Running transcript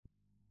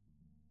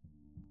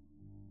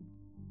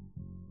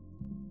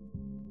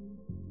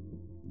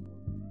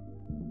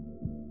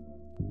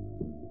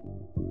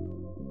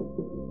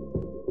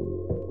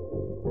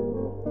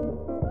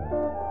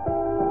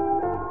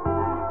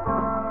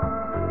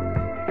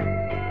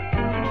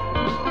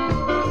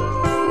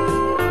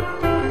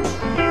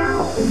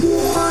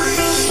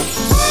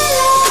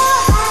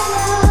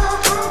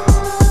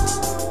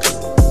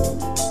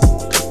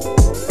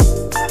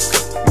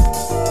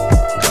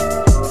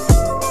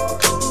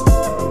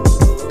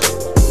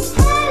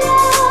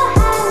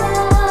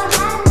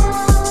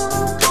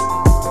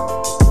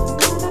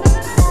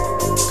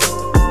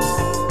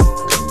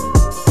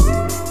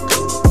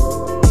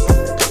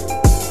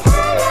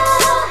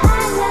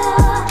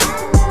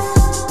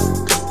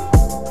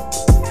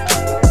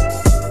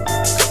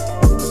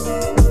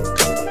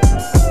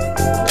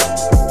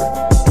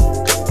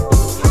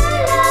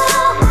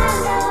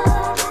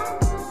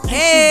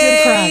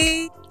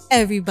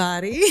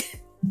everybody.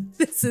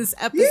 This is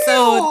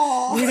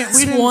episode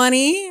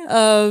 20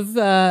 of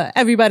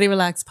Everybody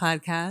Relax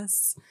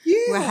podcast. Yeah.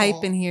 We're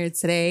hyping here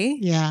today.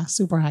 Yeah,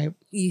 super hype.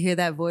 You hear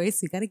that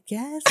voice? You got to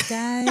guess,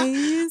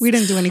 guys. We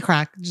didn't do any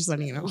crack, just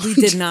letting you know. We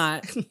did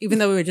not. Even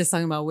though we were just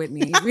talking about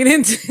Whitney. We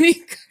didn't do any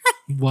crack.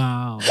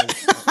 Wow.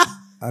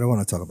 I don't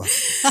want to talk about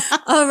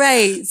it. All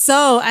right.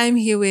 So I'm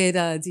here with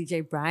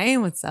DJ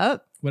Brian. What's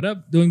up? What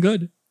up? Doing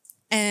good.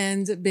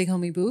 And Big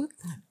Homie Booth.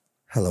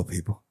 Hello,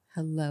 people.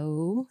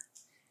 Hello.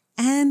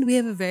 And we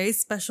have a very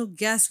special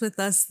guest with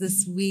us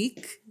this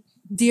week.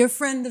 Dear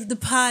friend of the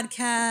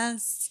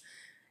podcast.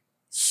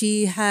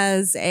 She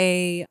has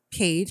a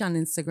page on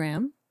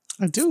Instagram.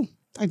 I do.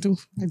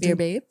 Beer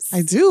Babes.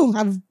 I do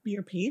have a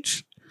beer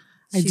page.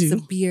 She's a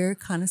beer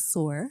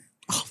connoisseur.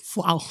 Oh,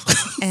 wow.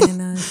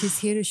 And she's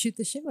here to shoot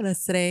the shit with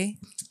us today.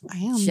 I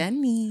am.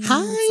 Jenny. what's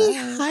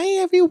up? Hi,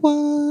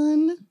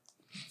 everyone.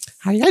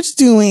 How you guys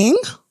doing?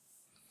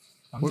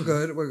 We're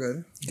good.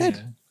 Good.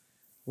 Yeah.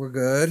 We're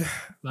good.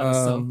 Lot of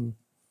stuff.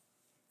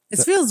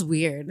 This feels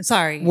weird.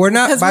 Sorry. We're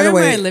not- Because by we're the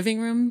way- in my living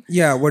room.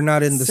 Yeah, we're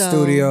not in the So-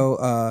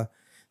 studio.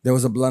 There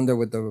was a blunder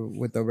with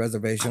the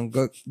reservation.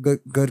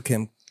 Good,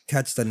 Kim.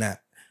 Catch the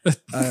nap.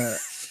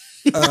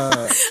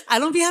 I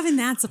don't be having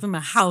gnats up in my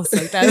house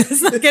like that.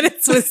 Let's not get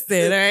it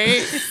twisted, all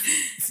right?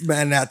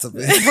 Man, that's a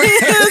bit.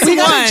 We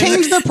gotta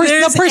change the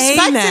There's a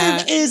perspective.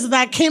 gnat. Is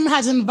that Kim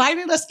has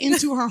invited us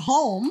into her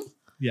home,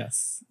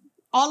 Yes.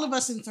 all of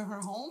us into her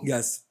home.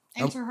 Yes.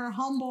 Enter her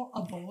humble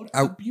abode,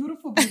 I- a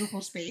beautiful,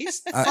 beautiful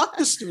space. Fuck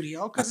the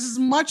studio because it's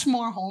much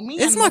more homey.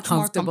 It's and more much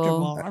comfortable.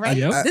 All right.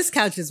 Yep. This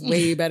couch is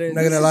way better. I'm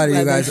not This gonna is lie to you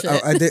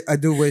leather guys. shit. I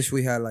do wish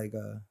we had like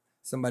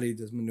somebody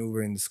just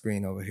maneuvering the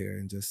screen over here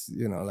and just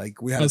like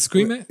we had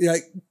scream it?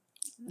 Like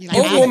You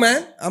or like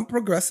woman. I'm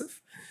progressive.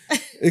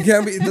 It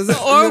can't be. It doesn't.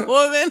 Or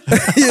woman.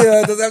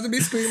 Yeah, it doesn't have to be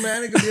scream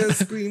man. It could be a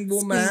scream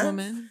woman. Scream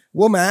woman.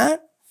 Woman.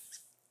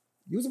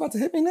 You was about to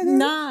hit me, nigga?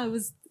 Nah, it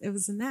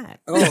was a gnat.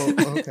 Oh,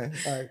 okay.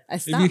 All right. I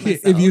If stopped you hear,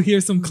 myself. if you hear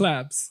some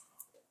claps,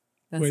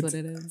 That's wait, what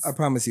it is. I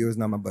promise you, it's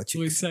not my butt cheek.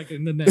 wait a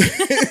second. The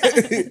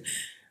next.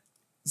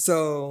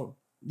 So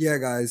yeah,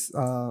 guys,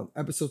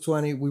 episode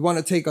 20. We want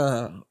to take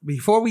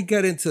before we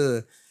get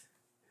into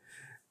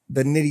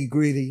the nitty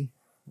gritty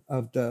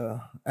of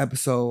the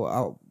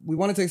episode. We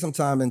want to take some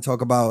time and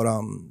talk about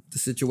the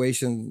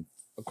situation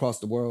across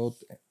the world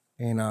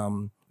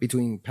and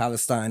between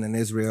Palestine and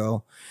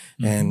Israel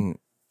and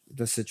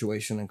the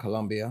situation in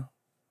Colombia.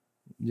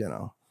 You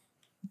know,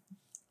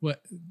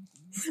 What?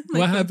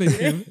 What happened,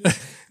 Kim?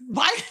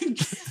 Why?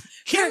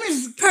 Kim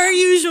is. Per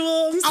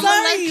usual. I'm gonna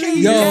sorry. let Kim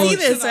You Yo, see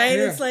this, right?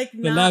 yeah. It's like The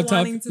not laptop-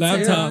 wanting to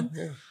laptop. turn on.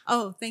 yeah.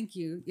 Oh, thank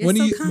you. You're When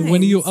so are you kind.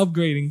 when are you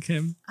upgrading,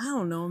 Kim? I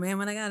don't know, man.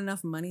 When I got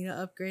enough money to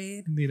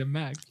upgrade. Need a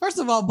Mac. First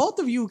of all, both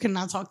of you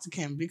cannot talk to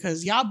Kim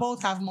because y'all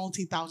both have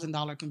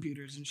multi-$1,000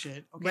 computers and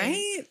shit. Okay.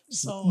 Right?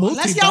 So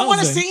unless y'all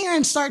want to sit here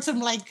and start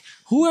some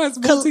Who has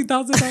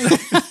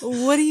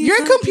 $multi-$1,000? What are you your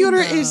talking computer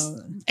about? is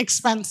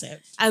expensive.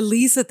 At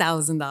least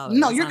 $1,000.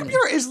 No, your on it.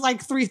 computer is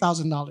like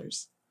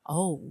 $3,000.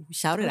 Oh,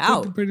 shout it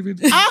out. Pretty big.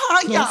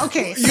 Yeah,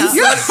 okay. Shout-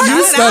 Your shout You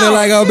it started out.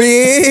 like a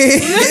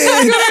bitch.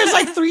 computer is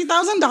like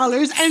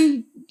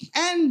 $3,000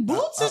 and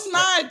Boots is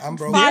not I'm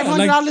broke.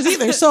 $500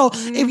 either. So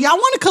if y'all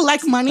want to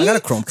collect money I got a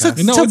Chromecast.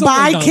 to, No, to it's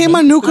buy okay, Kim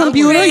a new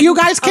computer, Upgrade- you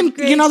guys can,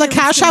 upgrade the Kim's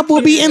Cash App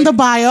will be in the computer.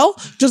 bio.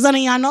 Just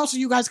letting y'all know so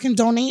you guys can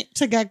donate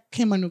to get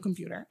Kim a new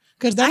computer.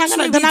 Because they're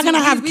Actually, not gonna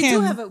have we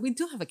Kim. We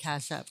do have a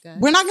Cash App, guys.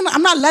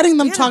 I'm not letting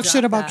them We gotta talk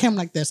shit drop about that. Kim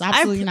like this.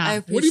 Absolutely I not.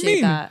 appreciate What do you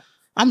mean? that.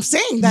 I'm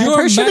saying that if Your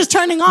her shit Mac- is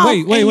turning off.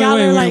 Wait. and y'all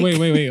are like,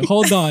 Wait.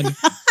 Hold on.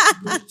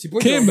 She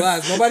put Kim. you on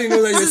blast. Nobody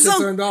knew that your shit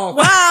turned off.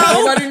 Wow.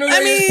 Nobody knew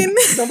that. I mean-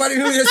 Nobody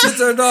knew your shit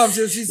turned off.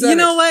 She said You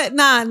know it.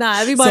 what? Nah.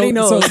 Everybody So-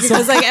 knows. so-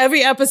 Because like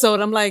every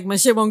episode, I'm like, my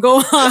shit won't go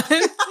on.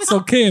 So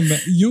Kim,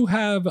 you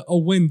have a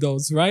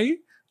Windows, right?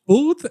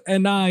 Booth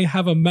and I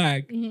have a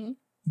Mac. Mhm.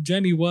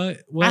 Jenny, what?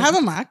 I have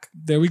a Mac.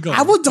 There we go.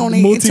 I will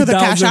donate into the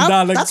Cash App.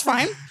 $multi-thousand That's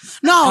fine.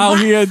 No, Out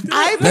here.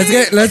 I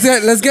Let's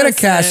paid, get a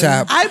Cash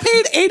App. I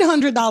paid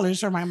 $800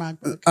 for my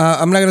MacBook.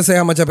 I'm not gonna say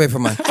how much I paid for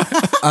mine.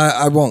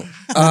 I won't.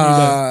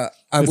 I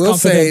It's will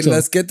say confidential.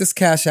 let's get this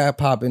Cash App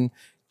popping.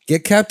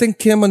 Get Captain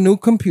Kim a new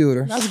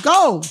computer. Let's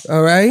go.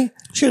 All right.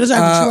 She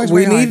deserves it. She works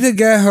We very need hard. to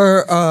get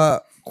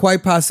her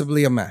quite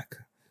possibly a Mac.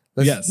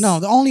 Yes. No,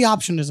 the only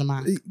option is a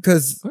Mac.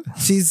 Because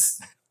she's.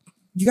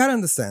 You gotta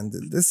understand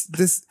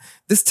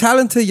this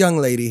talented young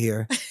lady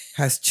here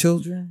has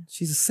children.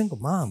 She's a single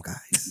mom,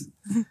 guys.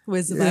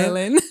 Where's the Yeah.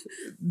 violin?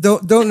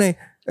 Donate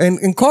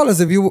and call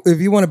us if you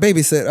want to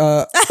babysit.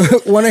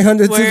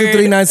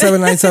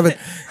 1-800-223-9797.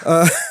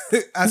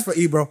 Ask for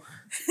Ebro.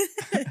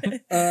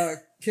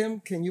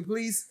 Kim, can you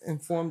please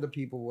inform the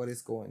people what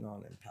is going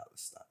on in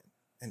Palestine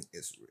and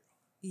Israel?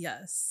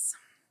 Yes.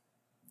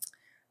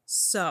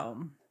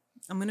 So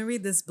I'm going to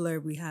read this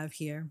blurb we have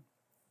here.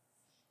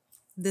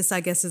 This,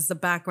 I guess, is the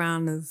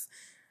background of,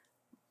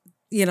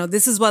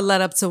 this is what led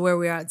up to where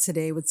we are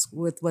today with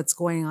what's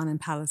going on in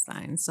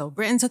Palestine. So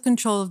Britain took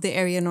control of the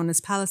area known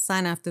as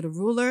Palestine after the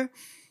ruler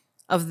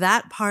of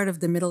that part of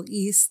the Middle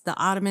East, the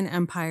Ottoman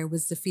Empire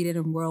was defeated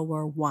in World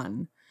War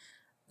I.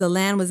 The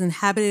land was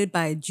inhabited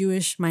by a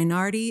Jewish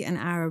minority and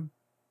Arab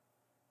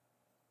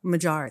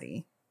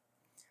majority.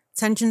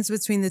 Tensions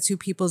between the two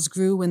peoples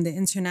grew when the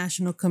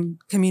international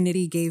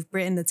community gave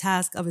Britain the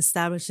task of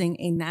establishing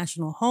a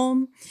national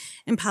home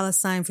in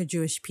Palestine for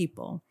Jewish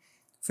people.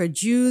 For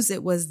Jews,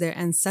 it was their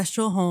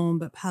ancestral home,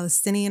 but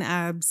Palestinian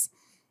Arabs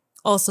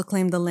also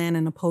claimed the land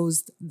and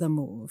opposed the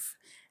move.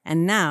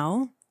 And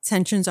now,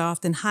 tensions are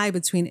often high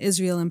between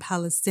Israel and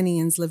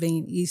Palestinians living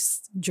in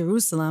East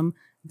Jerusalem,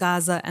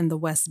 Gaza, and the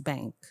West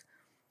Bank.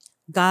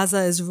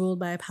 Gaza is ruled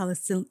by a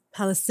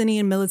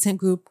Palestinian militant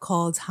group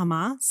called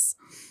Hamas,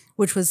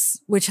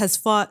 which has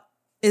fought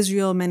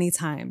Israel many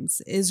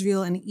times.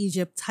 Israel and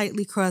Egypt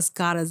tightly cross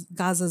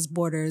Gaza's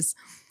borders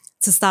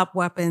to stop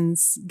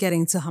weapons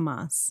getting to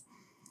Hamas.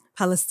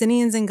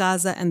 Palestinians in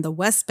Gaza and the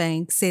West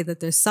Bank say that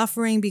they're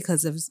suffering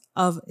because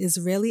of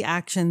Israeli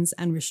actions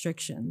and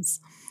restrictions.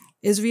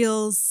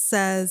 Israel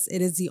says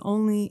it is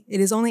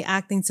only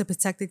acting to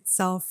protect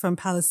itself from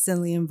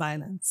Palestinian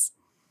violence.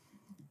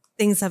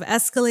 Things have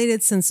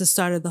escalated since the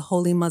start of the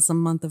holy Muslim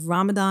month of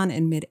Ramadan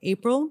in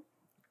mid-April,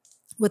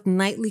 with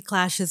nightly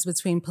clashes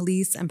between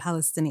police and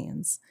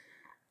Palestinians.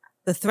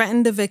 The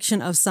threatened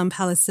eviction of some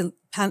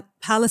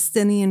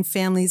Palestinian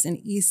families in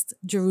East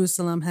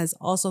Jerusalem has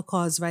also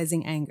caused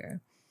rising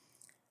anger.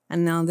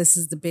 And now this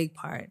is the big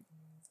part.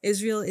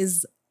 Israel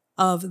is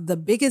of the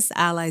biggest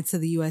ally to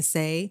the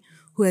USA,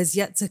 who has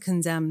yet to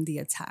condemn the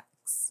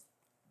attacks.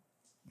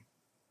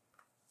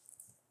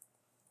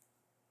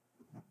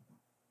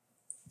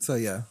 So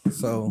yeah,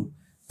 so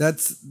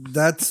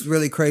that's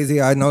really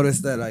crazy. I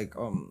noticed that I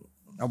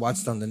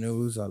watched on the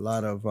news a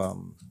lot of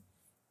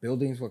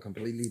buildings were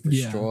completely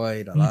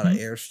destroyed, a lot of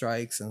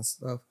airstrikes and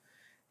stuff.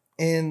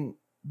 And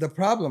the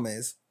problem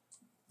is,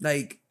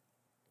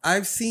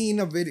 I've seen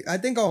a video, I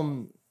think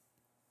on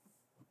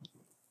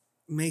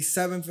May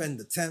 7th and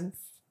the 10th,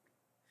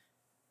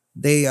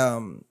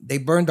 they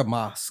burned a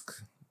mosque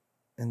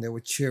and they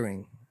were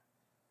cheering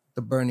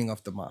the burning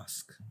of the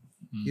mosque.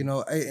 You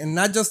know, and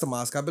not just the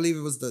mosque. I believe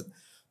it was the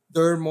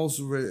third most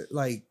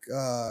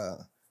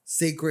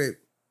sacred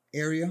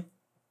area.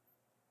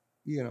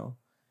 You know,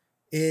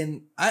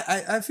 and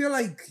I feel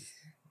like,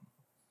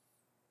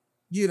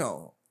 you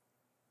know,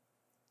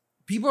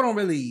 people are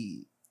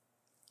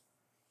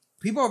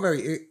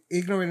very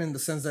ignorant in the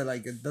sense that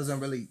it doesn't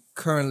really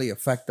currently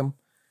affect them.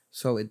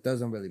 So it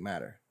doesn't really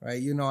matter,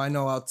 right? You know, I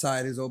know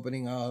outside is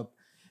opening up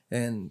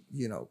and,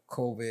 you know,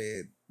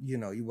 COVID, you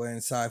know, you were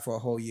inside for a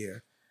whole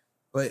year.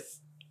 But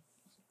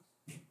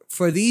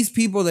for these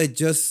people that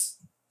just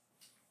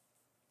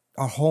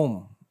are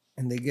home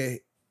and they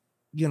get,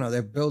 you know,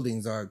 their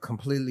buildings are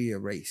completely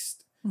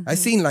erased. Mm-hmm. I've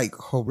seen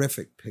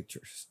horrific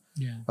pictures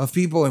of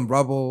people in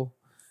rubble,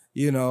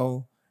 you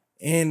know,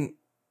 and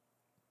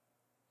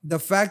the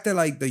fact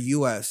that the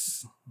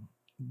US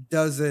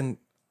doesn't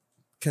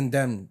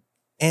condemn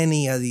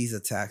any of these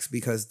attacks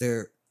because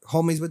they're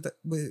homies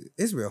with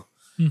Israel.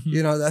 Mm-hmm.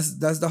 You know, that's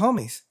the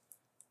homies.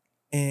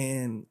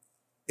 And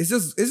it's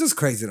just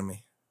crazy to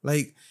me.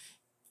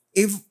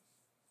 If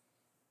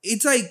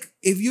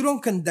you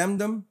don't condemn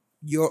them,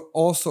 you're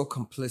also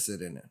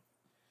complicit in it.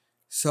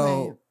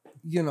 So, right.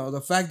 You know,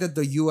 the fact that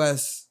the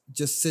US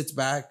just sits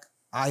back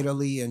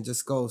idly and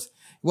just goes,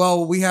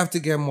 well, we have to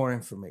get more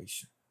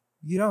information.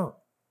 You don't.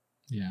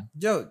 Yeah.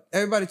 Joe,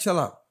 everybody chill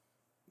out.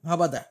 How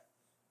about that?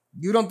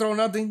 You don't throw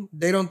nothing.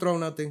 They don't throw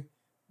nothing.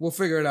 We'll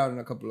figure it out in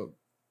a couple of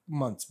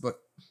months. But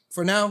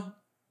for now,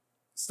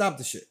 stop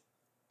the shit.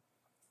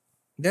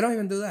 They don't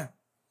even do that.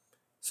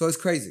 So it's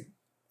crazy.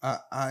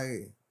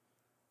 I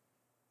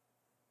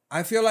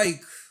feel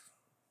like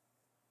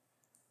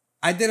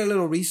I did a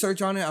little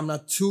research on it. I'm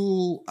not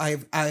too. I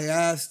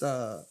asked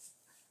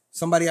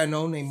somebody I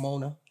know named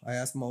Mona. I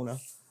asked Mona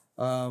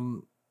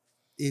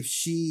if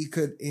she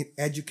could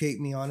educate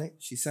me on it.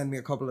 She sent me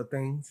a couple of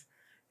things.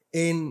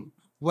 And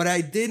what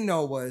I did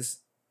know was,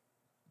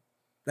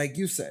 like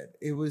you said,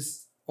 it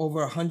was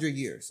over 100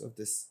 years of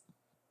this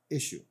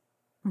issue.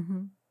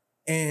 Mm-hmm.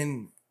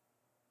 And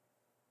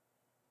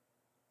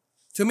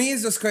to me,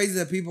 it's just crazy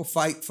that people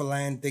fight for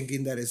land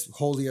thinking that it's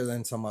holier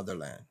than some other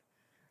land,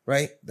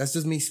 right? That's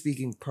just me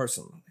speaking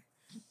personally.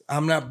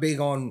 I'm not big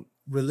on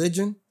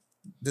religion.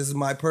 This is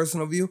my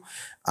personal view.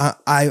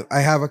 I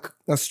have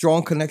a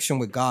strong connection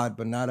with God,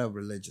 but not a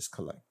religious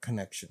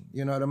connection.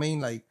 You know what I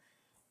mean?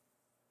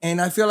 And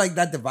I feel like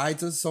that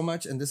divides us so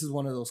much. And this is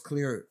one of those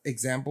clear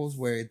examples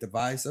where it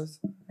divides us.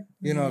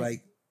 You know,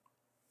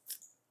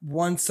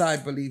 one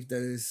side believes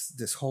there is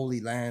this holy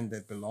land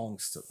that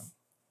belongs to them.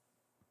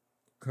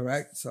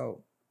 Correct?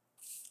 So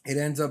it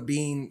ends up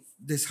being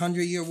this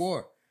 100-year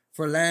war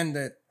for land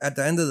that at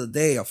the end of the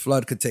day, a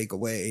flood could take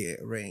away,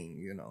 rain,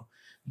 you know.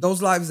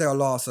 Those lives that are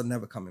lost are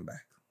never coming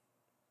back.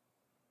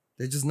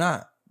 They're just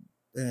not.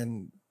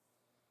 And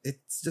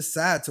it's just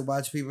sad to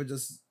watch people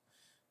just,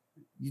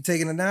 you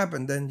taking a nap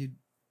and then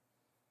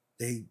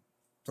they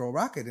throw a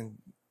rocket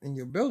in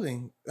your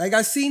building.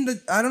 I seen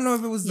I don't know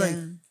if it was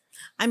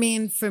I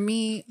mean, for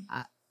me,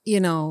 you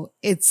know,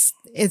 it's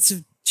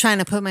trying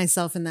to put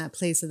myself in that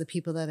place of the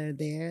people that are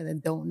there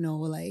that don't know,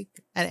 like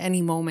at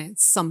any moment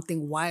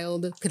something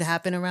wild could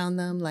happen around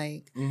them.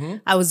 Like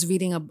I was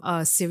reading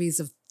a series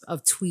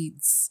of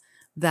tweets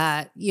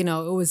that, you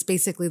know, it was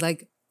basically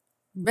like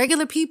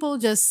regular people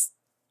just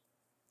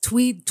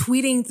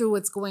tweeting through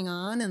what's going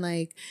on. And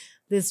like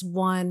this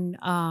one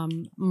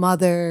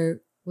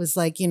mother was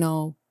like, you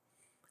know,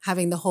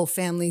 having the whole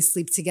family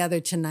sleep together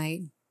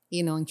tonight,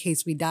 you know, in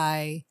case we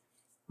die,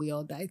 we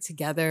all die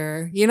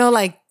together. You know,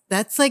 like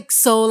that's like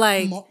so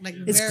like,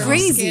 it's very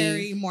crazy.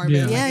 scary, morbid.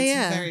 Yeah. Like, Yeah, it's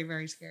yeah. very,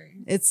 very scary.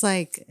 It's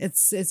like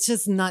it's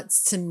just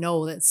nuts to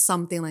know that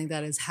something like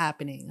that is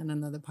happening on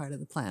another part of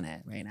the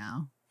planet right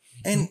now.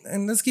 And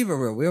let's keep it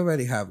real. We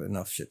already have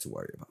enough shit to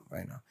worry about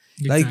right now.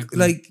 Exactly.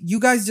 Like you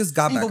guys just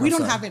got back. But we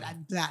don't outside. have it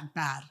that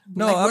bad.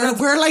 No, like,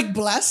 we're like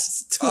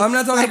blessed. I'm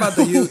not talking like, about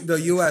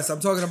the U.S. I'm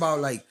talking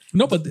about like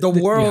no, but the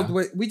world.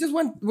 yeah. We just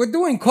went. We're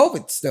doing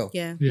COVID still.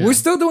 Yeah. Yeah. We're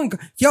still doing.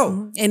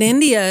 Yo, In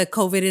India,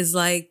 COVID is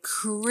like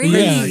crazy.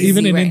 Yeah,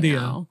 even in right India.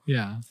 now.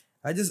 Yeah.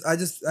 I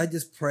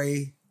just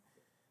pray,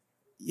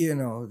 you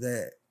know,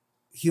 that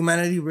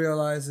humanity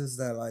realizes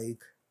that like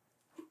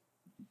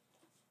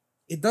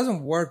it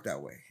doesn't work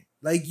that way.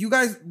 Like you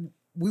guys,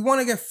 we want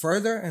to get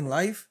further in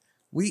life.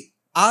 We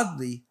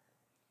oddly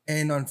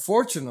and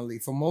unfortunately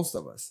for most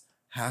of us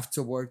have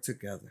to work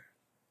together.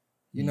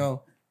 You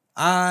know,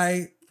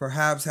 I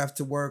perhaps have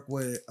to work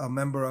with a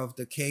member of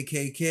the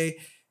KKK,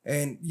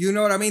 and you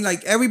know what I mean?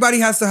 Like everybody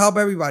has to help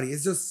everybody.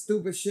 It's just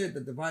stupid shit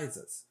that divides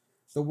us.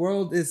 The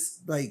world is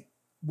like,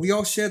 we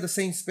all share the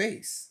same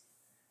space.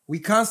 We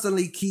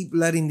constantly keep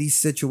letting these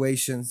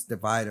situations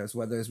divide us,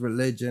 whether it's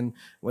religion,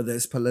 whether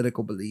it's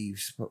political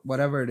beliefs,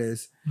 whatever it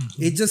is.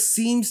 It just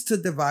seems to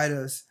divide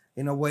us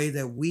in a way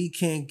that we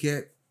can't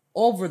get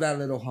over that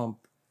little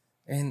hump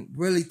and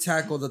really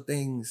tackle the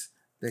things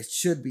that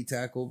should be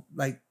tackled,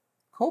 like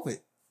COVID.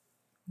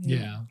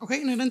 Yeah.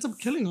 Okay, and it ends up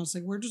killing us.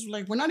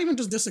 Like we're not even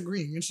just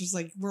disagreeing. It's just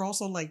like we're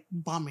also like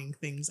bombing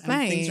things, and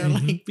things are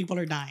Right. like people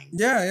are dying.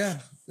 Yeah,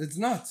 it's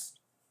nuts.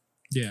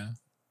 Yeah.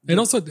 It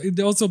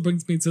also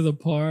brings me to the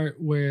part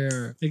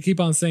where they keep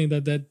on saying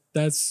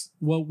that's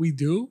what we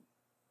do.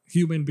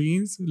 Human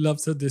beings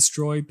love to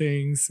destroy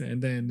things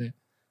and then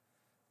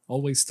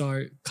always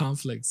start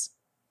conflicts.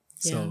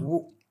 So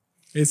W-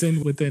 it's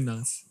within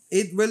us.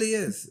 It really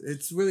is.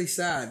 It's really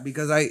sad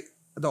because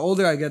the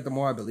older I get, the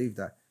more I believe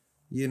that.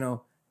 You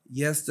know,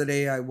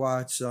 yesterday I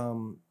watched,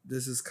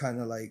 this is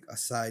kind of like a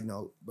side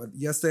note, but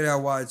yesterday I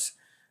watched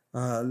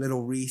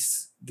little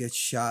Reese get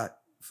shot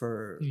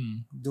for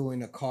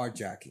doing a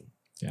carjacking,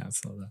 Yeah, I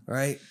saw that.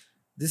 right?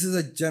 This is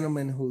a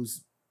gentleman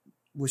was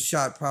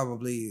shot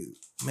probably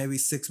maybe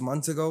 6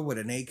 months ago with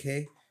an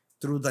AK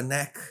through the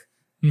neck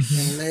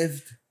and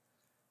lived.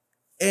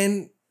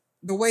 And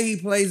the way he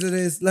plays it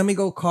is, let me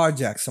go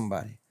carjack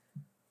somebody.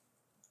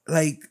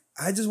 Like,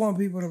 I just want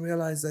people to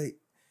realize that,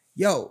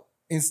 yo,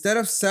 instead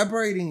of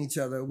separating each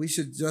other, we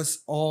should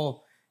just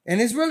all,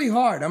 and it's really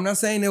hard. I'm not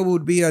saying it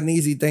would be an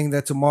easy thing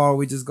that tomorrow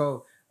we just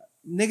go,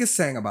 niggas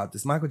sang about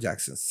this. Michael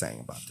Jackson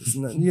sang about this.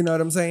 You know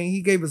what I'm saying?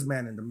 He gave us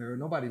Man in the Mirror.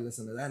 Nobody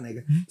listened to that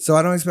nigga. So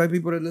I don't expect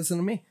people to listen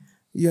to me,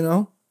 you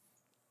know?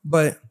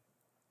 But,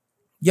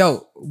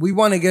 yo, we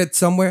want to get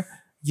somewhere.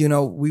 You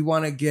know, we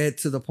want to get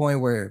to the point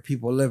where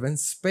people live in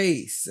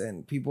space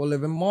and people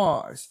live in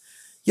Mars.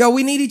 Yo,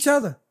 we need each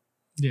other.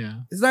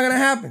 Yeah. It's not going to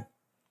happen.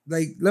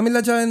 Like, let me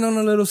let y'all in on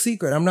a little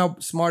secret. I'm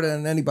not smarter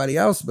than anybody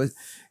else, but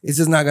it's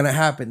just not going to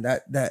happen.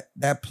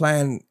 That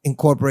plan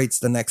incorporates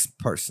the next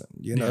person.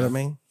 You know what I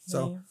mean?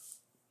 So,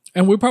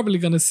 And we're probably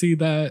gonna see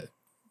that.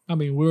 I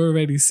mean, we're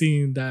already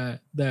seeing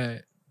that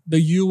the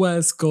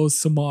US goes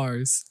to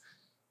Mars,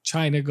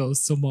 China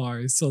goes to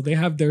Mars. So they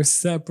have their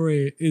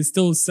separate, it's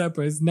still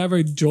separate, it's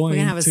never joined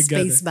We're gonna have a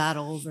together. space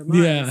battle over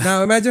Mars. Yeah.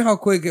 now imagine how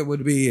quick it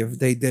would be if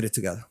they did it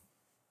together.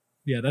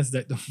 Yeah, that's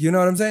that. You know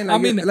what I'm saying? Like, I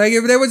mean- like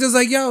if they were just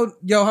like, yo,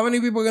 how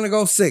many people are going to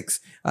go? 6.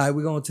 All right,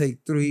 we're going to take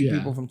 3 Yeah.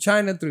 people from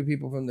China, 3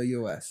 people from the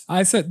US.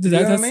 I said know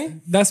what I that's,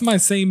 mean? that's my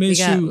same We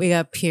issue.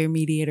 got peer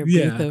mediator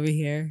Yeah. booth over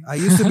here. I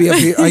used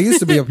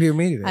to be a peer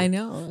mediator. I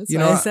know. That's You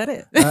why know, I said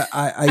it.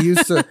 I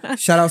used to,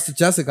 shout outs to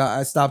Jessica.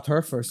 I stopped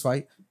her first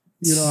fight.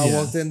 You know, I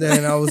Yeah. walked in there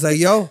and I was like,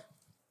 yo,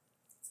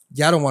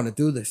 y'all don't want to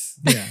do this.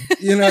 Yeah.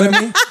 You know what I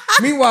mean?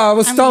 Meanwhile, I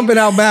was stomping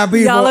out mad people.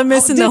 Y'all are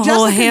missing the Did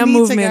whole Jessica hand need to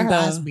movement, get her though.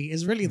 ass beat?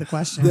 Is really the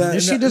question. Yeah,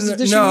 Does she no, need to no,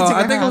 get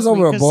I her think it was ass over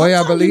beat? a 'Cause boy. I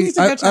sometimes you believe. need to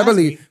get your I ass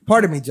believe. beat.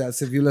 Pardon me,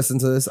 Jess, if you listen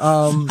to this.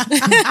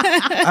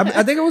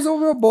 I think it was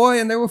over a boy,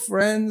 and they were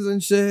friends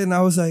and shit. And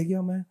I was like,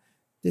 yo, man,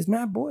 there's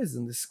mad boys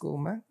in this school,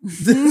 man.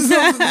 So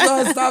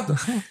I stopped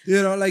them.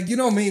 You know, like you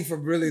know me for a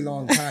really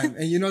long time,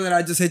 and you know that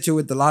I just hit you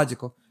with the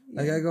logical.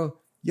 Like I go,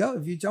 yo,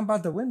 if you jump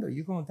out the window,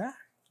 you're gonna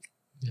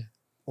die,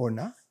 or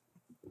not.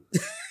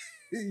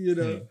 You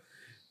know,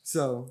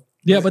 so.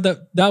 Yeah, but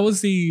that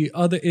was the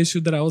other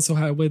issue that I also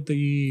had with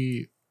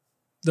the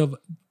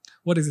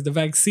what is it, the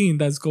vaccine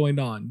that's going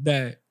on.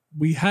 That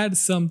we had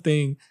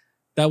something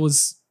that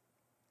was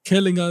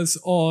killing us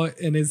all,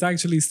 and it's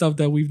actually stuff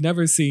that we've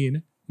never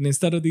seen. And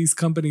instead of these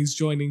companies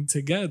joining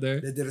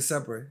together, They did it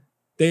separate.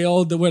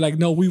 they were like,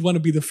 no, we want to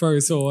be the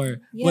first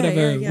or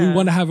whatever. We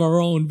want to have our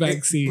own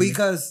vaccine.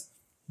 Because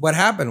what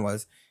happened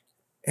was,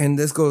 and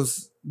this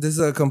is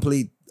a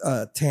complete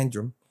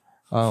tantrum.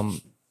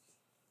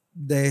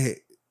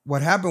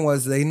 What happened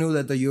was they knew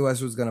that the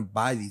U.S. was going to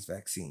buy these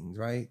vaccines,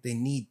 right? They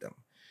need them.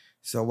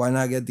 So why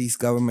not get these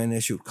government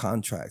issued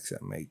contracts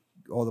and make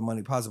all the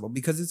money possible?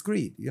 Because it's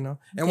greed, you know?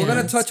 And we're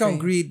going to touch on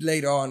greed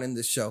later on in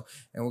the show.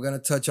 And we're going to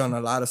touch on a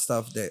lot of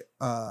stuff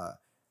that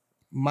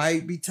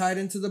might be tied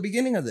into the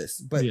beginning of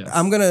this. But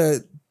I'm going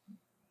to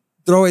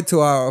throw it to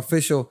our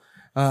official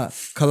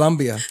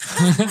Colombia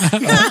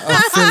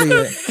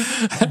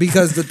affiliate.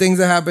 Because the things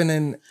that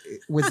happen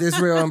with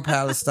Israel and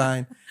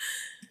Palestine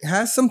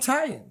has some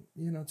tie-in,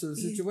 you know, to the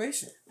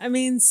situation. I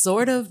mean,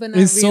 sort of, but not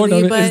It's really. sort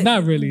of, but it's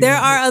not really. There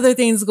are other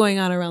things going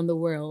on around the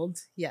world.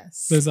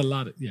 Yes. There's a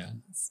lot of,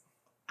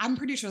 I'm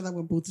pretty sure that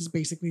what Booth is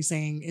basically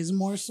saying is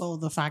more so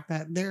the fact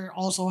that there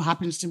also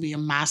happens to be a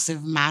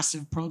massive,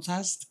 massive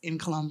protest in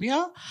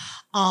Colombia.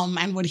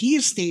 And what he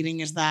is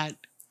stating is that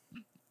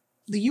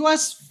the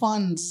U.S.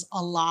 funds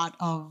a lot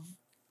of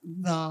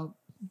the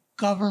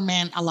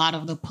government, a lot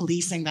of the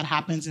policing that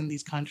happens in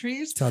these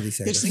countries,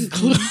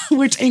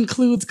 which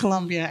includes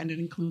Colombia and it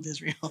includes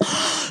Israel.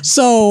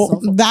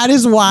 So that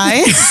is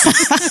why.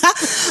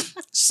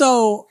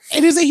 So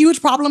it is a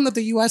huge problem that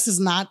the U.S. is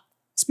not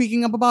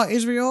speaking up about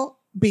Israel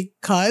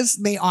because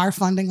they are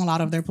funding a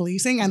lot of their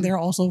policing and they're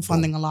also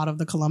funding a lot of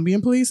the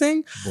Colombian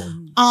policing.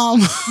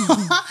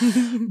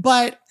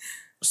 But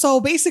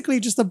so basically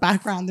just the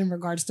background in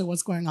regards to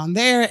what's going on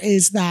there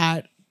is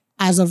that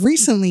as of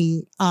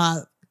recently,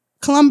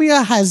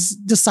 Colombia has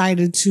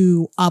decided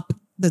to up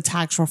the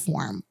tax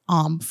reform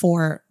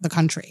for the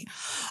country.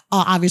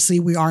 Obviously,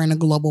 we are in a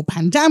global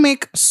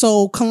pandemic,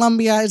 so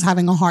Colombia is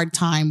having a hard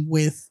time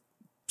with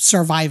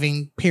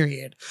surviving,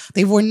 period.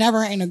 They were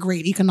never in a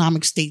great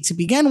economic state to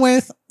begin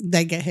with.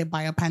 They get hit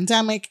by a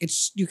pandemic.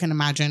 You can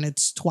imagine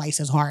it's twice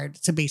as hard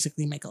to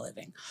basically make a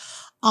living.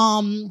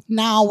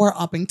 Now we're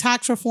upping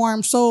tax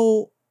reform.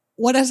 So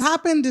what has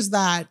happened is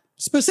that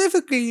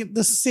specifically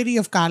the city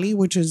of Cali,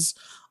 which is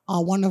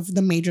one of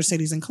the major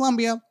cities in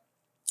Colombia,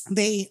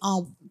 they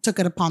took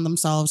it upon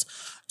themselves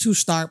to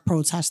start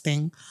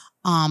protesting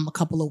a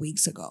couple of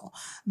weeks ago.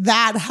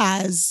 That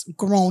has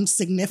grown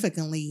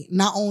significantly,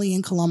 not only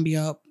in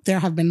Colombia, there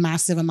have been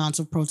massive amounts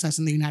of protests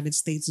in the United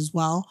States as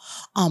well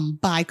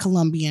by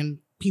Colombian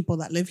people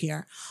that live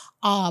here.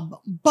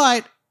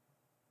 But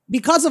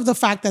because of the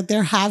fact that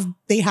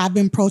they have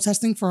been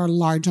protesting for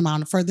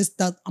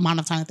the amount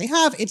of time that they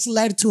have, it's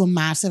led to a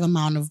massive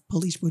amount of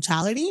police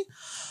brutality.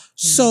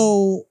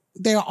 So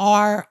there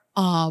are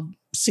a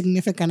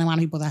significant amount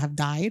of people that have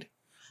died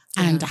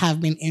and have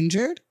been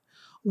injured,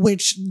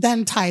 which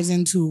then ties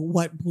into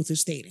what Booth is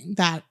stating,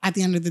 that at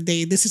the end of the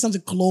day, this is such a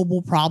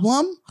global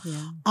problem,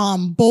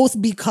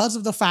 both because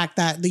of the fact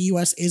that the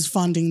U.S. is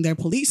funding their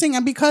policing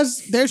and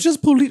because there's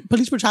just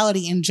police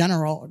brutality in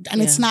general.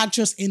 And it's not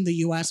just in the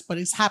U.S., but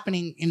it's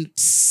happening in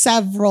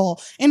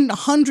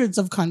hundreds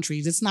of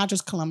countries. It's not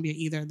just Colombia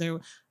either.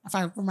 If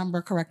I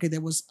remember correctly,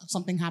 there was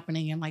something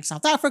happening in like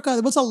South Africa.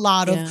 There was a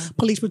lot of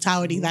police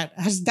brutality that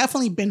has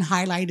definitely been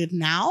highlighted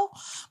now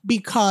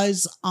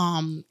because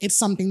it's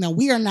something that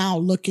we are now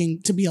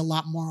looking to be a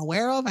lot more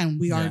aware of and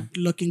we are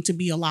looking to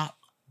be a lot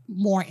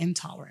more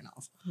intolerant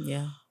of.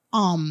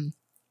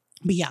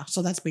 But yeah,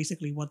 so that's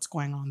basically what's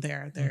going on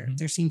there.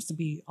 There seems to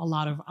be a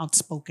lot of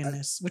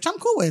outspokenness, which I'm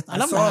cool with.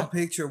 I saw a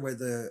picture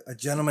where a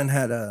gentleman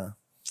had a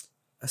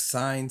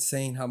sign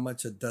saying how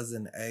much a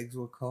dozen eggs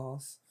would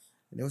cost.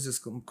 And it was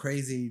just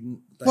crazy.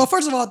 Well,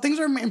 first of all, things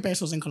are in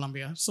pesos in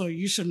Colombia, so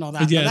you should know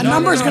that. That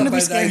number is going to be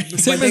scary.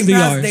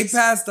 They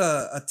passed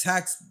a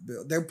tax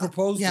bill. They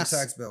proposed a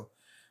tax bill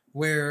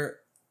where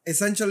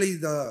essentially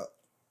the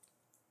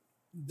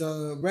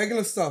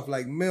regular stuff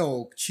like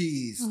milk,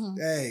 cheese,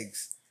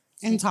 eggs,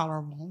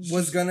 intolerable,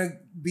 was gonna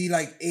be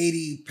like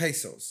 80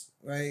 pesos,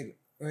 right?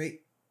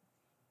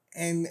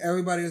 And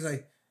everybody was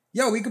like,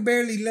 "Yo, we could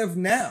barely live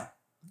now."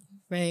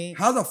 Right.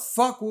 How the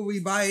fuck will we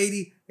buy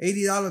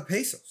 $80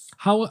 pesos?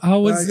 How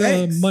was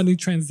the money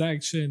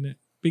transaction?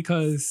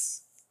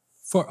 Because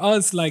for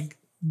us, like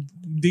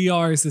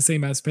DR is the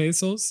same as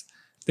pesos.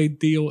 They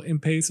deal in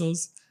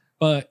pesos.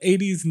 But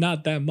 80 is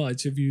not that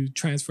much if you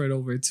transfer it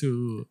over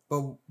to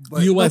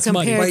US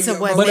money. Wait,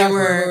 time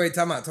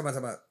out.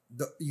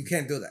 You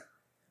can't do that.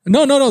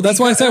 No.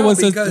 That's why I said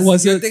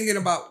you're thinking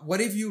about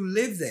what if you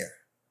live there?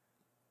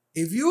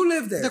 If you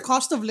live there, the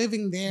cost of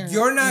living there,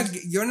 you're not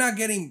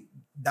getting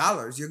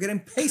dollars, you're getting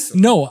pesos.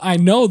 No, I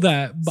know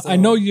that, but I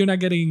know you're not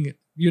getting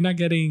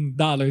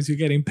dollars, you're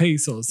getting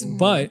pesos.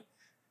 But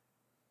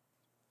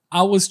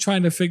I was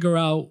trying to figure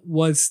out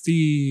what's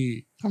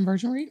the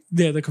conversion rate.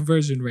 Yeah, the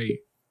conversion rate.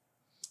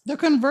 The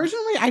conversion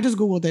rate, I just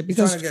Googled it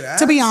because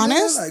to be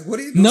honest, like, what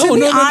are you doing?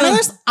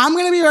 I'm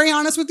going to be very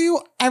honest with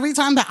you. Every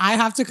time that I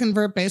have to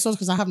convert pesos,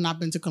 because I have not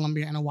been to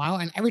Colombia in a while,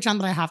 and every time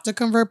that I have to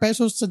convert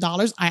pesos to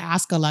dollars, I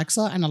ask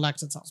Alexa and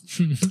Alexa tells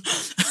me.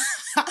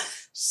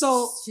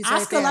 So she's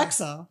ask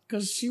Alexa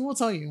because she will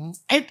tell you.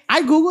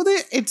 I Googled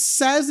it. It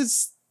says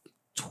it's,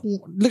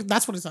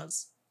 that's what it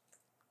says.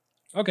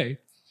 Okay.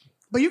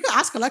 But you can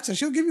ask Alexa.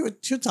 She'll give you.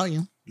 She'll tell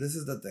you. This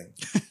is the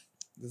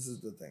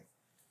thing.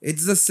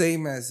 It's the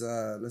same as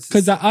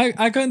Because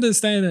I can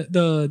understand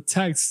the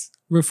tax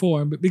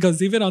reform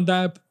because even on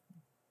that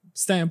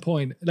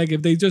standpoint, like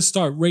if they just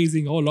start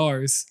raising all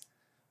ours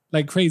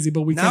like crazy,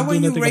 but we now can't do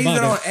when you nothing raise it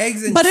about on it.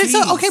 eggs and But cheese.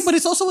 but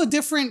it's also a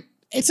different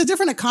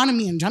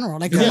economy in general.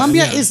 Like Yeah,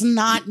 Colombia yeah. is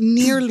not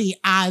nearly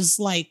as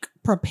like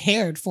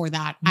prepared for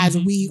that as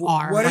we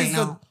are What right is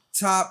now. the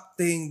top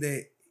thing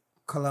that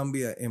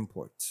Colombia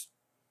imports?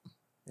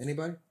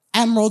 Anybody?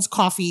 Emeralds,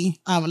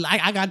 coffee.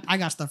 I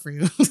got stuff for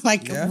you.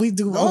 Like Yeah? we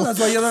do. No, that's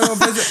why you're the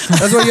official.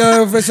 That's why you're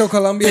the official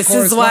Colombia This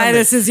is why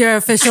this is your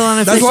official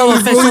That's unofficial why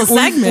official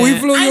segment. we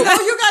flew I you. know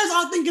you guys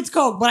all think it's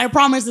Coke, but I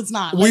promise it's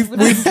not. We- Like, we-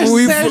 there's-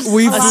 we- there's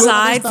we- a lot of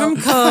Aside other from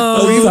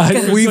stuff. Coke,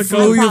 Aside We from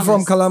flew you promise.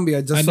 from Colombia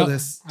I just know, for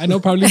this. I know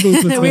probably Booth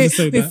was going we, to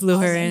say we that. flew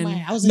her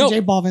I was No. in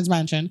J Balvin's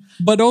mansion.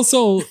 But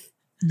also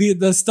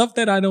the stuff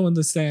that I don't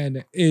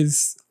understand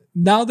is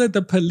now that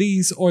the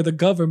police or the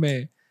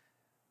government,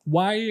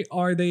 why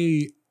are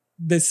they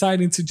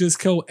deciding to just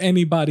kill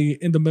anybody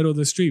in the middle of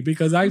the street?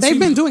 Because They've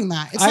been doing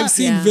that. It's I've not,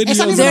 seen Yeah. videos It's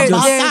not of even they're, about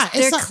just they're, that.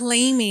 It's they're not-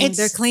 claiming it's-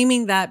 they're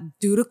claiming that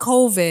due to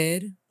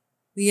COVID,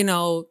 you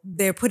know,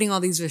 they're putting all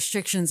these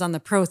restrictions on the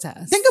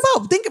protests. Think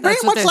very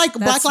That's what much they're- like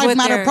Black that's Lives what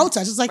Matter they're-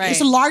 protests. It's like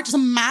it's right. a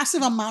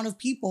massive amount of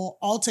people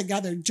all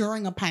together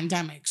during a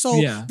pandemic. So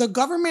Yeah. the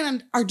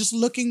government are just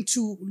looking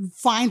to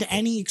find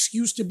any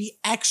excuse to be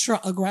extra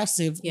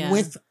aggressive Yeah.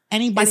 with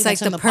anybody It's like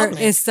that's in the the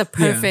public. it's the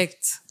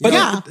perfect. But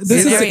Yeah.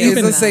 this is it's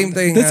even the same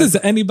thing. This as-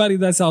 is anybody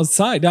that's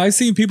outside. I've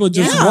seen people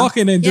just Yeah.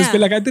 walking and just be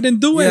Yeah. like, I didn't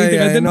do Yeah, anything.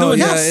 yeah, I didn't no, do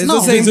anything. yeah, Yes, it's no.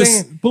 the same They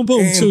thing. just boom,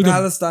 boom, in shoot 'em.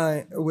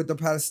 Palestine with the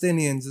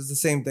Palestinians is the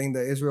same thing.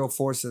 The Israel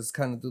forces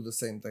kind of do the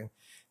same thing.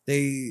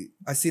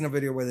 I seen a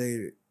video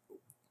where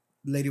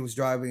lady was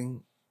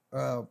driving,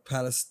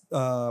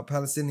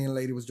 Palestinian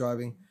lady was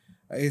driving,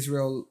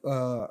 Israel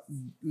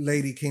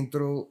lady came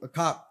through a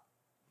cop,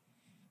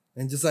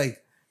 and just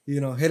like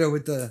hit her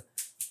with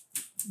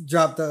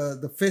dropped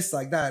the fist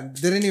like that.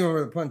 Didn't even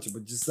really punch her,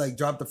 but just like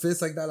dropped the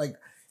fist like that, like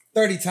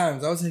 30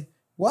 times. I was like,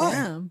 why?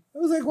 Damn. I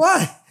was like,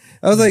 why?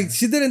 I was like,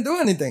 she didn't do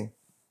anything.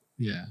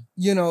 Yeah.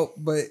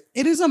 But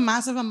it is a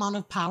massive amount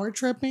of power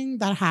tripping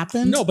that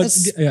happens. No, but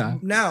yeah.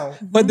 now,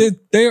 But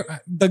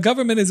the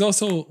government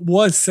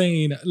was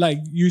saying like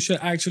you should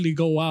actually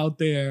go out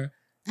there.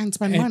 and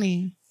spend and-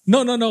 money.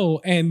 No,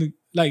 and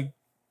like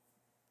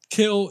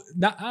kill.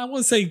 Not, I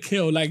won't say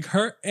kill. Like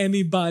hurt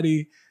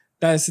anybody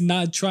that's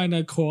not trying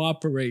to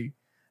cooperate.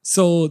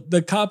 So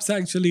the cops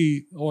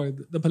actually, or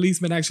the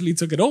policemen actually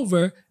took it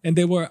over, and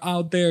they were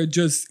out there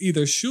just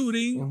either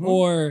shooting Mhm.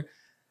 or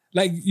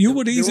like you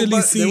would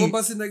easily see. they were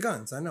busting their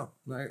guns. I know.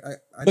 I know.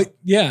 But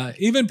yeah,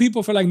 even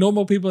people for like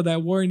normal people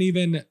that weren't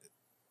even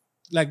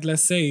like,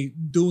 let's say,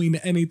 doing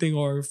anything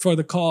or for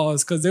the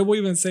cause, because they will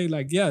even say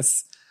like,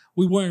 yes,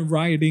 we weren't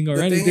rioting or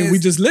The thing anything. We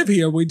is- just live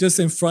here. We're just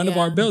in front of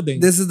Yeah. our building.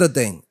 This is the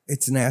thing.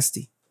 It's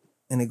nasty.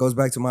 And it goes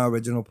back to my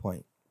original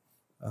point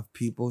of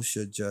people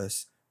should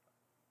just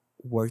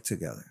work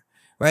together.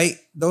 Right?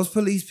 Those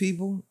police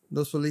people,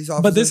 those police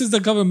officers. But this is the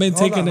government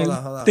Hold taking on, it, hold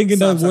on, hold on. thinking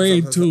Stop, that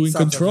way stop, to in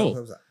stop,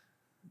 control. stop.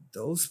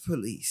 Those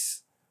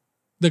police,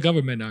 The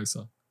government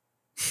also.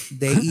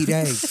 they eat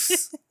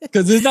eggs.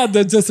 Because it's not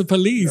just the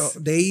police. No,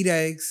 they eat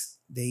eggs.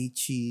 They eat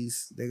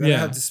cheese. They're gonna Yeah.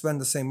 have to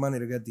spend the same money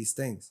to get these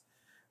things.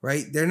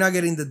 Right? They're not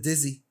getting the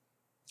dizzy.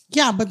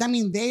 Yeah, but I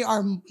mean, they're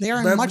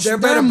But much they're they're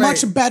better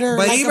much paid. better.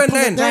 But like, even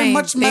then- they're Right.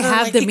 much They better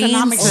have like, the means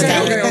economic to- Okay,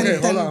 scale Okay,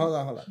 okay. than- Hold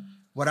on.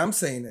 What I'm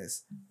saying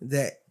is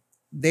that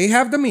they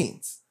have the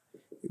means.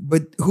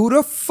 But who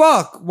the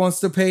fuck wants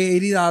to pay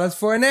 $80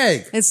 for an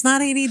egg? It's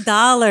not $80.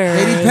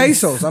 80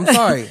 pesos. I'm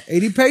sorry.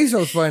 80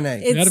 pesos for an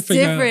egg. gotta It's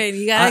figure out- different.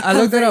 You gotta. I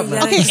looked it up, you man.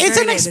 gotta Okay, it's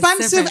convert an it.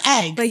 expensive different.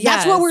 egg. But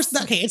That's what yes.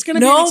 we're. Okay, it's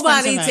gonna be Nobody,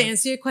 an to expensive egg.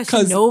 answer your 'Cause-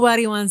 question,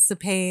 nobody wants to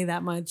pay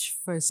that much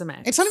for some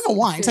eggs. It's not even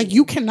why. It's like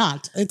you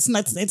cannot. It's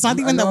not. It's not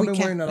even I know that I've we been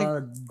can't. wearing a like, lot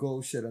of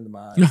gold shit under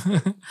my eyes.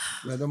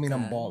 That don't mean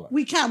I'm balling.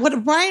 we can't.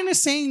 What Brian is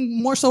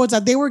saying more so is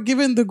that they were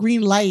given the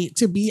green light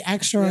to be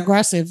extra Yeah.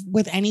 aggressive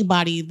with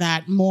anybody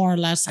that more or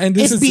less And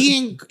this is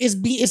being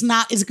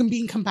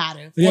being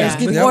combative. Yeah. Or, is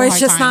giving or you a it's hard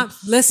just time. not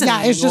listening.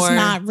 Yeah, it's just or-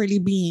 not really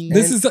being.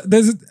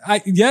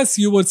 Yes,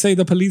 you would say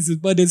the police,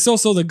 but it's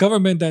also the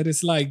government that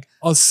is like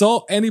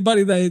assault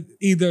anybody that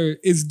either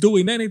is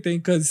doing anything.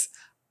 Because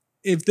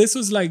if this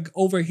was like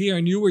over here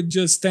and you were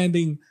just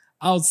standing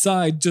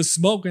outside just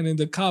smoking and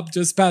the cop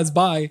just passed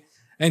by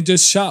and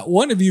just shot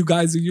one of you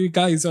guys, and you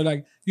guys are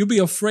like, you'd be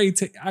afraid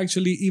to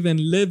actually even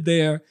live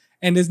there.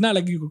 And it's not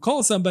like you could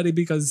call somebody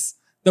because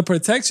the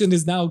protection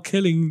is now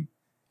killing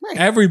Right.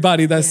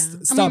 everybody that's Yeah.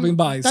 stopping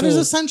by. That So is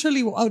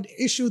essentially an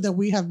issue that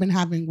we have been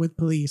having with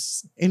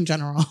police in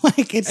general.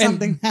 Like it's And-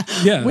 something that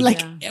yeah. we like,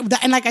 Yeah.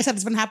 and like I said,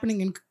 it's been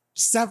happening in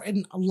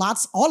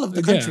all of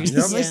the Yeah. countries.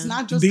 Yep. It's Yeah.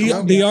 not just the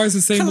Colombia. DR is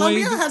the same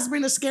Colombia way. has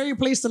been a scary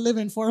place to live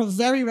in for a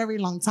very, very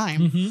long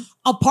time, Mhm.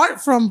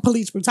 apart from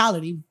police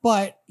brutality.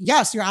 But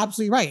yes, you're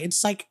absolutely right.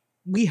 It's like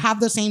we have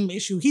the same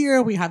issue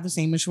here. We have the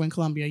same issue in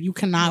Colombia. You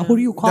cannot. Yeah. Who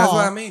do you call? That's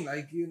what I mean.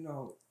 Like,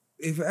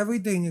 if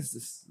everything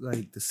is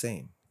like the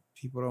same,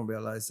 people don't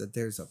realize that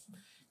there's a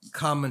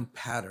common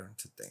pattern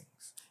to things.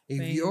 If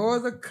Right. you're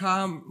the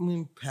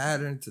common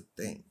pattern to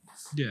things,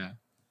 Yeah.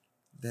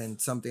 then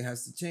something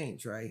has to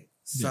change, right?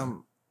 Yeah.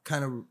 Some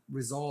kind of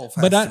resolve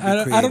has But to be I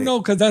don't created. know,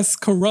 because that's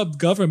corrupt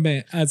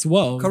government as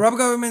well. Corrupt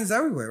government is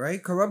everywhere,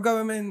 right? Corrupt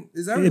government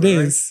is everywhere. It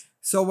right? is.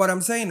 So what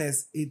I'm saying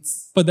is,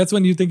 it's But that's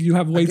when you think you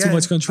have way too again-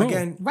 much control.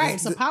 Again, Right,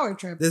 it's a power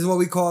trip. This is what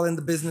we call in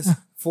the business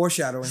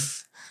foreshadowing.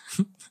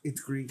 It's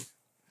greed,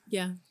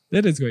 Yeah.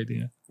 That is great,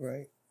 yeah.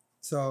 right?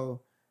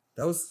 So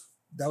that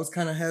was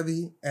kind of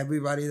heavy.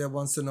 Everybody that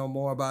wants to know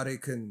more about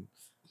it can.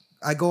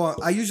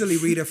 I usually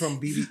read it from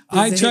BB.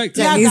 I checked.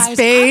 Yeah, Jenny's guys,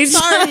 page.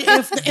 I'm sorry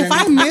if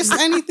I missed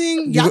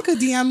anything. Y'all could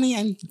DM me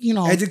and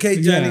Educate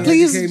Yeah. Jenny.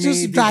 please educate just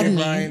me, drag DJ me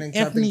Brian, and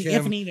if, Captain Kim.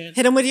 if needed.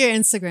 Hit him with your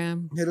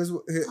Instagram. Hit us.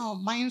 Hit, Oh,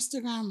 my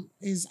Instagram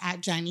is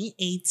at Jenny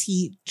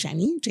AT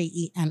Jenny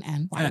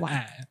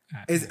JENNYY.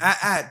 is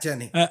at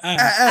Jenny.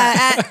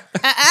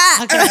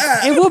 Ah,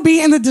 Okay, it will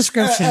be in the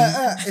description.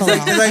 It's below.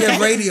 like a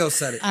radio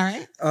set it. All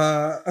right,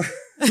 Uh,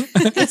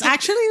 it's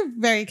actually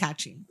very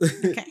catchy.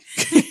 Okay,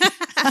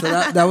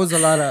 so that was a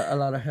lot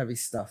of heavy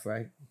stuff,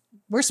 right?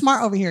 we're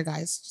smart over here,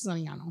 guys. Just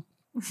letting y'all know.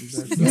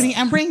 That's, Beauty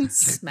and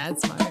brains. mad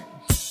smart.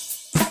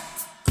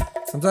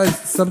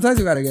 sometimes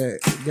you gotta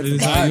get the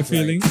Is how you vibes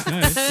feeling? right.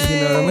 Nice. You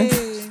know what I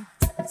mean?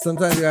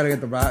 Sometimes you gotta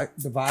get the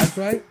vibes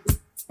right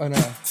on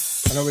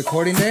a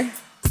recording day.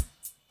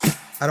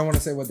 I don't want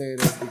to say what day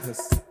it is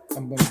because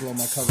I'm gonna blow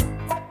my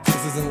cover.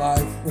 This isn't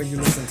live when you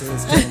listen to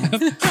this,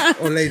 gentlemen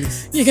or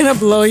ladies. You're gonna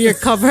blow your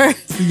cover.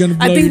 You gonna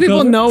blow I think your people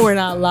cover? know we're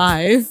not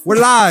live. We're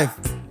live.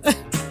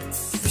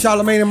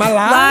 Charlamagne, am I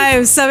live?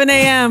 Live, 7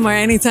 a.m. or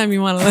anytime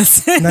you want to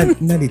listen.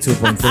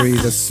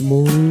 92.3, the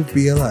smooth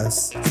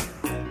BLS.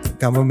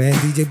 Got my man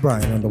DJ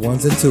Brian on the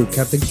ones and two.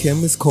 Captain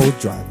Kim is cold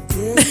driving.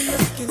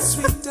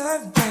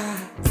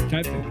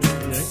 Captain,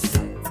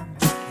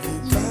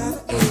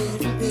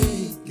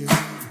 yeah.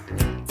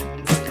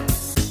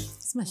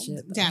 It's my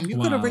shit. though. Damn, you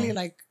could have Wow. really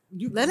like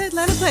you. Let it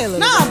play a little.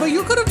 Nah, but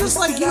you could have just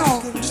like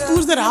just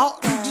oozed it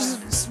out.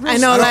 Just I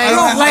know, real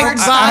like hard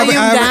volume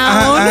stop.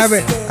 down. I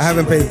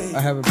haven't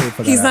paid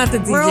for that. He's not the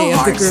DJ Real of the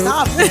hard group.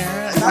 stop there.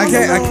 That I was a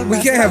can't. little We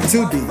can't have messed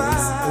up. two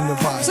DJs in the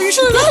pod. So you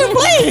should have let him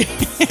play.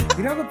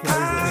 He never plays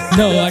it.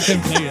 No, I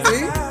can play it.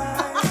 See?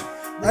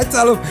 I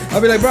tell him,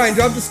 I'll be like, Brian,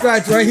 drop the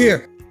scratch right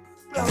here.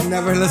 I'll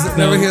never listen,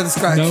 never hear the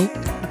scratch. No.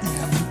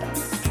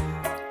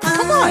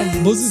 Come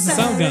on. Booz is the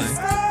sound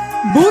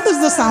guy. Booth is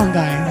the sound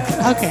guy.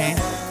 Okay.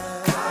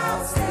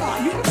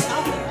 No, you can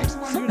stop it. I just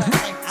want to do that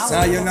like out.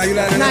 Now you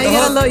let it Nah, at you the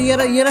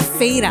gotta, hook. you gotta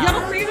fade out.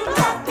 Gotta fade it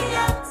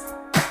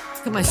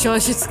out. Come on, show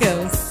us your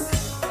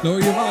skills. Lower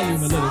your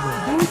volume a little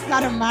bit. Booth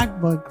got a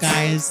MacBook,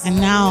 guys, and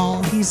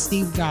now he's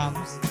Steve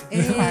Jobs.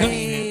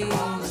 Hey.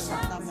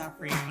 Love that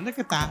for you. Look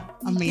at that.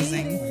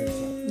 Amazing.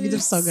 You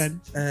did so good.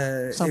 So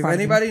If proud of you.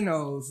 anybody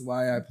knows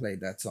why I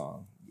played that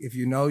song, if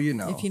you know, you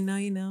know. If you know,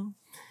 you know.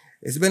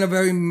 It's been a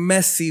very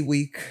messy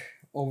week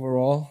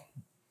overall.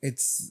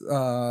 It's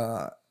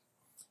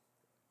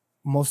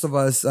most of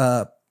us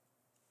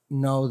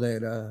know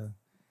that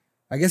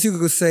I guess you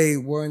could say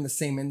we're in the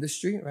same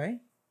industry, right?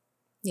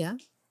 Yeah.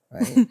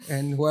 Right.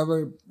 And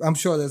whoever, I'm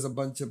sure there's a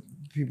bunch of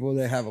people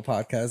that have a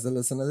podcast that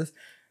listen to this.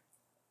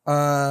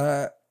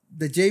 The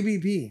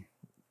JBP,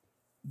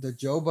 the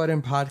Joe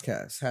Budden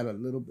podcast, had a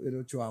little bit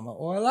of drama,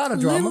 or a lot of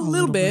drama,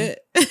 Little bit.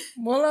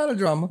 well, a lot of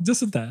drama,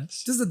 Just a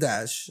dash. just a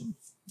dash.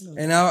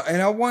 And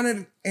I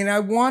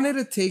wanted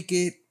to take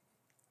it.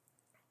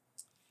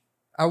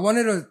 I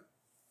wanted to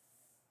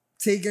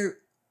take it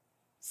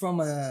from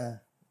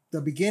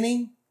the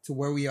beginning to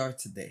where we are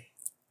today,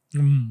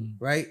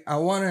 right? I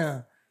want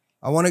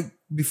to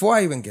before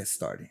I even get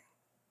started,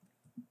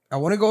 I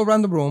want to go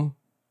around the room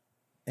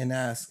and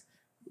ask,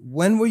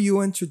 when were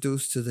you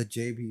introduced to the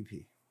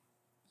JBP?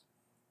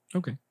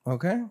 Okay.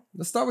 Okay,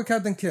 let's start with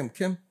Captain Kim.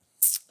 Kim,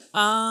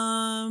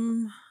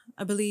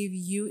 I believe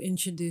you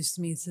introduced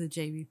me to the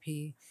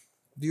JVP.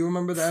 do you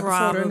remember the episode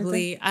or anything?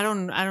 Probably. I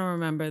don't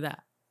remember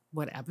that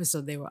what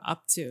episode they were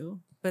up to,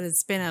 but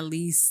it's been at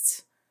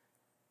least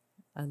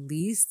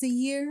a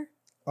year.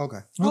 Okay,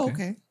 Oh,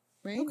 okay.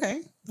 Right?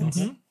 Okay.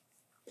 Mhm.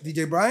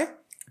 DJ Brian.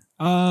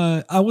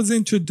 I was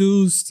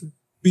introduced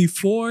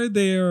before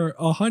their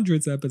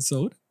 100th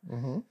episode.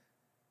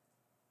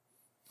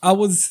 I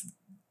was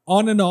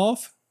on and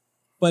off,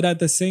 but at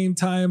the same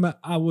time,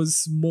 I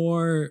was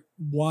more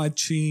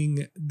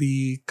watching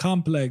the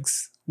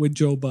Complex with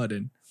Joe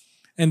Budden.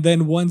 And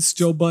then once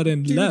Joe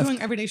Budden So you were left,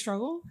 doing Everyday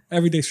Struggle?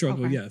 Everyday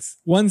Struggle, Okay. yes.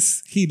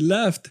 Once he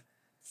left,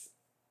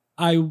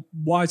 I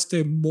watched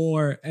it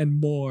more and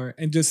more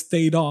and just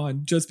stayed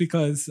on just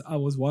because I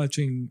was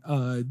watching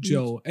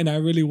Joe. And I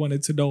really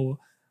wanted to know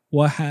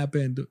what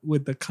happened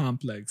with the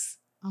Complex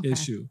Okay.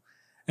 issue.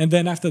 And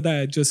then after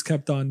that, I just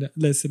kept on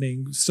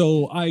listening.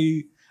 So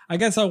I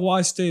guess I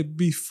watched it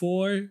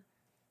before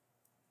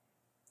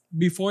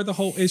the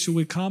whole issue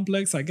with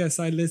Complex. I guess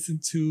I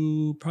listened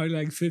to probably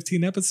like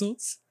 15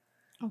 episodes.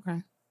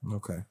 Okay.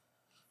 Okay.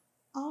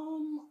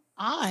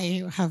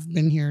 I have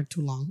been here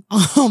too long.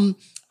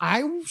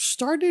 I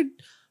started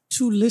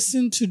to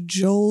listen to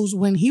Joe's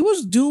when he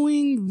was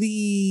doing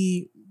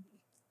the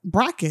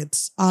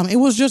brackets. It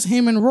was just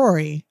him and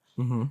Rory.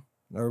 Mm-hmm.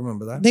 I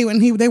remember that.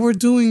 They were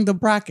doing the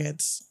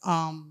brackets.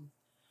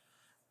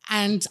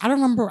 And I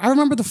remember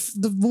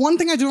the one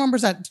thing I do remember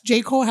is that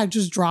J. Cole had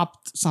just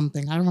dropped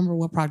something. I don't remember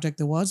what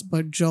project it was,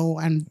 but Joe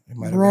and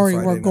Rory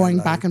were going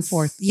back and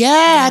forth.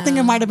 Yeah, I think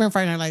it might have been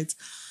Friday Night Lights.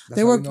 That's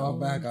they were how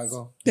back I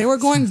go. They were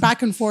going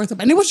back and forth,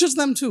 and it was just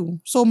them two.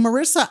 So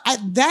Marissa,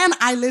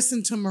 I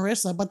listened to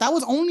Marissa, but that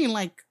was only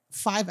like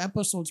 5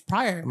 episodes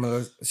prior.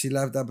 She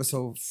left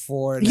episode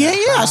 4.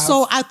 Yeah.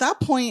 So at that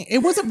point, it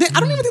wasn't. I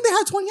don't even think they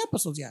had 20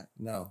 episodes yet.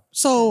 No.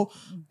 So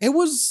it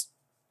was.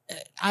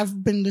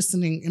 I've been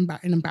listening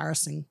an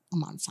embarrassing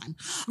amount of time,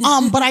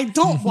 but I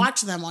don't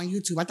watch them on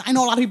YouTube. I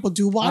know a lot of people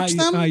do watch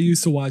them. I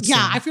used to watch. Yeah,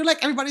 them. I feel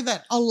like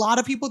a lot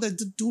of people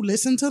that do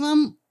listen to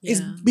them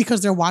is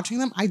because they're watching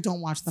them. I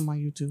don't watch them on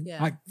YouTube.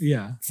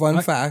 Yeah.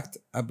 Fun fact: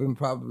 I've been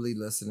probably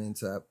listening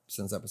to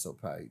since episode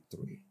probably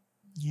 3.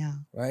 Yeah.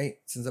 Right,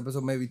 since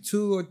episode maybe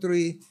 2 or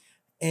 3,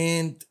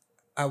 and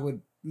I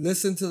would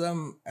listen to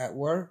them at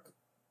work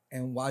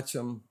and watch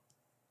them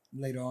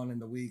later on in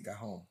the week at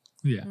home.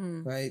 Yeah.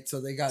 Right. So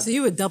they got. So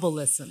you would double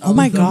listen. Oh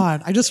my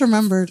God! I just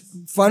remembered.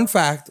 Fun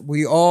fact: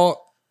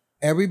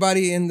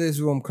 everybody in this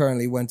room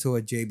currently went to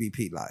a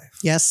JBP live.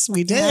 Yes,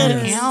 we did.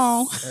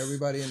 Yes.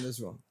 Everybody in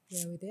this room.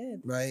 Yeah, we did.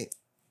 Right.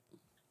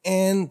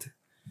 And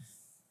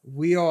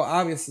we all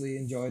obviously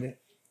enjoyed it,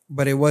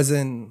 but it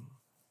wasn't.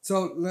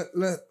 So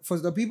for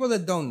the people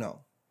that don't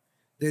know,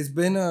 there's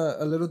been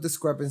a little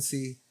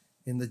discrepancy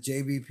in the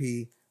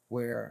JBP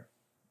where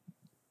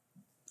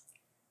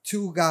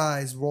 2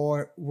 guys,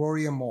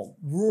 Rory and Mal,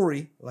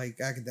 Rory, like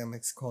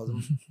academics call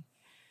them,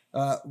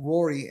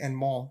 Rory and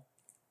Mal,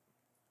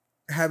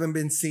 haven't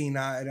been seen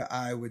eye to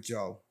eye with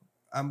Joe.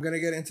 I'm going to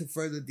get into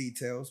further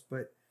details,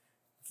 but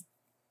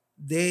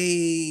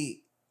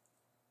they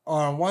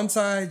are on one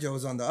side,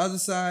 Joe's on the other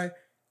side.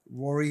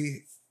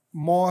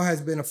 Mal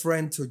has been a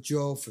friend to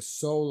Joe for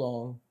so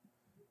long,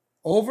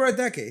 over a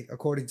decade,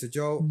 according to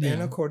Joe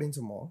and according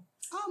to Mal.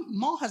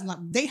 Mal has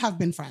not. They have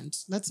been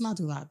friends. Let's not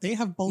do that. They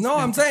have both. No,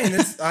 been I'm saying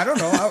this. I don't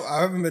know.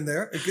 I haven't been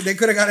there. They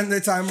could have gotten their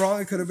time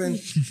wrong. It could have been.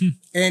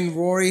 And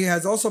Rory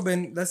has also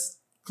been. That's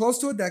close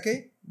to a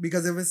decade,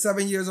 because if it's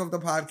 7 years of the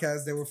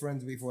podcast, they were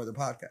friends before the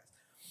podcast.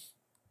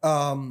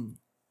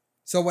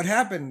 So what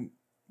happened?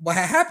 What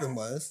had happened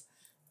was,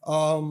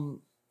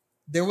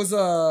 there was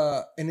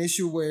an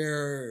issue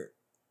where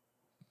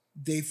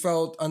they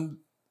felt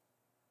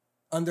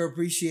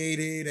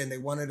underappreciated, and they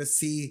wanted to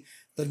see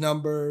the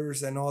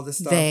numbers and all this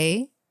stuff.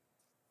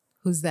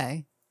 Who's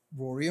they?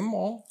 Rory and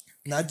Mal,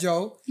 not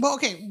Joe. Well,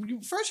 okay.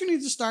 First, you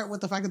need to start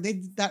with the fact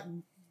that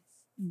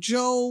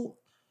Joe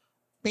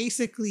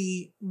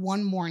basically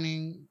one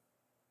morning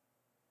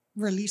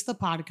released a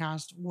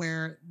podcast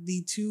where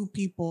the 2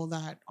 people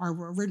that are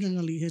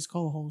originally his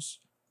co-hosts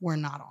were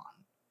not on.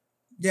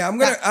 Yeah, I'm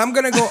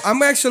gonna go.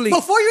 I'm actually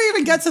before you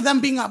even get to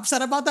them being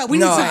upset about that. Why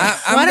don't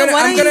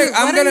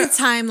you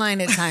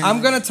timeline it?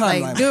 I'm gonna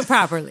timeline. Like, do it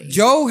properly.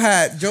 Joe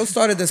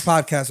started this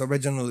podcast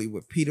originally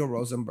with Peter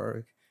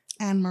Rosenberg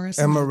and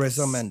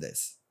Marissa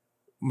Mendez,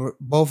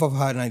 both of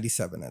Hot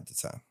 97 at the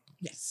time.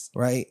 Yes,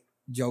 right.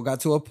 Joe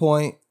got to a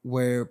point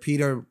where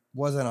Peter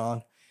wasn't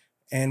on,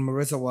 and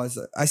Marissa was.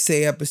 I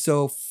say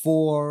episode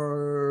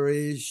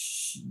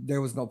 4-ish. There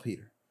was no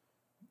Peter.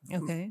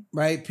 Okay.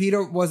 Right?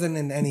 Peter wasn't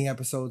in any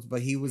episodes,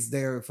 but he was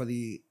there for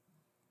the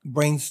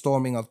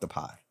brainstorming of the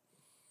pod.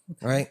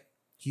 Okay. Right?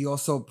 He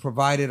also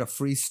provided a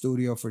free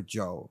studio for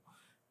Joe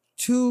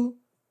to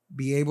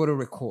be able to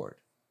record,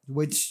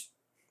 which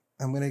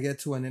I'm going to get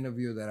to an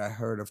interview that I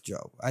heard of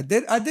Joe. I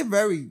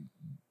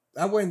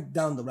went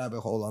down the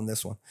rabbit hole on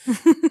this one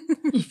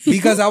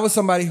because Joe was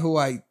somebody who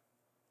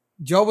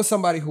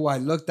I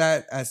looked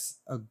at as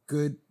a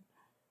good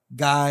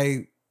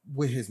guy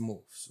with his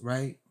moves,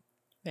 right?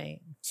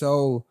 Right.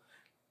 So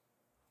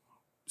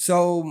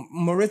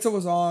Maritza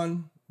was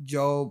on.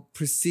 Joe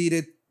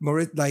proceeded.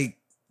 Like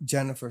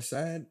Jennifer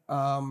said,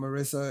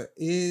 Marissa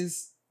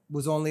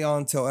was only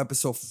on till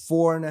episode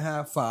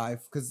 4.5,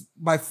 5. Because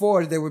by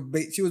 4,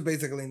 she was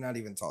basically not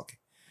even talking.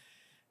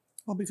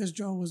 Well, because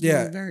Joe was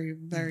very,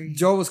 very.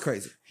 Joe was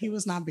crazy. He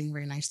was not being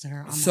very nice to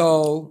her. On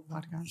so the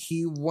podcast.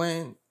 He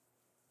went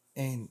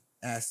and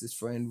asked his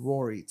friend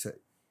Rory to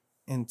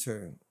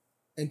enter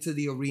into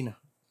the arena,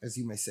 as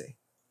you may say.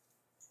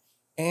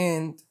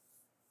 And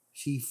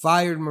she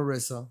fired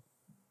Marissa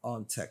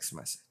on text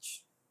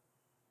message.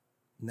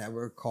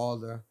 Never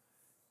called her.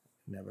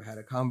 Never had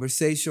a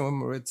conversation with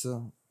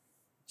Marissa.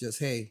 Just,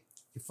 hey,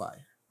 you're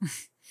fired.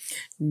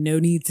 No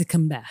need to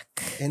come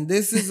back. And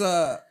this is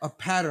a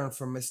pattern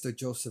from Mr.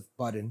 Joseph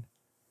Budden,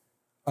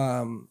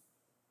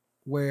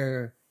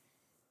 where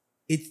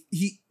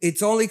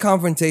it's only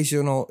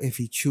confrontational if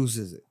he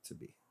chooses it to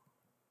be.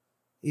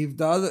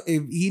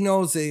 If he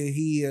knows that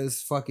he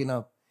is fucking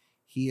up,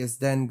 he is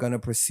then gonna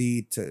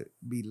proceed to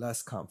be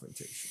less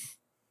confrontational.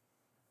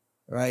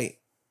 Right?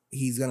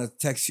 He's gonna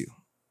text you.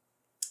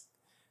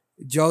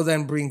 Joe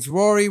then brings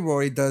Rory.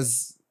 Rory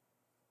does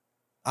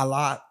a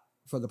lot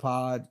for the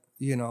pod.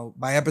 You know,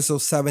 by episode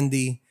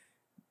 70,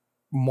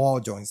 Maul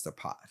joins the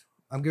pod.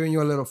 I'm giving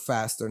you a little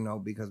faster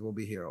note because we'll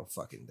be here all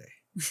fucking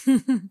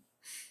day.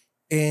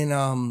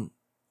 And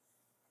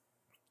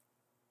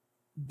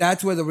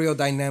that's where the real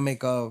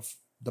dynamic of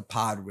the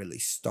pod really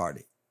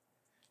started,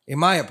 in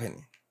my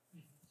opinion.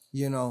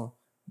 You know,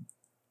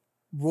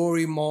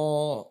 Rory,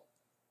 Maul,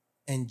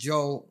 and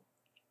Joe,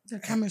 Their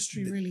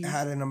chemistry really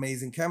had an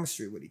amazing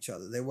chemistry with each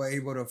other. They were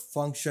able to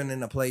function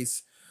in a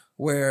place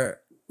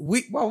where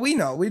we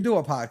know we do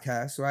a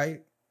podcast,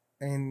 right?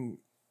 And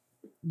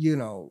you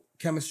know,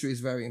 chemistry is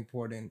very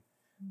important.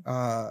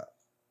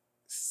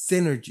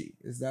 Synergy,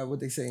 is that what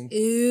they say?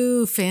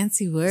 Ew,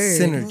 fancy word.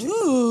 Synergy.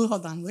 Ooh,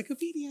 hold on,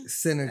 Wikipedia.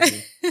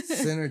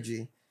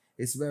 Synergy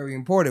is very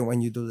important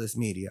when you do this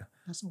media.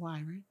 That's a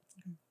why, right?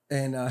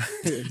 And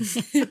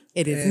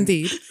It is and-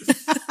 indeed.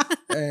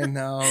 and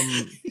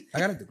I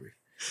got a degree.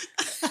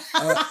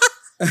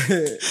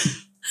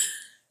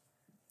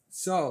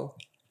 So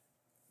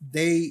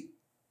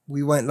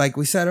we went, like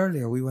we said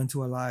earlier, we went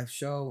to a live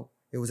show.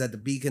 It was at the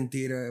Beacon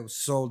Theater. It was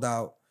sold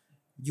out.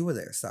 You were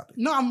there. Stop it.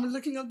 No, I'm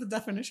looking up the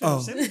definition Oh.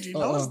 of synergy.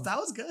 That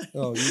was good.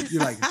 Oh, you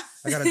like it.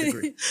 I got a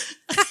degree.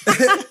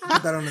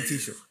 Put that on a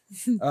t-shirt.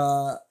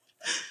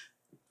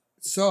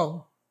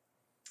 So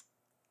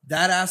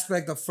that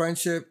aspect of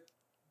friendship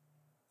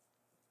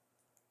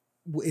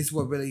is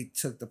what really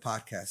took the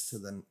podcast to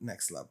the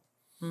next level.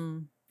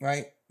 Mm.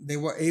 Right? They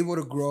were able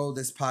to grow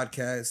this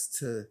podcast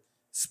to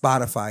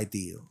Spotify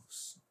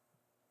deals,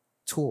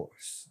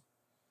 tours.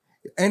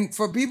 And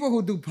for people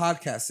who do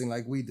podcasting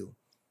like we do,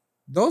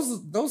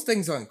 those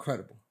things are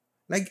incredible.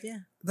 Like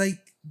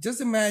just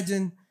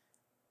imagine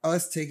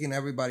us taking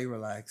Everybody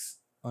Relax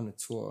on a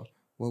tour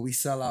where we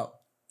sell out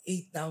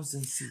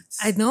 8,000 seats.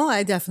 I know.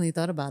 I definitely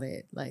thought about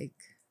it. Like,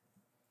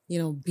 you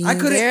know, being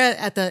couldn't- there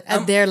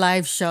at their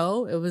live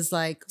show, it was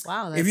like,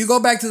 wow. If you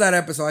go back to that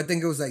episode, I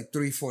think it was like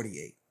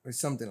 348 or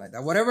something like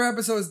that. Whatever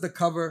episode is the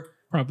cover,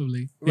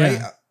 Probably. right?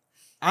 Yeah.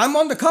 I'm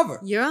on the cover.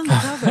 you're on the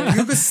cover.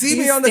 You can see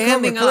me He's on the cover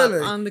standing up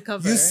clearly. on the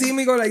cover. You see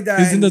me go like that.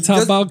 He's in and the top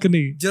just,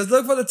 balcony. Just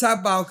look for the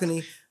top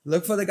balcony.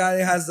 Look for the guy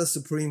that has the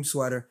Supreme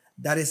sweater.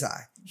 That is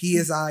I. He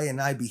is I, and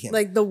I be him.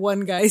 like the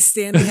one guy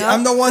standing up.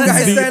 I'm the one guy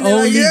That's it. standing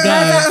only like, yeah.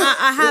 guy.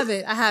 I have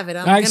it. I have it.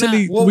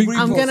 Actually, We'll we, repost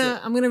I'm it.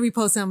 gonna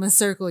repost it. I'm gonna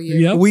circle you.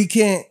 Yep. We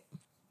can't,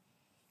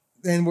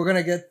 and we're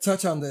gonna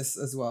touch on this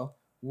as well,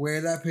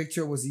 where that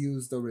picture was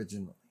used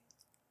originally,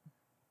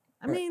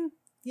 I mean,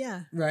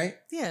 yeah. right?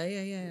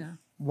 Yeah.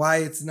 Why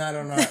it's not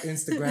on our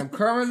Instagram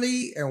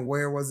currently, and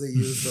where was it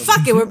used?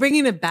 Fuck it. We're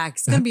bringing it back.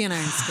 It's gonna be on our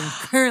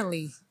Instagram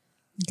currently.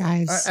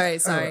 Guys, All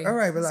right. Sorry. All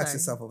right, relax Sorry.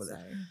 yourself over there.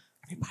 Sorry.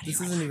 everybody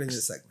This isn't even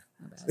your segment.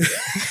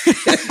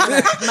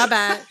 My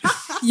bad.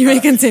 You may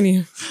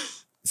continue.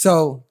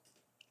 So,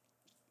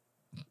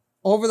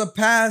 over the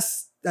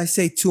past, I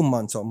say 2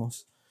 months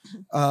almost,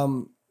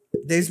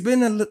 there's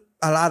been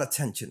a lot of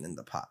tension in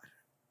the pod.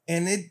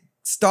 And it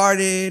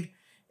started,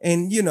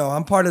 and you know,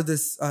 I'm part of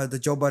this, the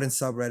Joe Budden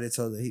subreddit,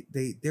 so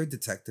they're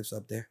detectives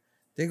up there.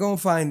 They're going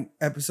to find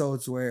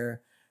episodes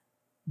where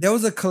there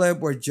was a clip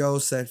where Joe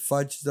said,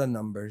 fudge the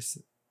numbers.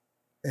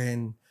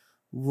 And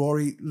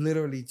Rory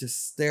literally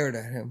just stared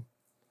at him,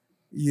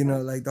 you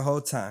know, like the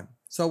whole time.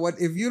 So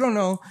if you don't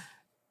know,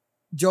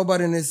 Joe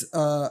Budden is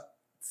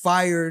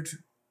fired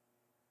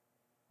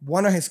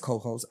one of his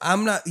co-hosts.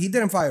 He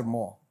didn't fire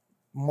Maul.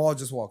 Maul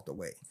just walked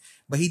away.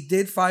 But he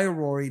did fire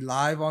Rory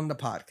live on the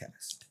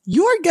podcast.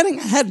 you are getting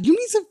ahead. You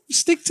need to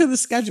stick to the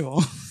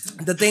schedule.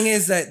 The thing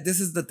is that this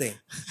is the thing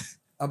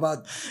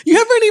about, You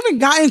haven't even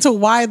gotten to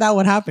why that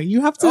would happen.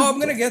 You have to. I'm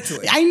going to get to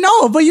it. I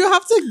know, but you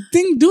have to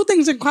do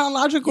things in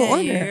chronological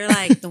order. You're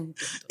like,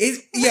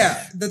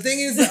 The thing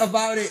is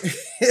about it.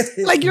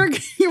 Like you're So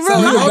relax.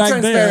 in all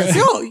back there. transparency,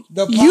 Yo,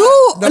 the pod-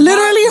 you the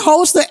literally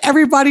host the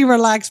Everybody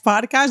Relax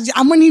podcast.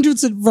 I'm gonna need you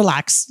to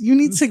relax. You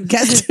need to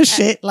get to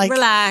shit. Like,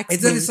 relax.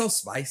 It's just so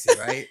spicy,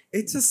 right?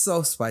 It's just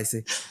so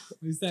spicy.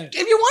 is that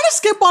if you want to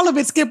skip all of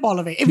it, skip all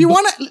of it. If you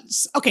want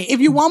to, okay.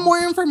 If you want more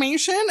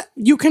information,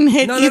 you can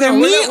hit No, either no,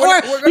 me we're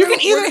or gonna- you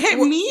can either we're- hit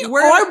we're- me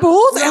we're- or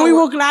Booth, no, and we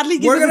we're- will gladly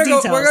give We're you the gonna go.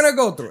 details. We're gonna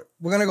go through it.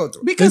 We're gonna go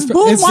through it. Because It's-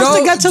 Booth it's- wants to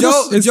Joe- get to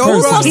Joe- the. Joe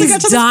Booth wants to He's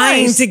get to the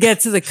dying spice. to get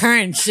to the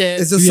current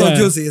shit. It's just Yeah. so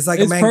juicy. It's like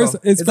a It's mango.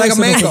 it's like a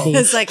mango. personable.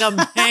 It's like a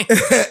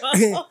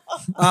mango.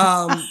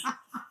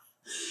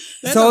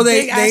 That's So a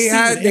they big-ass seed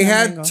had in they a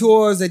had mango.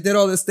 tours. They did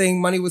all this thing.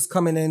 Money was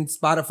coming in.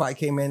 Spotify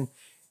came in.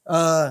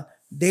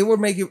 They were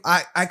making.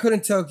 I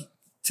couldn't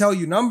tell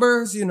you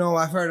numbers. You know,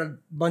 I've heard a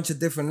bunch of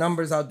different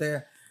numbers out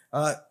there.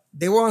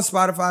 They were on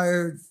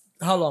Spotify.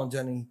 How long,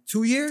 Jenny?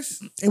 2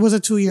 years. It was a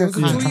 2-year It was a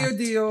contract. 2-year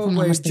deal if I'm not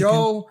where mistaken.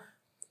 Joe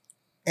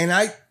and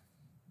I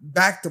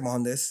backed him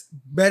on this,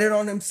 bet it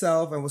on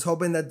himself, and was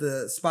hoping that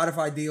the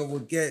Spotify deal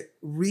would get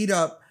read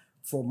up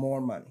for more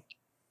money.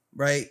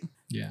 Right?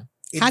 yeah.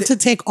 It Had di- to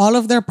take all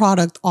of their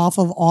product off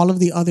of all of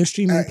the other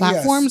streaming yes,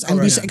 platforms and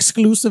be correct.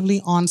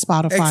 exclusively on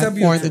Spotify Except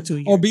for YouTube. the 2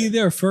 years. Or be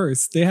there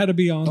first. They had to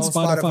be on on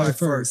Spotify,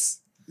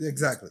 first.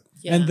 Exactly.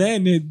 And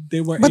then they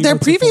were But their able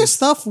to previous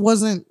post.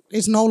 stuff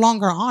is no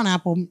longer on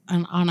Apple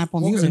and on Apple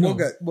Music. We'll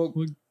get.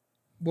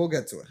 we'll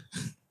get to it.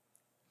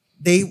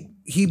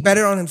 He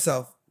betted on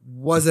himself,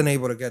 wasn't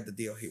able to get the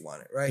deal he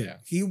wanted, right? Yeah.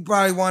 He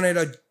probably wanted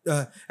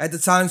at the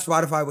time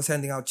Spotify was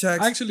sending out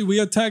checks. Actually, we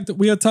attacked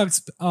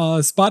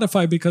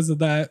Spotify because of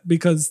that,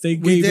 because they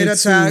we gave did it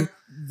attack. to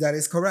That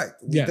is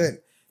correct. We Yeah. did.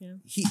 Yeah.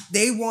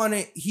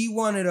 He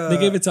wanted a they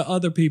gave it to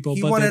other people.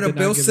 he but wanted they a did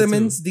not Bill give it to-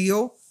 Simmons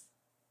deal.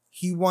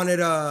 He wanted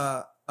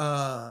a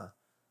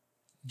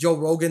Joe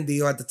Rogan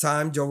deal at the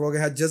time. Joe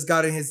Rogan had just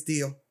gotten his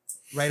deal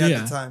right at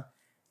Yeah. the time.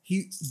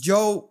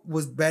 Joe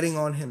was betting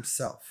on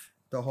himself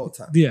the whole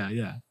time. Yeah,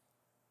 yeah.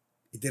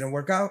 It didn't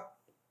work out,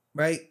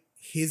 right?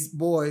 His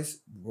boys,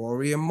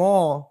 Rory and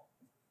Maul,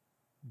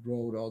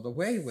 rode all the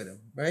way with him,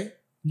 right?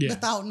 Yeah.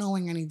 Without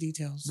knowing any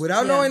details.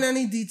 Without Yeah. knowing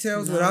any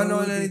details, without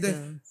knowing anything.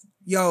 details.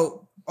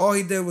 Yo, all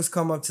he did was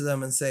come up to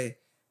them and say,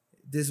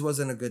 this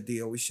wasn't a good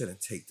deal. We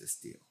shouldn't take this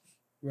deal,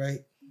 right?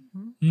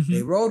 Mhm.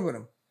 They rode with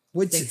him,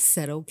 which, They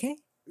said okay.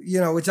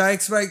 which I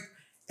expect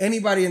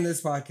anybody in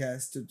this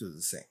podcast to do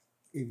the same.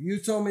 If you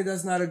told me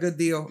that's not a good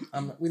deal,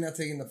 we're not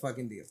taking the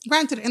fucking deal.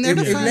 Granted, in their If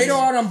defense, later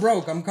on I'm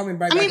broke, I'm coming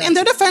back. I mean, back in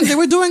their at you. defense, they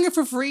were doing it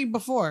for free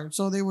before,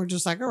 so they were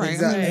just like, all right,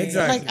 Exactly, I mean,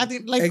 exactly. like, I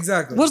think, like,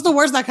 Exactly. what's the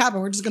worst that could happen?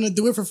 We're just gonna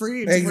do it for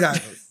free. It's-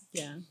 Exactly.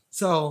 Yeah.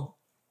 So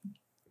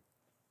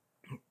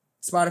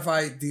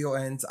Spotify deal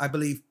ends. I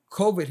believe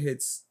COVID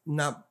hits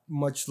not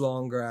much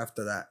longer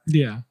after that.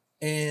 Yeah.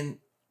 And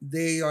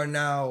they are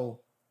now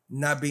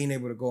not being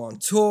able to go on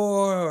tour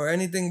or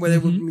anything where they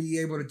would be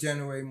able to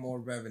generate more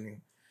revenue.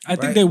 I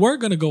think Right. they were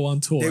gonna go on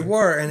tour. They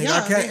were, and it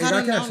Yeah, got, they it had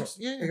got announced- canceled.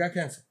 yeah. It got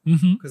canceled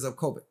Mhm. because of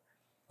COVID.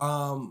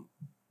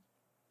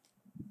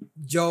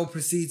 Joe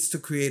proceeds to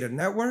create a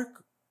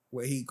network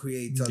where he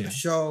creates other Yeah.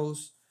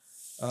 shows.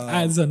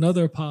 Adds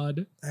another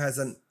pod. Has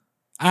an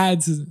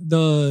Adds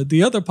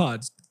the other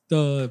pods.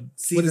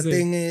 see what the is it?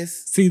 thing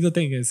is, See the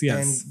thing is,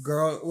 yes. and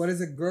girl, what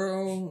is it,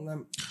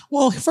 girl?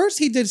 Well, first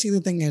he did See the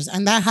Thing Is,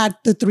 and that had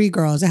the three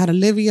girls. It had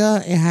Olivia,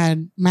 it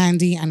had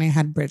Mandy, and it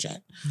had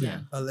Bridget.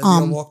 Yeah.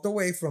 Olivia walked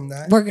away from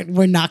that.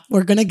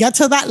 We're gonna get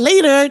to that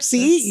later.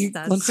 See,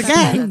 That's- once that's-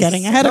 again, that's-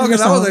 getting ahead No, of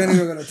because I yourself. wasn't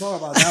even going to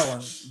talk about that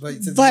one. But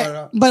since you brought it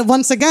up. But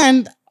once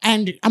again,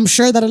 and I'm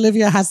sure that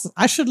Olivia has.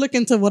 I should look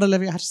into what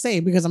Olivia has to say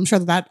because I'm sure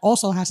that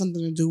also has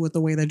something to do with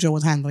the way that Joe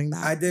was handling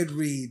that. I did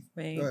read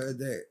Right.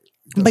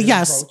 But his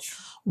yes. approach.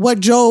 What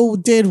Joe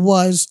did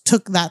was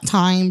took that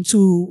time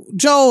to.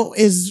 Joe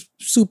is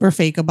super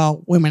fake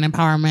about women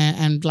empowerment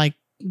and like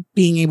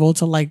being able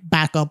to like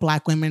back up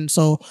Black women.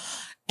 So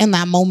in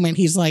that moment,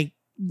 he's like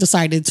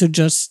decided to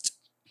just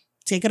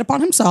take it upon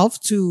himself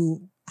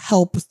to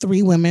help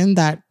three women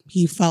that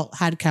he felt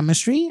had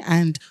chemistry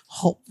and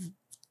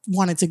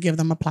wanted to give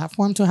them a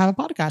platform to have a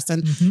podcast.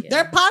 And Mhm.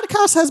 their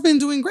podcast has been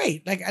doing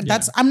great. Like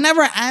that's I'm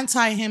never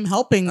anti him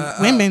helping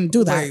women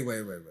do that.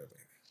 Wait.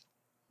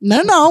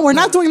 No, we're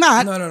not doing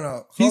that.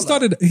 No. He Hold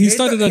started- on. he Hit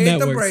started a hit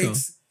network, the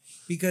brakes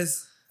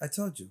because I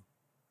told you,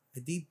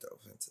 I deep dove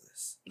into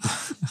this.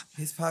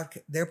 His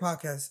podcast, their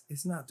podcast,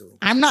 is not doing.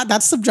 I'm not.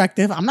 That's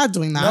subjective. I'm not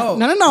doing that. No.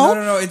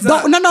 No. It's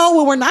Don't- not. No.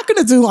 What we're not going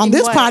to do on In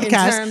this what? In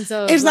podcast terms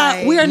of, is that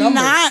like, we are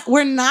numbers.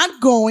 we're not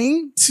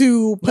going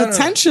to No.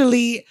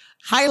 potentially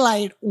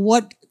highlight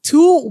what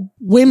two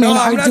women No,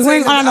 I'm are not doing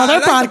saying on that. another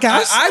I like the-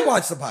 podcast. I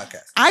watch the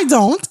podcast. I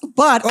don't,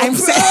 but I'm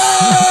saying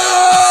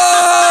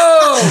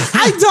Oh!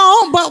 I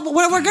don't. But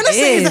what we're gonna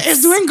say is that It's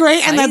it's doing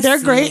great and that they're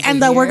spicy great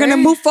and that we're gonna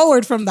here. move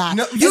forward from that.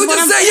 No, Is you what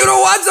just I'm said you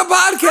don't watch the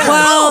podcast.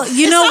 Well,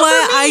 you It's know not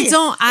what? for me. I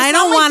don't It's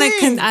not my want to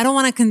thing. I don't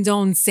want to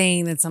condone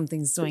saying that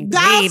something's doing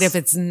That's- great if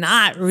it's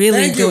not really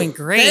Thank you. doing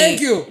great.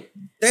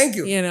 Thank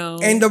you. You know.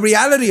 And the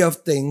reality of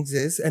things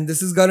is, and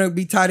this is gonna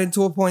be tied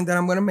into a point that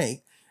I'm gonna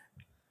make.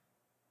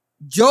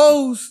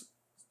 Joe's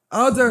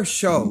other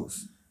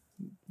shows,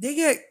 they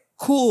get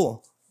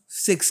cool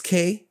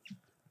 6K,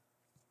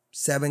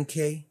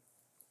 7K,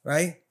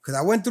 right? Because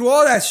I went through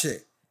all that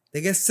shit. They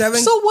get 7.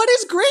 So what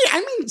is great? I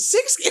mean,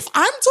 if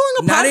I'm doing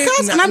a Not podcast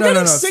even- and I'm no,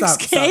 getting no, stop,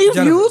 6K stop.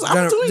 Jennifer, views,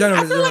 I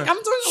Jennifer, feel like I'm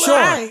doing sure.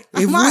 alright.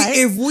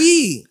 If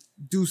we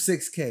do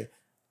 6K,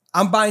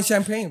 I'm buying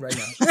champagne right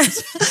now.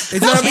 It's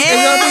gonna be,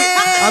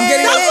 I'm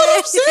getting That's what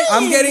I'm saying.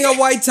 I'm getting a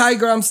white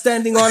tiger. I'm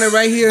standing on it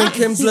right here in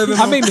Kim's living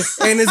room. I mean-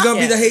 and it's gonna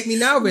be the hate me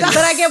now video. But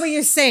I get what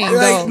you're saying. Like,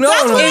 though.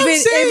 no, no. what If, I'm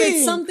if saying.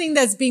 it's something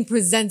that's being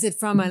presented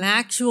from an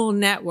actual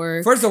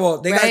network, First of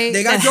all, they right,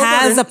 got that Joe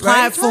has Budden, a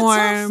right?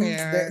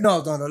 platform.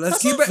 No. Let's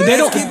keep it. not They Let's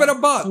don't- keep it a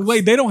buck.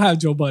 Wait, they don't have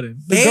Joe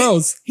Budden. The They-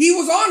 girls He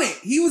was on it.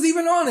 He was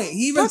even on it.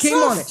 He even That's came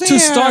not on it. fair. to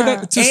start it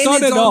And it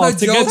it's on off the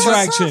to get Joe-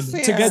 traction. That's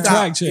not To get fair.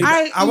 traction.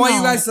 I want you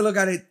no. guys to look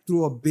at it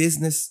through a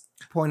business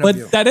point of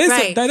view. But that is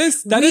Right. that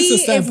is the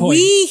If standpoint.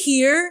 we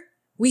here,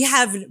 we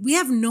have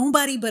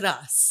nobody but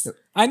us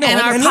I know. and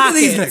I our know. And look at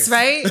these pockets, niggas.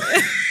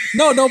 right?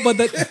 No, but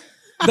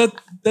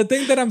the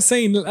thing that I'm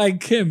saying,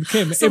 like Kim, So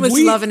if much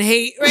we love and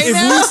hate right if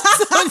now.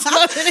 So much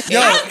love and hate. Yo,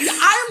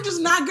 I'm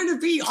just not gonna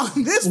be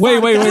on this.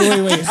 wait.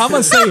 podcast.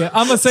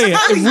 I'm gonna say it.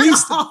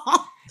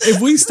 If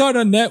we start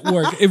a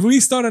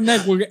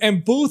network,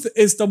 and Booth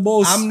is the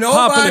most I'm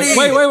nobody.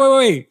 popular.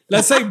 Wait.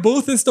 Let's say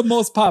Booth is the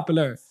most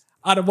popular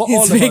out of all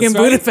He's of big us, in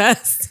right?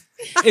 Budapest.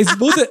 It's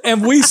Booth,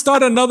 and we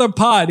start another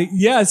pod.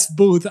 Yes,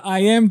 Booth, I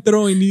am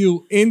throwing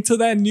you into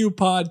that new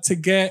pod to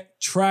get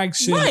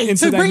traction Right,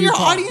 into to that bring new your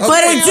pod. audience.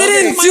 But Okay, it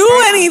didn't okay. do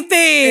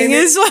anything. And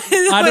Is what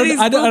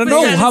I don't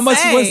know how much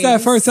was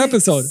that first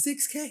episode.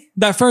 6K.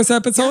 That first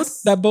episode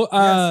Yes.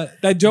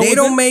 that Joe They was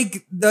don't in?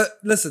 make the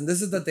listen.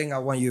 This is the thing I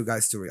want you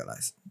guys to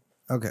realize.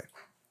 Okay,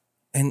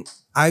 and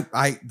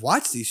I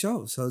watch these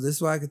shows, so this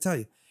is what I can tell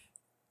you.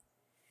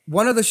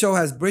 One of the show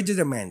has Bridget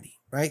and Mandy,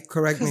 right?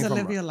 Correct me Because if I'm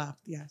Olivia wrong. left.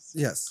 Yes.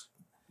 Yes.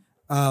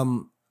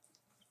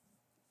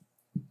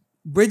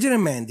 Bridget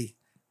and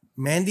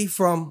Mandy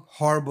from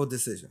Horrible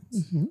Decisions,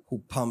 Mm-hmm. who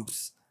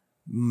pumps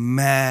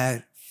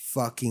mad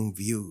fucking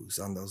views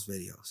on those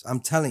videos. I'm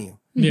telling you,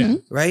 Yeah.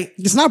 right?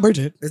 It's not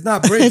Bridget. It's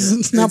not Bridget.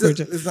 It's not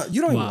Bridget. It's not,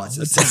 you don't even Wow. watch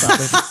this.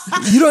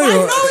 You don't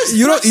even.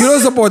 You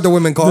don't support the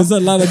women call. There's a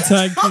lot of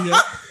tag. I'm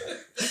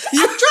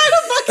trying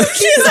to fucking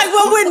She's like,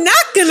 what we're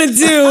not gonna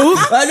do.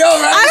 I know,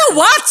 right? I don't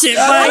watch it,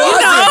 but I you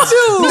know. watch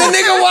it. The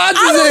nigga watches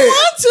I don't it.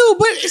 want to,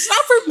 but it's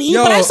not for me.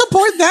 Yo. But I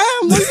support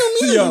them. What do you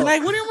mean? Yo,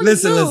 Like, what do you want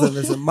to do?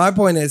 listen. My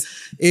point is,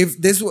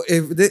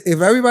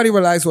 if Everybody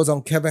Relax was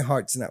on Kevin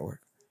Hart's network,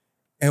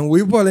 and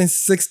we put in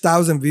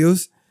 6,000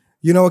 views,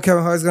 you know what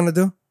Kevin Hart's gonna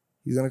do?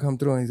 He's gonna come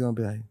through and he's gonna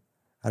be like,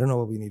 I don't know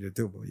what we need to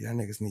do, but y'all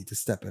niggas need to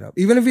step it up.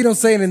 Even if he don't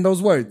say it in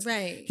those words,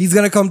 Right. he's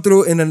gonna come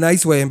through in a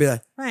nice way and be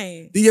like,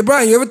 Right. DJ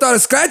Brian, you ever thought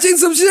of scratching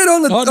some shit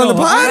on the Oh, on no. the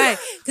pod? Right.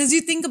 Because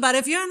you think about it,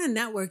 if you're on a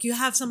network, you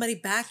have somebody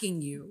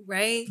backing you,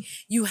 right?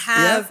 You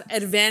have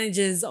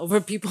advantages over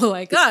people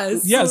like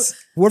us. Yes.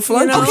 We're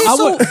flying. know? Okay, I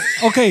so- would,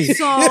 okay,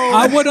 So-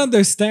 I would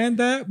understand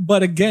that,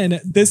 but again,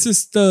 this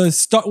is the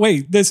start.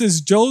 Wait, this is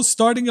Joe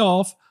starting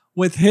off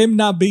with him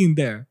not being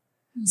there.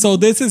 So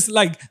this is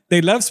like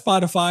they left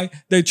Spotify.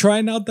 They're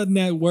trying out the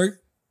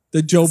network,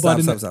 the Joe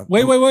Budden. Stop.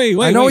 Wait.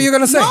 I know what you're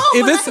gonna say. No,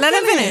 If but it's Let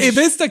him finish. if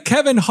it's the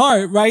Kevin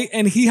Hart, right,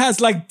 and he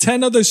has like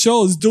 10 other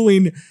shows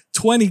doing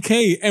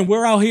 20K, and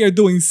we're out here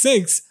doing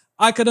 6,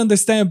 I could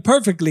understand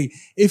perfectly.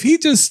 If he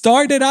just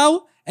started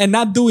out and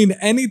not doing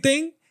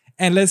anything,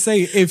 and let's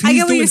say if he's I get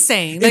what doing, you're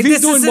saying. if Like, he's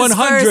this doing is his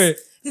 100.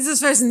 This is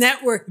his first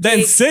network. Then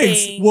gig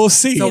 6, thing. we'll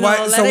see. So You why?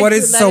 know, So let what it-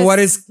 is? let So it- what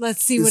is?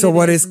 Let's see what. So it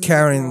what is is and let it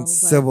Karen grow, but-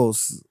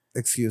 Sybil's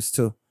excuse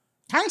too?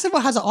 Karen Civil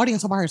has an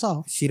audience all by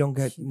herself. She don't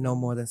get no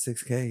more than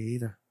 6K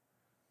either,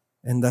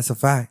 and that's a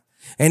fact.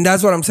 And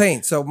that's what I'm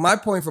saying. So my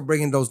point for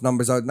bringing those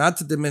numbers out, not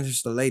to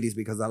diminish the ladies,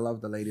 because I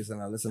love the ladies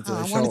and I listen to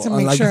I the show. wanted to make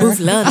Unlike sure. Booth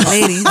love the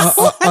ladies.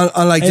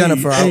 unlike Hey,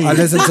 Jennifer, hey. I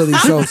listen to these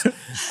shows.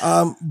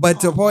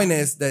 But the point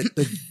is that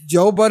the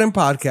Joe Budden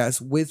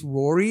podcast with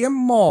Rory and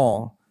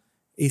Maul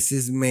is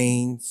his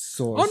main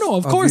source. Oh, no,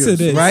 of course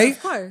views, it is. right?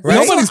 Of course. Right?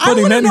 Nobody's I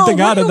putting wanna know,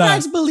 anything out of what do you that.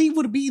 guys believe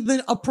would be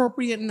the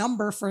appropriate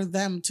number for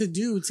them to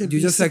do to be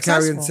You just said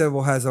successful? Karen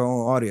Civil has her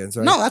own audience,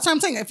 right? No, that's what I'm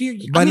saying. If you,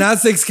 But not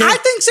 6K. I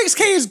think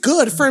 6K is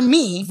good for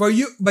me. For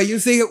you, but you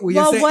say Well,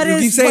 you what keep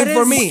is- saying what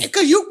for is- me.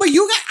 Because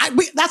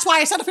that's why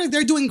I said I feel like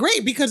they're doing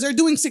great because they're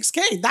doing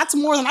 6K. That's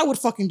more than I would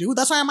fucking do.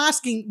 That's why I'm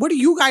asking. What do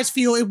you guys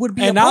feel it would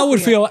be? And I would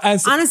appropriate? feel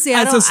as Honestly,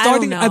 as I don't, a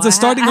starting I don't know. as a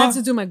starting I have off.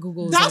 to do my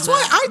Googles. That's on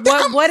why that. I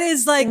think what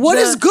is like what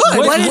is good?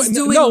 What Wait, is wait,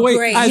 doing no, wait,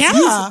 great? as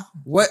Yeah.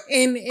 What?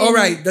 In All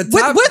right, the With-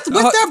 top with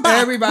their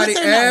back, everybody,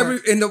 with their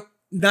network. in the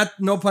not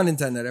no pun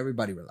intended.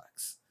 Everybody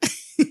relax.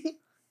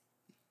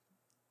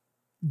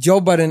 Joe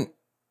Budden.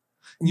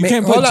 You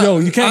can't put Joe.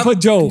 You can't put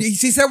Joe.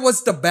 She said,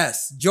 "What's the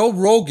best?" Joe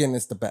Rogan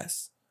is the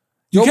best.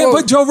 You can't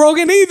put Joe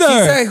Rogan She either.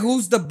 said,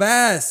 "Who's the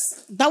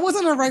best?" That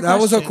wasn't a right That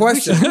was a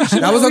question.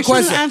 That was a we shouldn't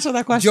question. answer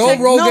that question. Joe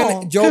Rogan.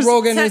 No, Joe 'cause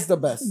Rogan tech- is the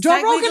best.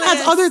 Joe Rogan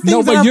has other things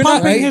No, but that are you're not-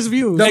 pumping Right? his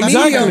views. The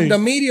Exactly.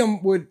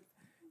 medium would.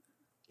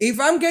 If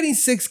I'm getting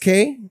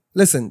 6K,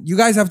 listen, you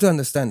guys have to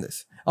understand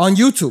this on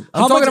YouTube.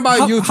 I'm talking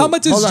about YouTube. How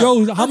much is Hold on.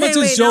 Joe? How Okay, much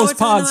wait, is now Joe's we're talking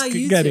pods about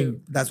YouTube.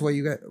 getting? That's what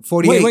you get.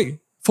 48. Wait,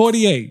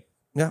 48.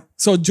 Yeah.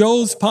 So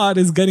Joe's pod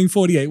is getting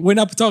 48. We're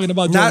not talking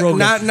about Not- Joe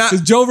Rogan. not-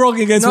 'Cause Joe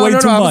Rogan gets No, way no,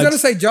 too no. I was much. gonna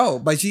say Joe,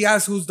 but she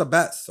asked who's the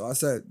best, so I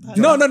said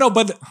Joe. No.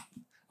 But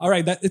all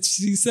right,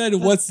 she said,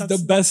 "What's the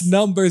best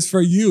numbers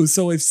for you?"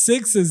 So if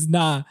 6 is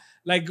not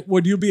like,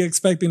 would you be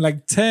expecting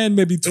like 10,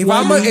 maybe 20?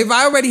 If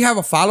I already have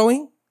a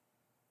following,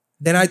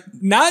 then I.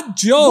 Not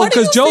Joe, What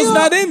do because you Joe's feel-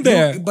 not in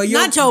there. But you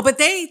Not Joe, but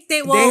they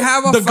They well,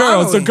 have a The girls,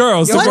 following. the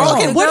girls, You're the girls. wrong.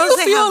 Okay, what do Girls you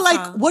they feel have like?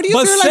 fun. What do you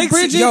But feel like 6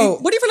 Bridget? yo.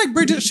 What do you feel like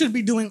Bridget should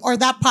be doing, or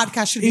that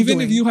podcast should be Even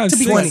doing? if you have to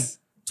be 6. 20.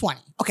 20.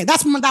 Okay,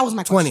 that was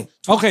my 20. question.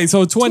 Okay,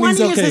 so 20 is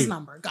 20 is okay. his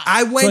number. Got it.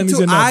 I went 20's to.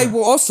 your I number.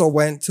 also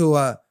went to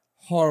a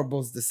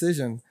Horrible's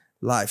Decision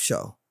live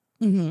show.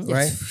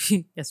 Right.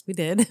 yes, we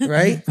did.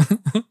 Right.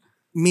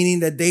 Meaning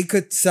that they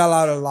could sell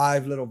out a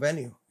live little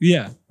venue.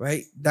 Yeah.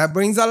 Right. That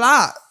brings a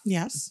lot.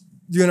 Yes.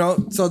 You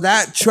know, so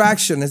that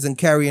traction isn't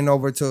carrying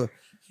over to.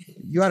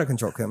 You out of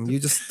control, Kim. You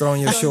just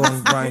throwing your shoe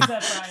on Brian. My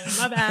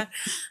bad.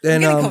 And,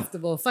 I'm getting um,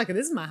 comfortable. Fuck it,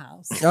 this is my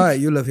house. All right,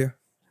 you live here.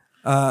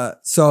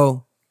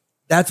 So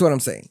that's what I'm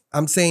saying.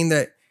 I'm saying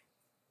that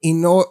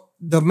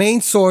the main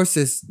source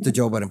is the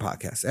Joe Budden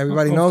podcast.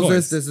 Everybody Of knows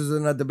course. this. This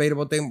isn't a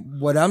debatable thing.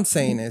 What I'm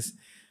saying is,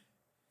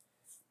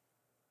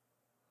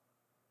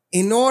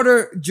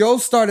 Joe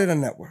started a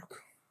network,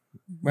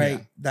 right?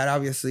 Yeah. That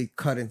obviously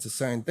cut into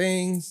certain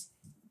things.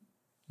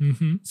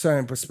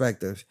 certain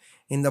perspectives.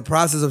 In the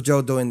process of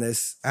Joe doing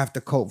this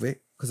after COVID,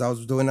 because I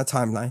was doing a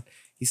timeline,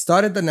 he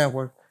started the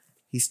network.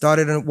 He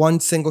started one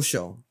single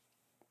show.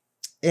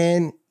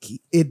 And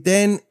it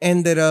then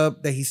ended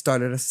up that he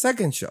started a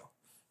second show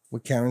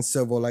with Karen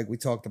Silva, like we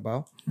talked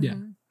about. Yeah.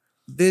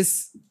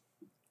 This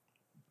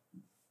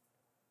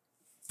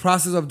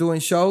process of doing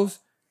shows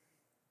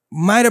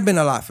might have been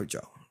a lot for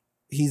Joe.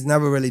 He's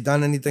never really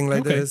done anything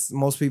like this.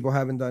 Most people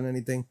haven't done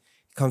anything.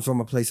 He comes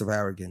from a place of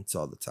arrogance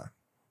all the time.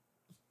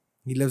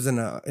 He lives in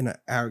an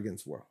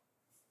arrogance world.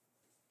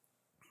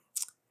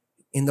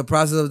 In the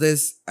process of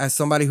this, as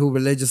somebody who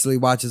religiously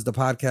watches the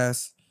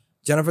podcast,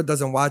 Jennifer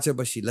doesn't watch it,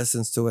 but she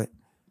listens to it.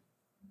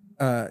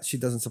 She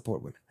doesn't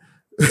support women.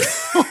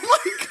 Oh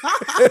my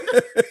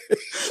God.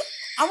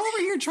 I'm over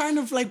here trying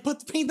to like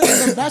paint them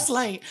in the best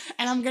light,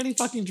 and I'm getting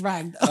fucking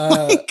dragged.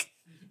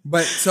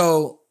 But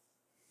so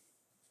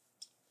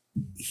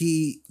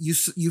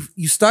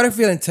you started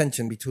feeling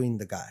tension between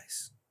the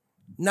guys.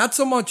 Not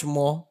so much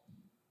more,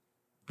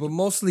 but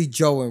mostly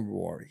Joe and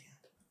Rory.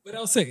 But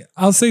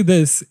I'll say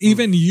this.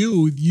 Even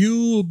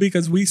you,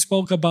 because we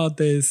spoke about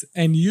this,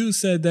 and you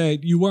said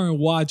that you weren't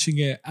watching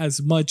it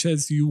as much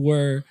as you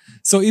were.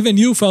 So even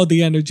you felt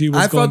the energy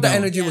was going down. I felt the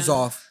energy was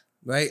off,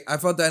 right? I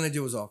felt the energy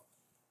was off.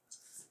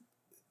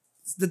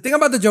 The thing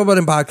about the Joe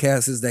Budden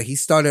podcast is that he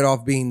started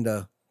off being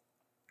the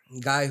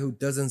guy who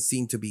doesn't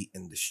seem to be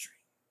industry.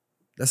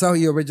 That's how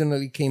he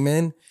originally came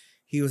in.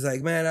 He was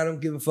like, man, I don't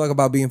give a fuck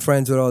about being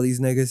friends with all these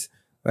niggas,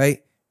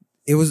 right?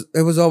 It was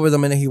over the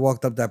minute he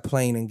walked up that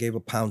plane and gave a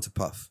pound to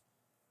Puff.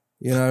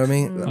 You know what I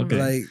mean? Okay.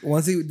 Like,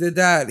 once he did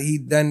that, he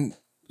then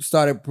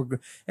started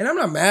and I'm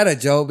not mad at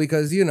Joe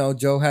because, you know,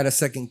 Joe had a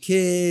second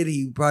kid.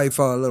 He probably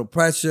felt a little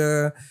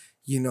pressure.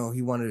 You know,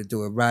 he wanted to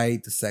do it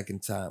right the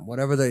second time,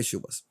 whatever the issue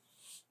was.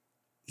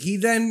 He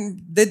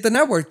then did the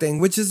network thing,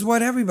 which is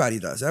what everybody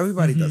does.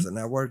 Everybody does a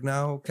network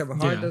now. Kevin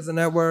Hart does a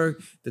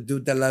network. The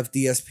dude that left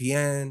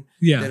ESPN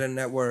did a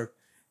network.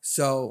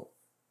 So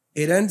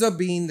it ends up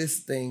being this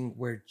thing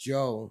where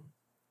Joe,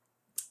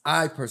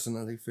 I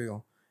personally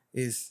feel,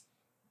 is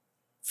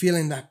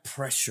feeling that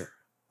pressure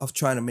of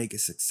trying to make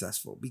it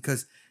successful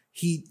because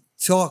he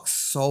talks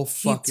so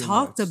fucking He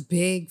talked much. a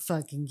big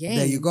fucking game.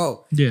 There you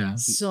go. Yeah.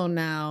 So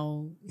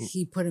now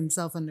he put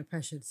himself under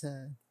pressure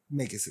to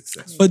Make it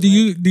successful. But do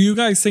you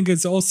guys think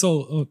it's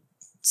also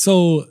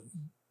so?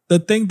 The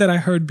thing that I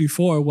heard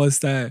before was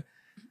that,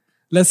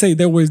 let's say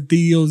there were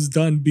deals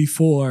done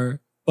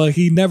before, but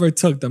he never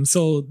took them.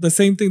 So the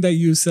same thing that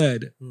you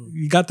said,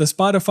 you got the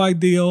Spotify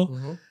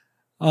deal,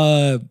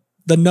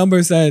 the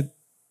numbers that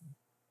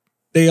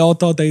they all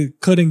thought they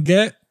couldn't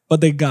get,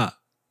 but they got,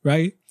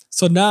 right?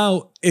 So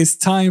now it's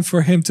time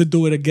for him to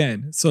do it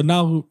again. So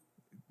now,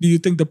 do you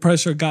think the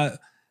pressure got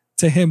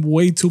to him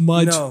way too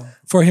much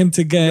for him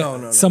to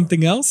get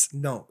something else?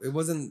 No, it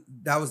wasn't.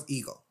 That was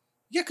ego.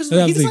 Yeah, because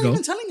That he's was not ego.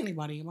 even telling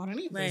anybody about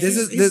anything. Right. This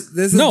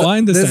is No, the, I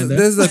understand that.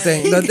 This is the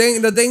thing.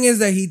 The thing is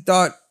that he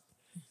thought,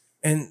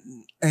 and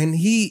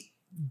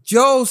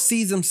Joe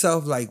sees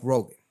himself like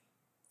Rogan,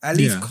 at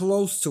least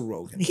close to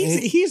Rogan.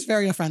 He's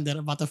very offended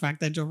about the fact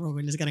that Joe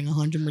Rogan is getting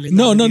 $100 million.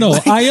 No.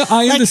 Like,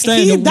 I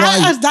understand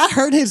that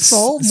hurt his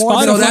soul more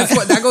Spotify- than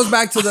So that goes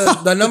back to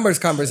the numbers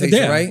conversation,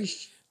 Yeah. right?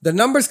 The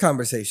numbers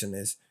conversation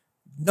is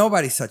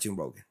nobody's touching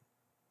Rogan.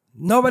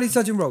 Nobody's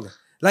touching Rogan.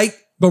 Like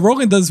But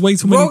Rogan does way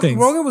too many things.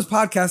 Rogan was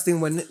podcasting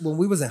when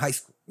we was in high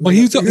school. But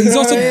he's You know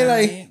also what I mean?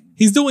 Like,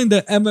 he's doing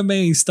the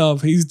MMA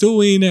stuff. He's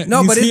doing it. no,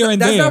 he's but here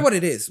and that's there. not what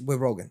it is with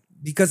Rogan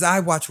because I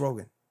watch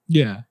Rogan.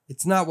 Yeah.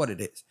 It's not what it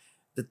is.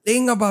 The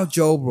thing about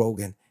Joe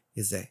Rogan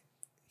is that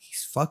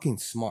he's fucking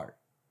smart.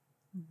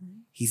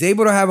 He's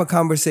able to have a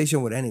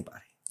conversation with anybody.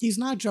 he's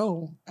not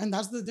Joe, and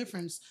that's the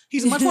difference.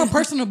 He's much more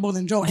personable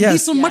than Joe, and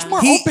Yes. he's much more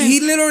He open.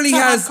 literally to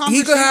has.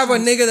 He could have a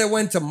conversations. nigga that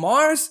went to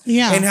Mars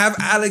Yeah. and have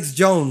Alex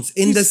Jones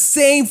in the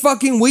same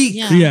fucking week.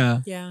 Yeah.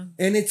 Yeah. yeah.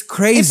 And it's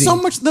crazy. It's so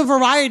much the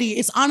variety.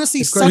 It's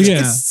honestly such. crazy. Yeah.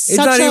 It's, It's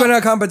such not even a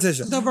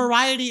competition. The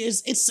variety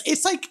is.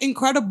 It's like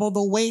incredible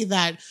the way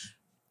that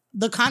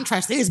the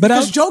contrast is But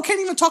because Joe can't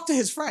even talk to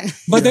his friend.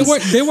 But they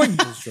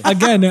weren't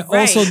again.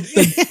 Also,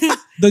 Right.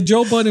 the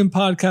Joe Budden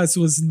podcast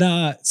was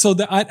not. So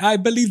I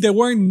believe they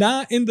were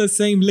not in the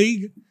same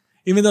league,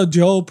 even though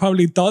Joe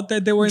probably thought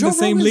that they were in Joe the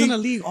same Rogan's league. in a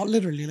league,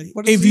 literally. Like,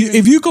 what is If he you even-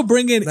 if you could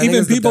bring in That even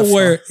nigga's the people Death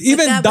where Star.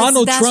 even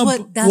Donald Trump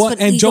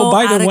and Joe ego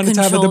out Biden of wanted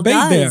to have a control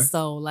debate there. does,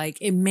 though. Like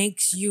it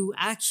makes you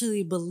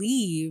actually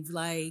believe,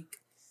 like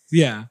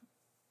Yeah.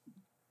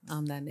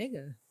 I'm that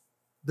nigga.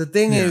 The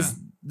thing Yeah. is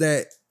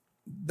that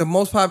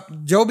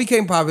Joe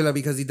became popular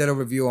because he did a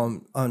review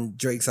on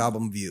Drake's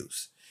album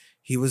Views.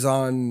 He was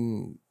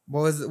on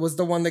what's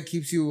the one that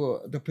keeps you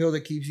the pill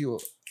that keeps you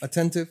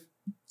attentive?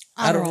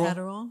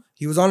 Adderall.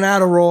 He was on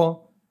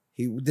Adderall.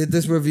 He did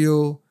this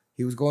review.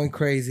 He was going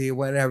crazy. It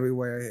went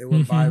everywhere. It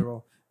went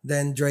viral.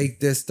 Then Drake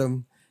dissed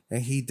him,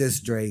 and he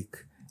dissed Drake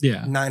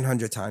Yeah.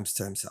 900 times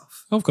to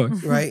himself, Of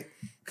course. right?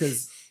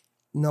 Because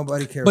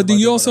Nobody cared. But do about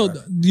you Joe also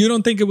Budden. you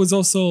don't think it was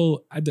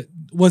also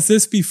was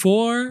this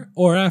before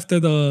or after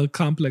the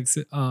complex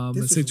This was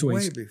way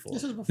situation? before.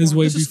 This is before. This is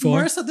way before?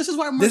 Marissa, this is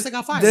why This, Marissa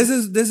got fired.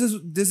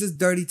 this is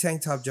Dirty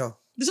Tank Top Joe.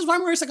 This is why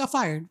Marissa got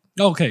fired.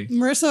 Okay.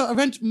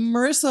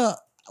 Marissa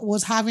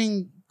was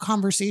having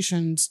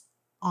conversations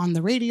on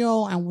the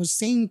radio and was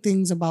saying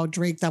things about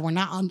Drake that were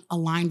not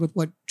aligned with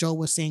what Joe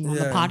was saying on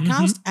the Yeah.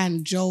 podcast.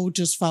 And Joe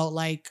just felt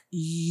like,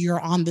 you're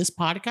on this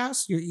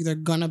podcast. You're either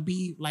gonna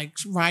be like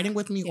riding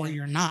with me or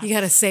you're not. You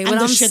gotta say and what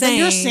the I'm shit saying.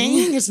 that you're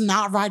saying is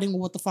not riding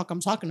with what the fuck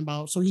I'm talking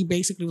about. So he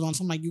basically was on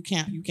something like, you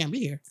can't be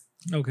here.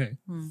 Okay.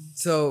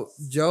 So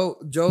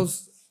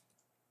Joe's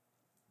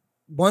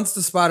once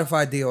the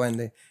Spotify deal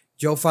ended,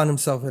 Joe found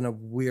himself in a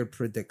weird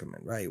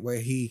predicament, right?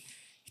 Where he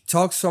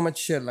talked so much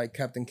shit, like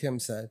Captain Kim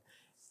said,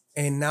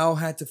 and now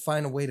had to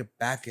find a way to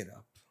back it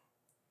up.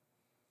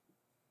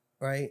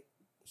 Right?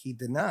 He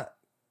did not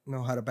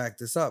know how to back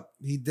this up.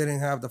 He didn't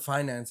have the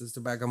finances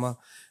to back him up.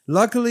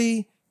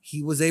 Luckily,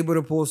 he was able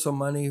to pull some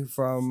money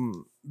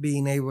from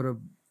being able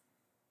to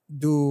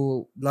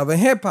do Love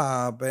and Hip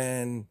Hop,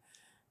 and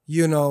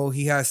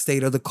he had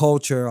State of the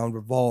Culture on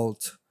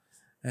Revolt,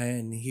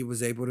 and he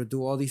was able to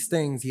do all these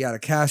things. He had a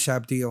Cash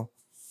App deal.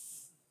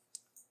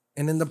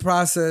 And in the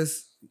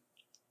process,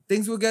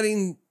 things were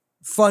getting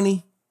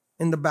funny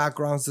in the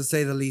backgrounds, to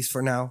say the least,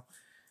 for now.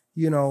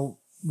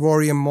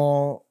 Rory and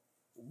Mal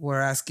were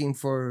asking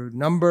for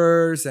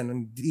numbers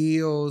and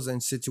deals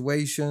and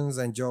situations,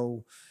 and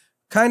Joe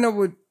kind of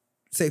would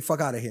say,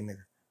 fuck out of here,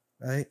 nigga.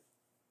 Right?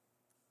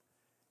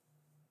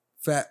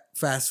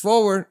 Fast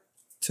forward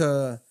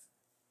to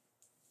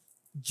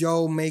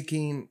Joe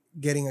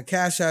getting a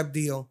Cash App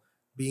deal,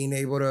 being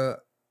able to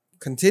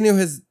continue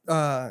his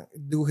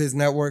do his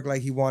network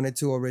like he wanted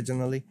to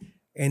originally,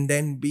 and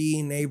then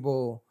being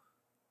able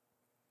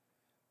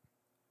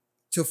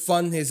to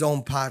fund his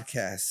own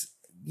podcast.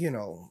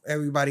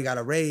 Everybody got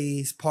a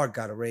raise. Park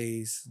got a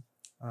raise.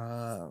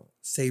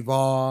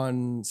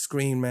 Savon,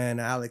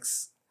 Screenman,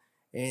 Alex,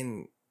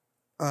 and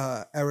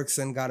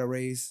Erickson got a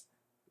raise.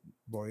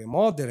 Rory and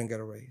Mal didn't get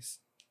a raise.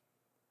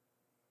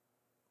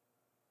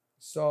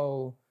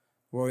 So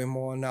Rory and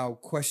Mal now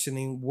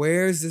questioning,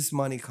 where is this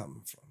money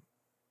coming from?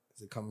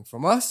 Is it coming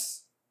from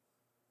us?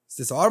 Is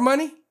this our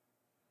money?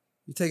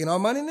 You taking our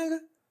money, nigga?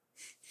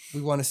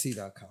 We want to see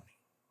the accounting.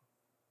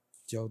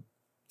 Joe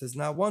does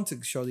not want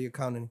to show the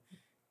accounting.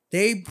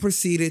 They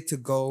proceeded to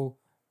go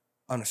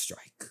on a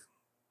strike.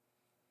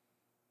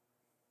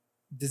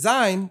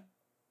 Designed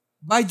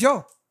by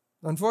Joe,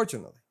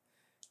 unfortunately,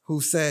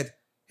 who said,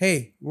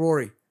 hey,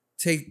 Rory,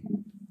 take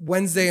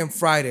Wednesday and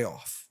Friday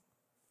off.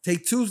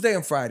 Take Tuesday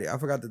and Friday. I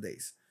forgot the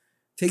days.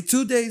 Take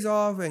 2 days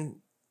off. And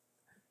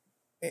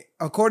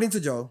according to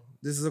Joe,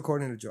 this is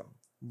according to Joe,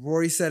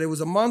 Rory said it was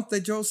a month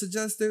that Joe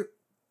suggested.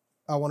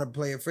 I want to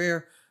play it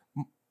fair.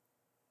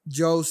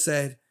 Joe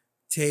said,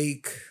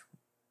 take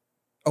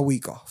a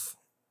week off,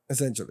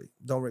 essentially.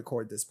 Don't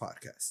record this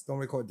podcast. Don't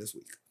record this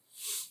week.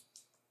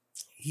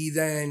 He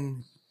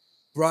then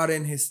brought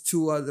in his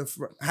two other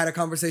had a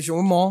conversation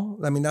with Mal.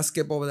 Let me not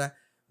skip over that.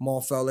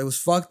 Mal felt it was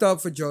fucked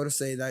up for Joe to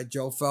say that.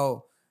 Joe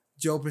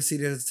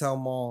proceeded to tell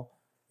Mal,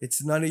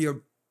 it's none of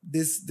your,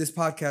 this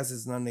podcast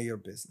is none of your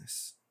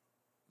business.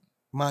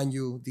 Mind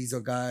you, these are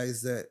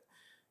guys that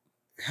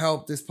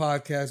helped this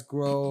podcast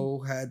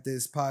grow, had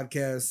this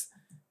podcast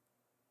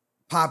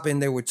popping.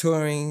 They were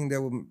touring.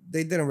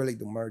 They didn't really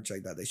do merch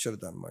like that. They should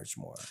have done merch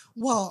more.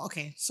 Well,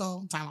 okay.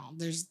 So time out.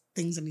 There's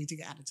things that need to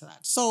get added to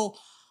that. So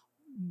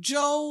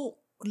Joe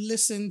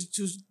listened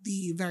to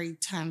the very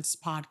tense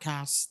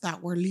podcasts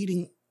that were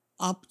leading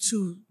up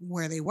to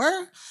where they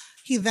were.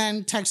 He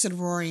then texted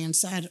Rory and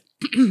said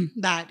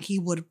that he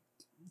would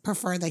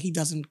prefer that he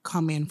doesn't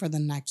come in for the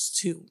next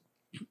two.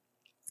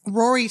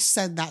 Rory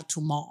said that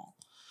to Mal,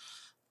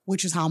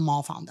 which is how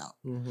Mal found out.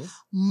 Mm-hmm.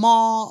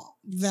 Mal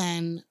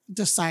then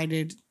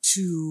decided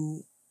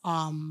to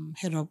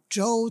hit up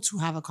Joe to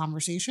have a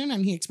conversation,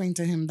 and he explained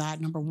to him that,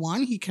 number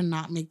one, he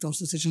cannot make those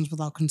decisions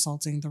without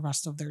consulting the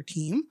rest of their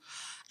team.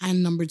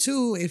 And number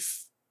two,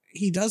 if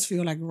he does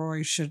feel like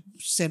Rory should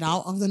sit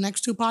out of the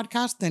next two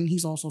podcasts, then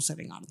he's also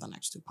sitting out of the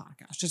next two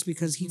podcasts, just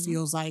because he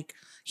feels like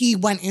he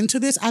went into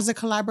this as a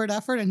collaborative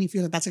effort and he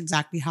feels like that's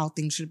exactly how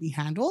things should be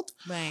handled.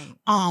 Right.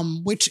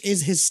 Which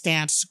is his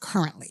stance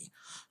currently.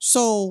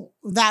 So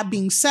that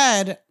being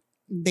said,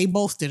 they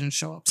both didn't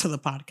show up to the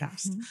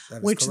podcast,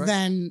 which correct.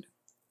 then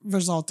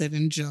resulted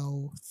in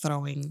Joe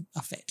throwing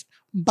a fit.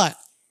 But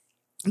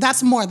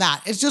that's more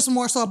that. It's just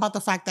more so about the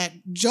fact that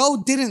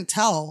Joe didn't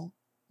tell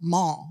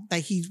Mal that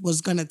he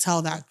was going to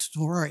tell that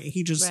to Rory.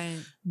 He just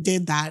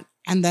did that.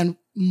 And then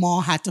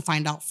Mal had to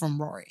find out from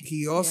Rory.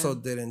 He also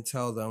didn't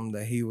tell them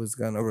that he was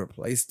going to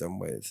replace them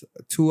with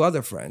two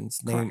other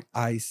friends named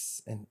Ice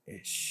and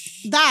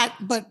Ish. That,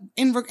 but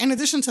in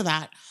addition to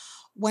that,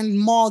 when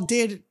Mal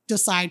did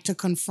decide to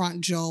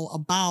confront Joe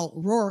about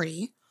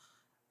Rory,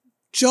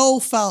 Joe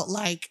felt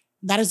like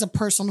that is a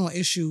personal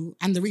issue.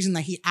 And the reason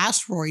that he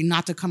asked Rory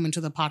not to come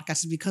into the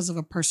podcast is because of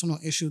a personal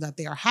issue that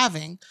they are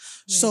having.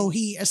 So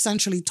he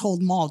essentially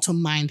told Maul to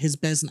mind his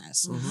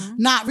business,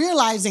 not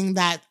realizing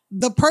that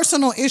the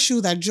personal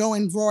issue that Joe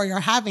and Rory are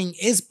having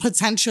is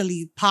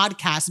potentially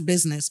podcast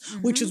business,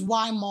 which is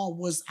why Maul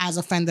was as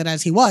offended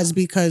as he was,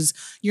 because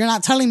you're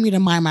not telling me to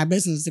mind my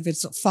business. If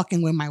it's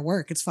fucking with my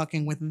work, it's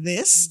fucking with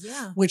this,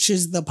 which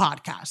is the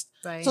podcast.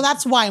 Right. So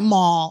that's why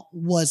Maul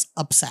was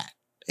upset.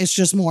 It's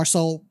just more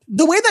so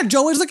the way that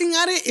Joe is looking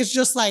at it is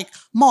just like,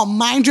 Maul,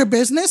 mind your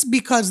business,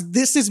 because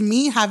this is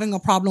me having a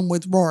problem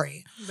with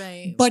Rory.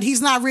 Right. But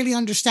he's not really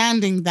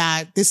understanding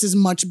that this is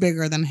much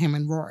bigger than him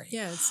and Rory.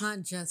 Yeah, it's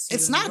not just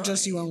It's not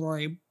just you and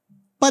Rory.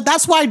 But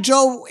that's why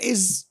Joe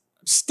is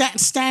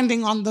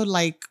standing on the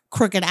like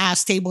crooked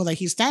ass table that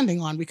he's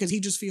standing on, because he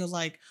just feels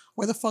like,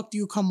 where the fuck do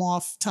you come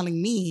off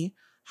telling me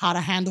how to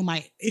handle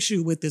my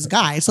issue with this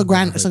guy? It's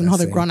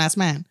another grown ass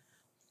man.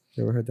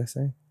 You ever heard that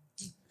saying?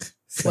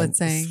 What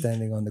saying?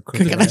 Standing on the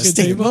Crooked crooked ass ass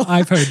table. table.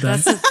 I've heard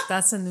that.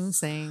 That's a new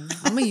saying.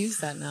 I'm gonna use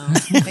that now.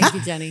 Thank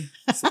you, Jenny.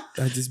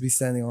 I'd just be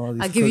standing on all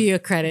these. I'll give you a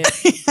credit.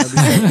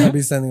 I'd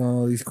be standing on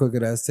all these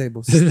crooked ass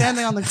tables.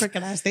 Standing on the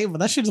crooked ass table.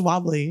 That shit's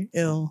wobbly.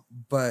 Ew.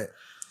 But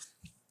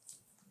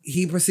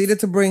he proceeded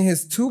to bring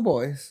his two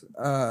boys,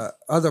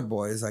 other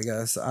boys, I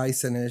guess,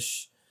 Ice and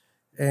Ish,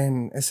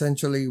 and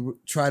essentially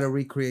try to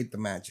recreate the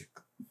magic.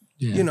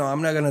 Yeah. You know,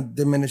 I'm not gonna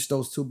diminish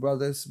those two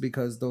brothers,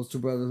 because those two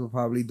brothers were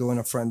probably doing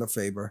a friend a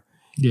favor.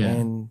 Yeah.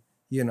 And,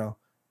 you know,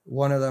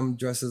 one of them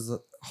dresses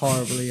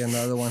horribly and the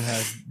other one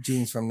has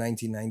jeans from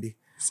 1990.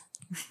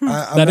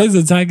 That is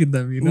attacking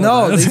them, you know.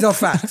 No, that. these are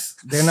facts.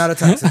 They're not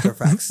attacks, they're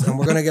facts. And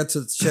we're going to get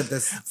to shit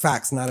that's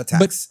facts, not But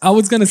attacks. I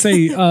was gonna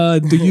say,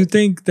 do you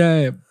think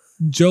that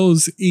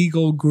Joe's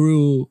ego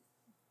grew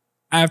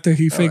after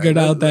he figured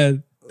out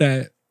that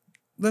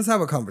Let's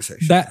have a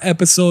conversation. that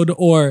episode,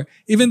 or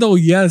even though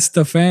yes,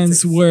 the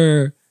fans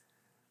were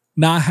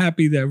not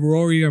happy that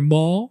Rory or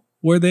Maul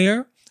were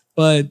there,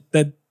 but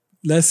that,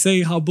 let's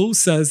say Habu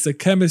says the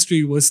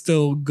chemistry was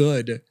still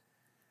good.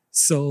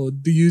 So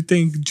do you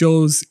think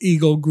Joe's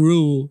ego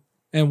grew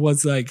and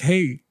was like,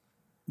 hey,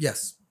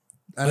 Yes.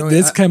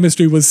 this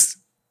chemistry was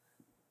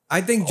I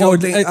think Joe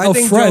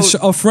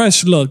a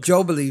fresh look.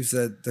 Joe believes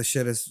that the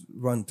shit is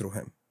run through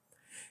him.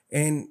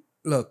 And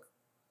look,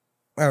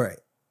 all right,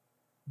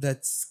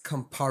 let's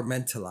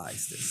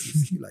compartmentalize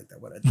this. You like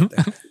that, what I did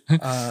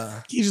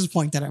there. He just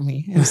pointed at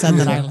me and said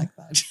that I like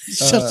that.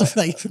 Just so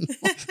that you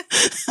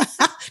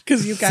know.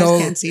 Because you guys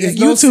can't see it.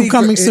 YouTube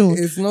coming soon.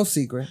 It's no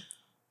secret.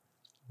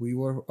 We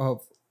were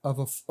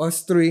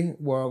us three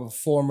were of a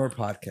former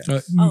podcast.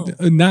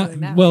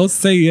 Well,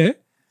 say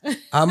it.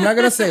 I'm not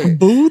gonna say it.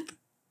 Booth,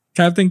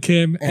 Captain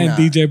Kim, and I.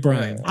 DJ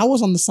Brian I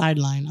was on the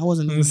sideline. I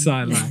wasn't on the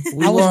sideline.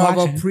 We I was were of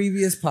watching. a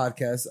previous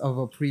podcast of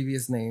a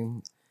previous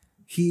name.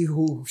 He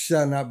who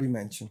shall not be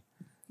mentioned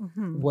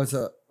was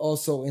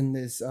also in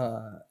this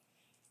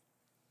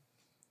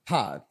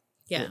pod.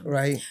 Yeah.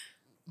 Right.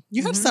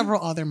 You had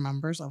several other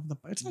members of the.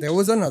 There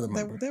was another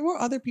member. There were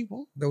other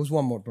people. There was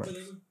one more. Bro.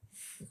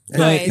 But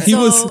Right, he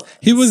was So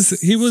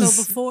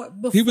before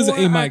he was a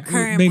our mic,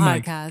 current main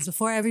mic. podcast,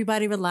 before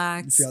everybody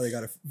relaxed, See how they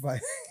got to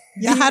fight.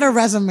 You had a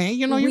resume.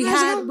 You know, you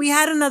guys we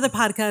had another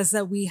podcast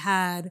that we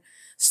had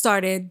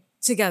started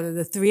together.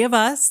 The three of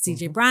us,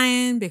 DJ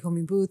Brian, Big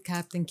Homie Booth,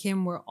 Captain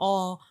Kim, were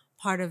all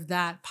part of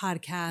that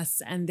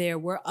podcast, and there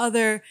were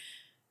other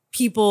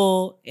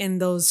people in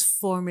those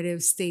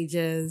formative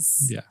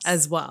stages Yes.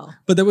 as well.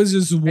 But there was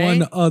just one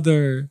Right?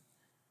 other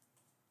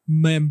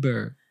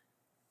member.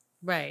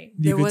 Right.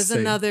 You There could was say.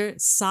 another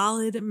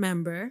solid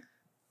member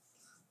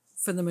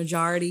for the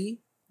majority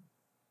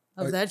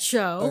of that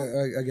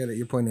show. I get it.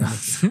 You're pointing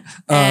at me.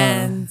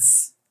 And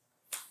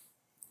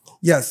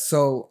Yes.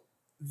 So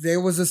there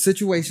was a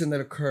situation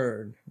that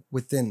occurred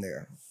within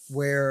there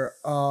where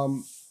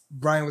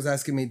Brian was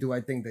asking me, do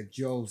I think that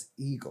Joe's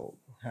ego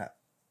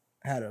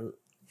had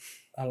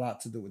a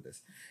lot to do with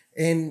this?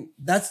 And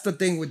that's the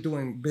thing with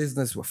doing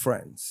business with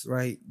friends,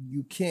 right?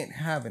 You can't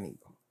have an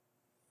ego.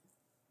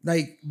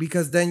 Like,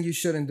 because then you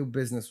shouldn't do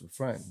business with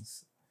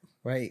friends,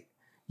 right?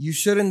 You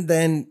shouldn't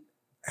then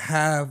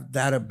have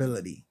that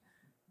ability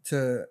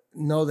to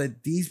know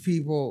that these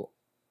people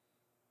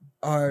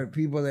are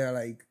people that are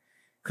like,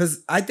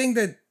 because I think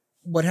that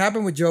what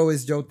happened with Joe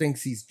is Joe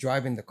thinks he's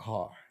driving the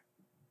car.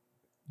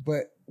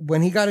 But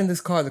when he got in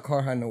this car, the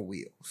car had no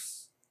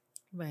wheels.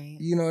 right.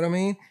 You know what I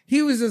mean?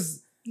 He was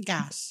just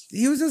gas.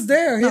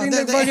 there No, hitting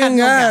they the had fucking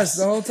no gas gas.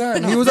 the whole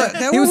time. No, he was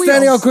there he were was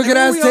standing on wheels. crooked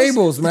There were ass wheels.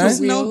 tables, There man.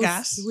 was no Wheels-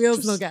 gas. wheels,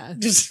 Just- no gas.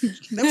 Just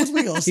there was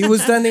wheels. He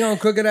was standing on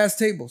crooked ass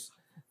tables.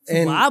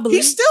 And Wobbly.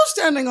 He's still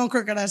standing on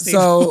crooked ass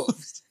table. so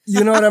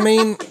you know what I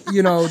mean?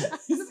 You know,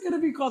 He's gonna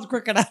be called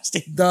crooked ass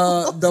table.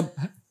 the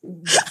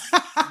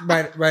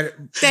right.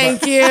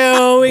 Thank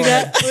you. We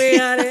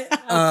got it.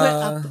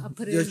 I'll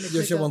put it Your in the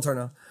shit pickup. won't turn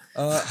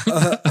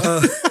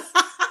on.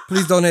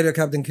 Please donate to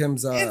Captain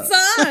Kim's.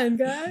 It's on,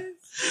 guys.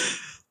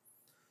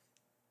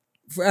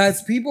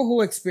 As people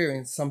who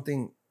experience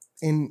something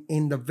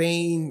in the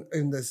vein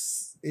in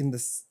this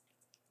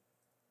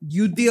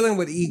you dealing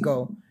with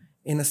ego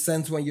in a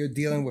sense when you're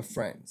dealing with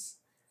friends.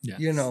 Yeah.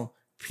 You know,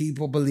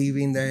 people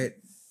believing that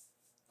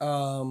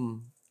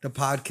the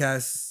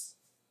podcast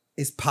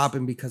is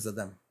popping because of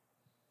them,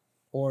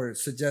 or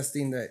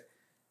suggesting that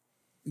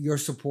your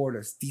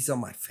supporters, these are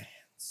my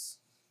fans.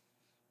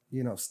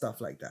 You know, stuff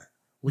like that,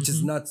 which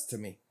is nuts to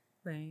me.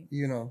 Right.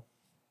 You know,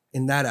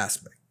 in that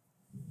aspect.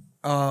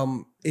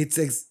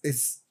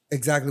 It's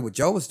exactly what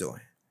Joe was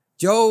doing.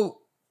 Joe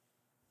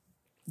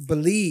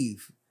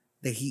believed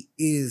that he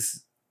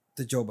is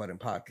the Joe Budden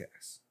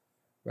podcast,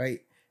 right?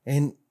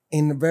 And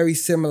in a very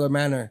similar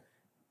manner,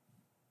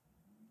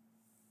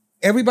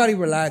 Everybody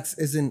Relax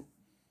isn't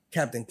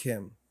Captain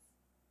Kim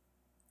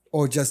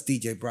or just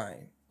DJ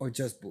Brian or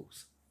just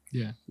Booth.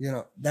 Yeah. You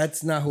know,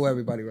 that's not who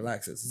Everybody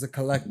Relax is. It's a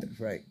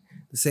collective, right?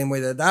 The same way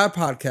that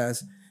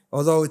podcast,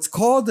 although it's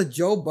called the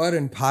Joe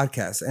Budden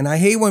podcast, and I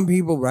hate when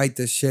people write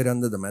this shit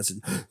under the message.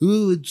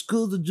 Oh, it's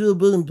called the Joe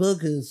Budden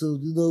podcast, so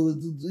you know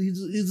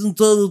he's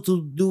entitled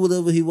to do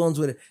whatever he wants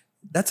with it.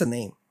 That's a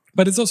name.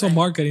 But it's also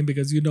marketing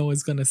because you know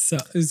it's gonna sell.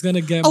 It's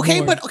gonna get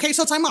Okay, more.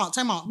 so time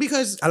out,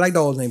 because I like the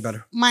old name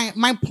better.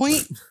 my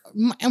point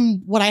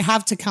and what I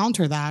have to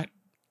counter that,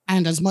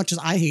 and as much as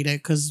I hate it,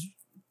 because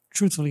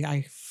truthfully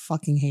I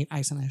fucking hate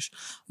Ice and Ish,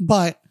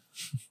 but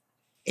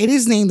it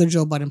is named the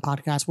Joe Budden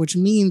podcast, which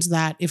means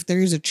that if there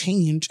is a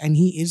change and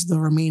he is the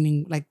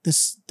remaining, like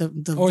this, the Or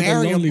the lonely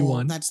variable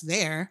one. that's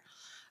there,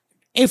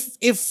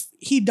 if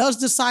he does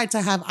decide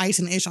to have Ice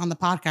and Ish on the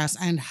podcast,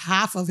 and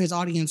half of his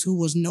audience who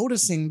was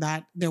noticing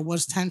that there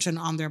was tension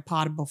on their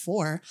pod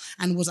before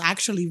and was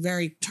actually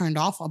very turned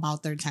off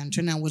about their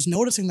tension and was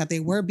noticing that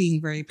they were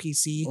being very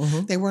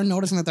PC, they were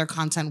noticing that their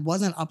content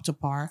wasn't up to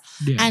par,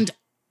 Yeah. and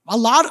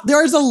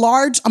there is a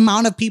large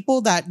amount of people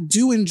that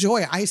do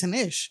enjoy Ice and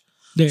Ish.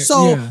 They-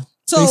 So, yeah,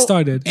 so they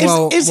started.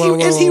 Is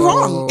he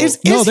wrong? Is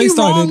No, they he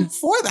started. wrong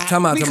for that?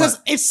 Time out, because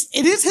time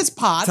it is his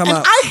pod, Time and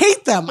out. I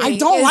hate them. I Wait,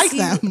 don't is like he-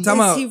 them Time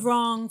out. Is he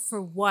wrong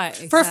for what?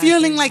 for exactly?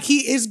 feeling like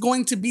he is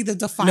going to be the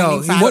defining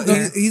No,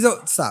 factor. he's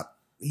a stop.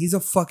 He's a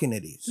fucking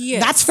idiot. He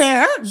is. That's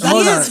fair. He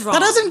Hold is on. wrong. That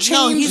doesn't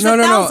No, change. he's No,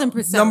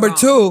 1,000%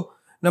 wrong.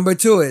 Number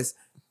two is,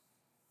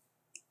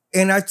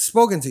 and I've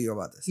spoken to you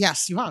about this.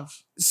 Yes, you have.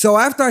 So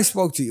after I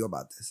spoke to you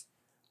about this,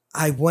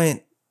 I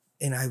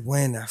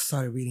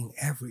started reading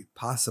every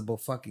possible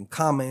fucking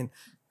comment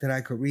that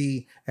I could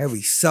read,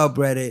 every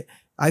subreddit.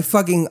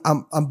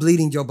 I'm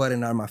bleeding Joe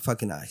Budden out of my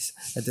fucking eyes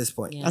at this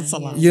point. Yeah, That's a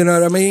he lot. is. You know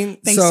what I mean?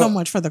 Thanks so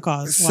much for the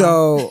cause. Wow.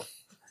 So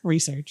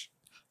Research.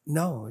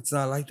 no, it's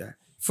not like that.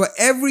 For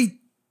every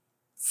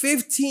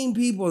 15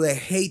 people that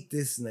hate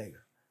this nigga,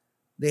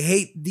 they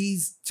hate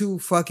these two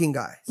fucking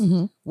guys.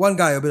 Mhm. One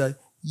guy will be like,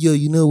 yo,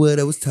 you know what?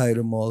 I was tired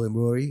of Maul and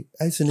Rory.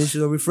 Ice and Ish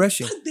are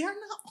refreshing. But they're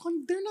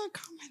not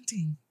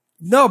commenting.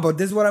 No, but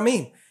this is what I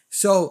mean.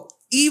 So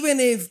even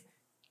if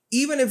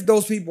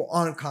those people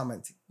aren't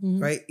commenting,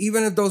 right?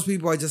 Even if those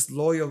people are just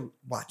loyal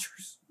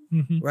watchers,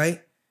 Mhm.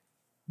 right?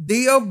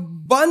 The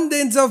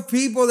abundance of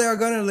people that are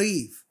gonna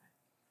leave.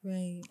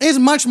 Right. It's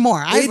much more.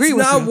 I It's agree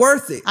with not you.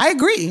 worth it. I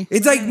agree.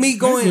 It's like me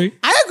going. agree.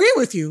 I agree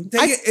with you.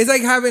 It's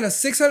like having a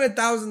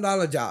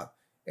 $600,000 job,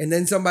 and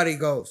then somebody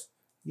goes,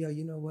 "Yo,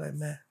 you know what,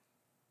 man?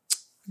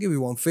 I'll give you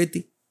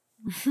 150."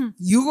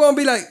 You gonna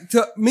be like,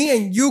 to me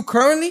and you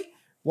currently,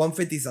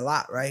 150 is a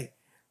lot, right?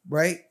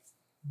 Right?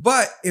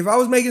 But if I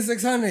was making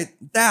 600,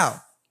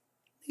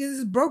 this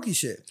is brokey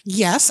shit.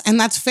 Yes, and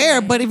that's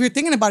fair. But if you're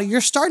thinking about it,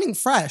 you're starting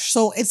fresh.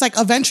 So it's like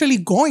eventually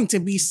going to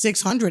be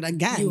 600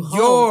 again. You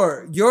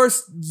hope.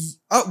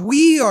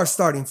 We are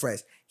starting fresh.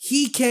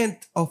 He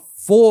can't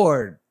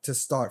afford to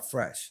start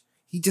fresh.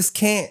 He just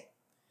can't.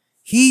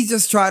 He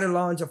just tried to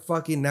launch a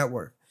fucking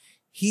network.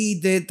 He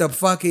did the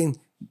fucking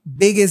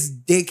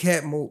biggest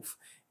dickhead move.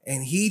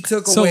 And he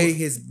took So- away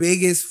his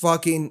biggest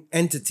fucking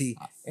entity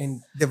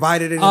and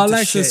divided it into I'll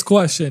ask shit. this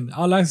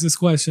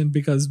question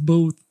because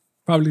Booth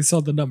probably saw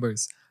the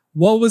numbers.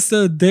 What was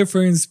the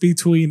difference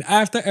between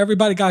after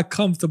everybody got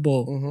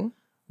comfortable Mhm.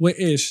 with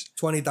Ish?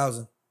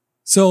 20,000.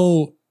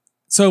 So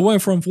it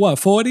went from what,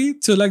 40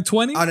 to like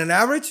 20 On an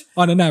average,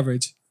 on an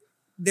average.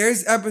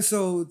 there's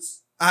episodes.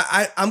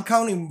 I'm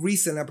counting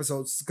recent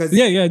episodes because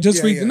Yeah.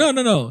 Just Yeah, yeah.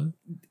 no.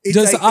 it's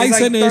Just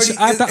Ice and Ish, 30,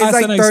 after it's Ice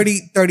like and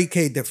Ice.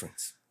 30K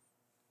difference,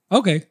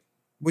 Okay,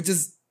 which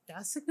is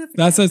That's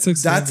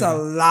significant. that's a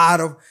lot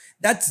of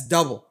that's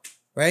double,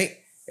 right?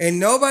 And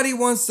nobody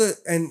wants to,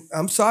 and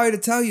I'm sorry to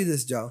tell you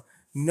this, Joe.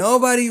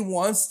 Nobody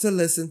wants to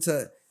listen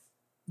to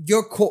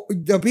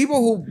the people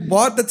who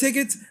bought the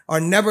tickets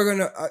are never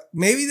gonna.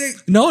 Maybe they.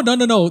 No.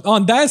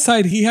 On that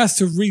side, he has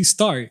to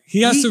restart.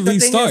 He has to the thing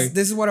is, restart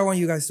this is what I want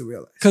you guys to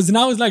realize. because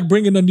now it's like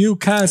bringing a new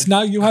cast.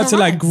 Now you have to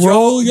like Correct.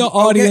 grow Joe, your okay,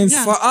 audience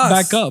for us,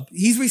 back up.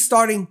 He's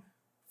restarting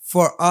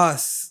for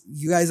us.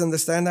 You guys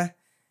understand that?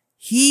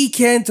 He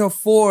can't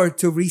afford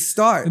to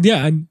restart.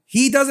 Yeah, and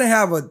He doesn't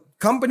have a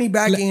company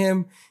backing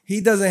him.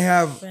 He doesn't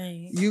have.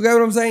 Right. You get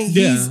what I'm saying?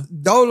 Yeah. He's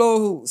Dolo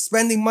who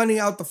spending money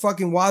out the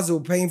fucking wazoo,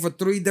 paying for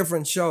 3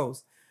 different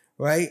shows,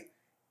 right?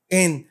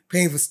 And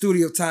paying for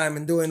studio time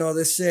and doing all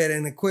this shit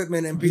and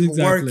equipment and people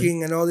Exactly.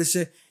 working and all this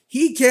shit.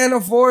 He can't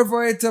afford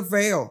for it to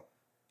fail.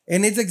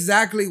 And it's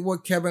exactly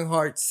what Kevin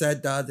Hart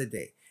said the other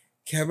day.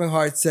 Kevin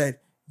Hart said,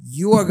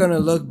 you are going to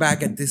look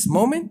back at this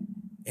moment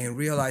and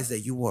realize that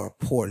you were a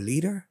poor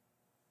leader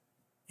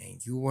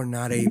and you were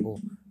not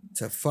able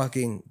to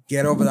fucking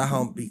get over the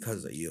hump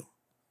because of you.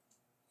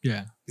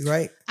 Yeah.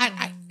 Right?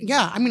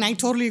 I mean, I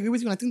totally agree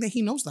with you. And I think that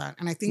he knows that.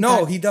 And I think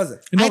No, that he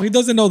doesn't. No, he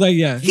doesn't know that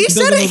yet. he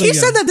said doesn't it. know He that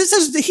said yet.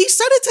 that he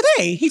said it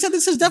today. He said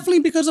this is definitely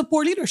because of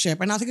poor leadership.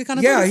 And I think it kind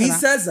of Yeah, he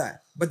says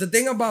that. But the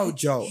thing about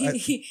Joe,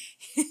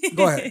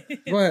 go ahead.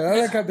 I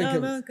like Captain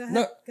Kim. No, go ahead.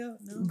 No, Go.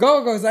 No.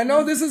 go, because I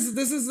know this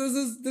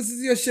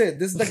is your shit.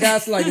 This is the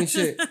gaslighting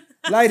shit.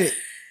 Light it.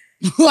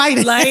 Light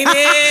it. Light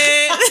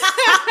it.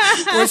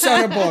 Where's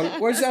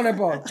Shauna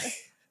Paul?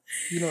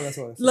 You know that's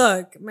what I said.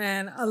 Look,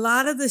 man, a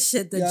lot of the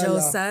shit that Yeah, Joe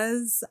yeah.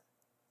 says,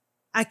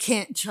 I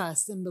can't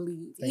trust and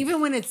believe.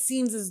 Even when it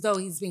seems as though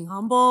he's being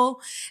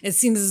humble, it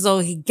seems as though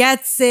he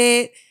gets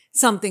it,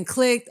 something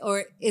clicked,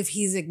 or if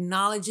he's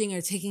acknowledging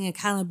or taking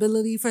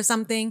accountability for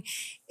something,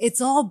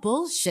 it's all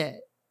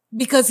bullshit.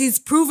 Because he's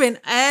proven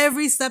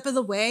every step of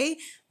the way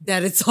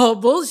that it's all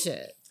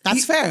bullshit.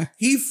 That's fair.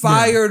 He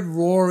fired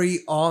Rory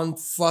on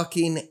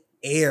fucking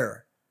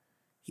air.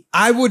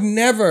 I would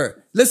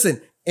never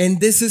listen.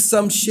 And this is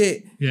some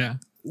shit. Yeah.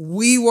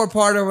 We were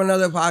part of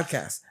another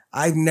podcast.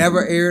 I've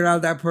never aired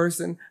out that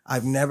person.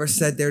 I've never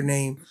said their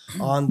name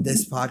on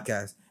this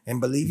podcast. And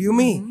believe you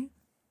me,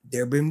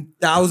 there have been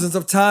thousands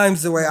of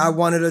times the way I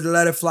wanted to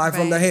let it fly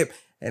from the Right. hip.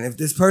 And if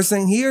this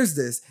person hears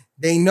this,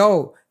 they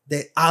know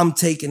that I'm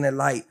taking it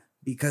light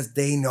because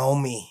they know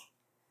me.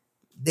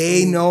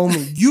 They know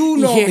me. You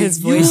know hear me. his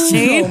voice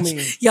You know change?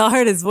 me. Y'all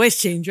heard his voice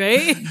change,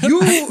 right?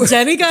 You,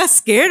 Jenny got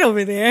scared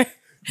over there.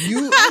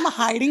 you, I'm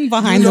hiding you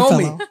behind the know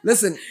me. pillow.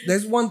 Listen,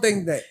 there's one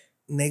thing that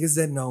niggas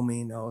that know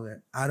me know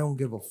that I don't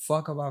give a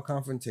fuck about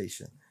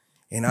confrontation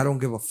and I don't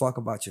give a fuck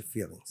about your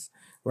feelings,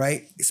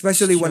 right?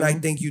 Especially when I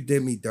think you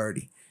did me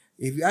dirty.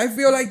 If I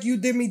feel like you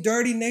did me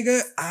dirty,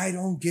 nigga, I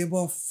don't give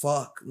a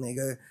fuck,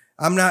 nigga.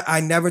 I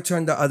never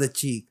turn the other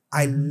cheek.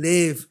 I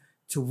live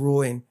to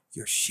ruin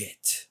your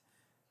shit.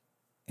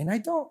 And I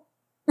don't.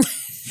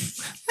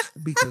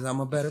 Because I'm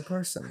a better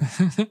person.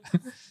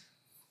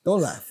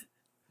 Don't laugh.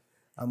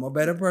 I'm a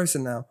better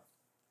person now.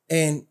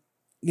 And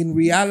in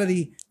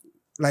reality,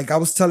 like I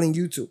was telling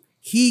you two,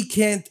 he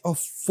can't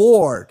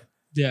afford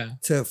Yeah.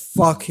 to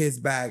fuck his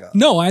bag up.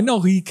 No, I know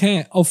he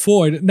can't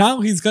afford.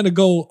 Now he's gonna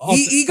go off,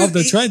 off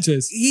the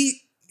trenches.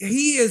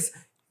 He's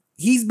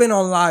been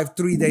on live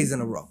 3 days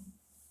in a row.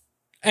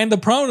 And the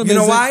problem You is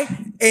know that- why?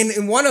 And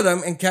in one of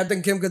them, and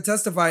Captain Kim could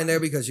testify in there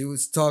because she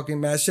was talking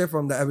mad shit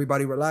from the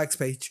Everybody Relax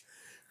page.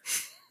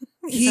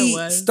 He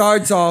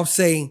starts off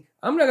saying,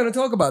 I'm not going to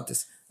talk about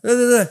this.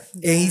 And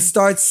he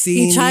starts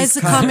seeing. He tries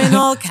these to come in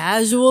all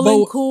casual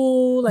and But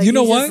cool. Like you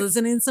know he's what? just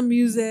listening to some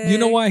music. You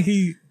know why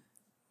he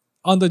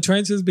on the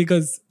trenches?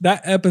 Because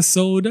that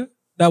episode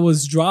that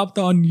was dropped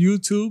on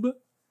YouTube,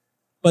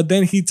 but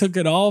then he took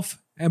it off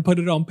and put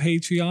it on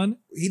Patreon.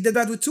 He did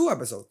that with 2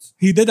 episodes.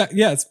 He did that,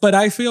 yes. But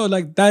I feel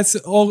like that's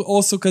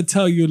also could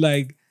tell you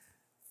like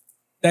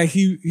that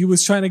he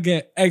was trying to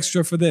get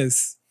extra for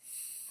this.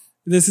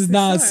 This is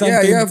not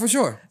something. Yeah, for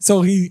sure.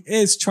 So he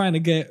is trying to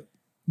get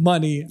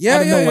money Yeah,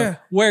 out of yeah, nowhere.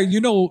 yeah.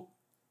 Where,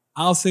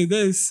 I'll say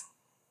this,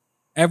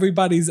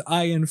 everybody's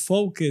eye and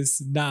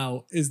focus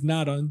now is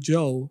not on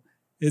Joe,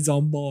 it's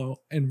on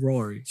Maul and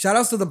Rory. Shout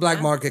outs to the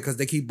black market because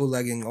they keep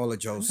bootlegging all of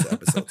Joe's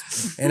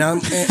episodes. and I'm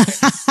gonna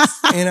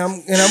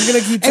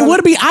keep It telling,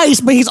 would be Ice,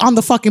 but he's on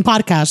the fucking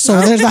podcast. So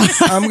there's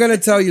that. I'm gonna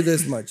tell you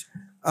this much.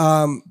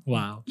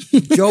 Wow.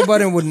 Joe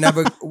Budden would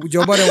never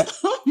Joe Budden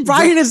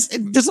Brian is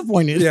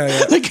disappointed. Yeah,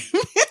 yeah. Like,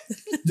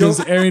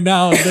 Just airing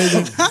out.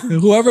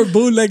 Whoever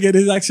bootlegged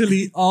is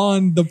actually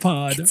on the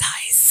pod.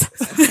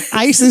 Ice.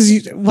 Ice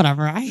is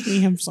whatever. I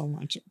hate him so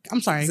much.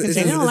 I'm sorry. it's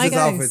Continue. don't like his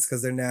ice. outfits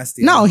because they're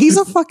nasty. No, he's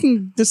a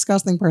fucking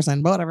disgusting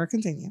person. But whatever.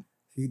 Continue.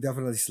 He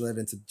definitely slid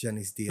into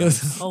Jenny's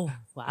DMs. Oh,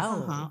 wow.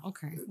 Uh-huh.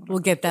 Okay. We'll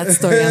get that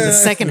story on the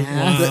second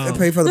half. Wow.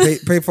 Pay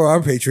for our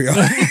Patreon.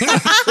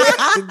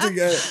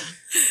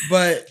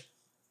 But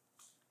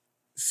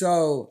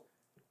so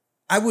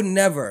I would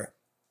never.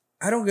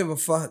 I don't give a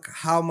fuck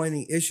how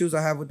many issues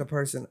I have with the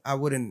person. I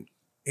wouldn't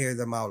air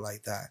them out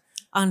like that.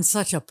 On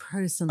such a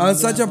personal On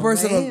such a level,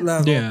 personal right?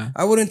 level. Yeah.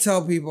 I wouldn't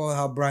tell people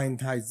how Brian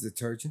hides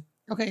detergent.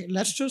 Okay.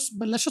 Let's just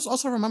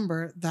also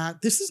remember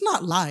that this is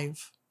not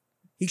live.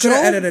 He could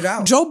have edited it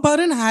out. Joe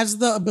Budden has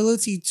the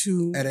ability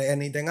to Edit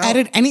anything out.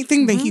 edit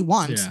anything that he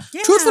wants.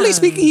 Yeah. Truthfully Yeah.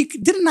 speaking, he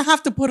didn't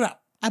have to put an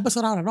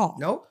episode out at all.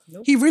 Nope.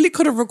 He really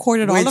could have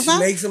recorded all Which of that.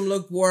 makes him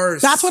look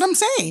worse. That's what I'm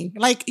saying.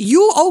 Like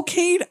you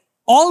okayed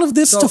all of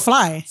this to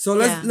fly. So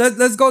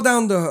let's go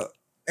down to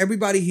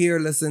everybody here.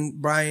 Listen,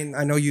 Brian,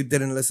 I know you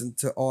didn't listen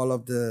to all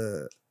of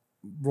the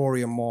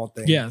Rory and Maul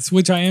thing. Yes,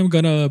 which I am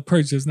gonna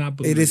purchase, not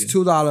bootleg. It is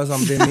 $2 on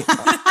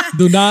Vimeo.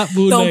 Do not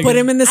bootleg. Don't put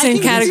him in the I same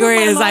can give you category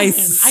my as login.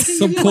 Ice. I can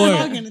give you my Support.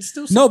 login. It's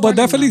still No, but supporting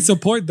definitely them.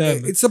 support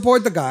them.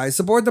 Support the guys.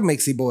 Support the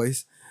Mixie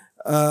Boys.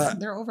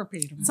 They're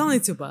overpaid. It's only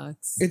 $2.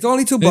 It's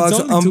only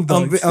 $2 only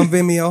 $2. on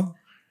Vimeo.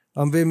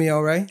 On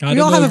Vimeo, right? I We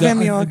don't all know have a that-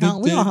 Vimeo I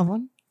account. We did- all have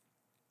one.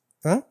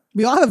 Huh?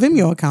 We all have a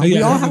Vimeo account. We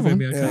Yeah, all I have have a one.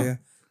 Vimeo account. Yeah.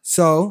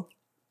 So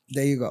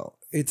there you go.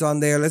 It's on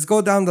there. Let's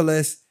go down the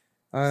list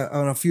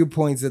on a few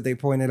points that they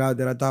pointed out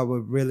that I thought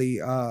were really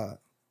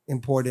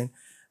important.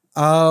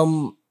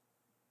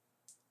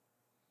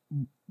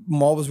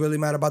 Maul was really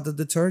mad about the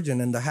detergent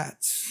and the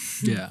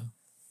hats. Yeah.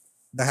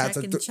 The hats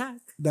Check are and check.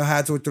 the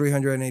hats were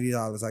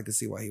 $380. I could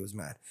see why he was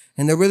mad.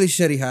 And they're really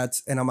shitty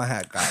hats. And I'm a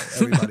hat guy.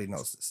 Everybody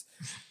knows this.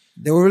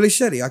 They were really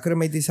shitty. I could have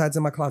made these hats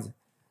in my closet.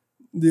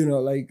 You know,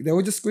 like they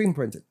were just screen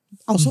printed.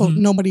 Also,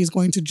 nobody's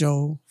going to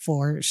Joe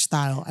for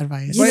style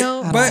advice. You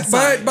know- at But,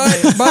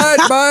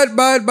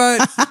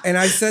 and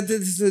I said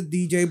this to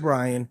DJ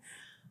Brian,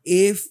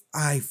 if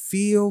I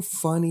feel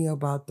funny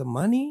about the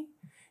money,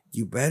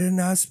 you better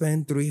not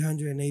spend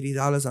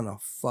 $380 on a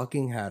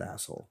fucking hat,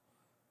 asshole.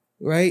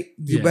 Right?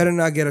 You Yeah. better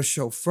not get a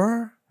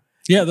chauffeur.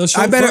 Yeah, the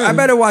I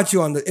better watch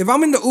you on the. If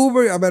I'm in the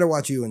Uber, I better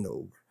watch you in the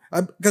Uber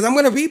because I'm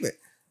gonna peep it.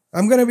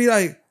 I'm gonna be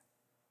like,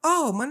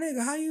 oh my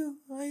nigga, how you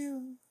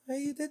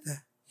did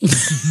that?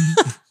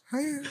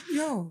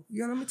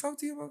 Let me talk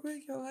to you real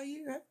quick. Yo,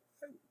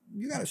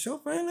 you got a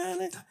chauffeur in there,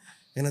 nigga?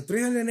 And a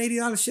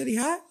 $380 shitty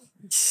hat?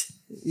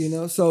 You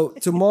know, so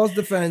to Maul's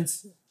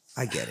defense,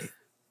 I get it.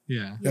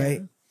 Yeah.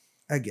 Right?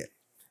 I get it.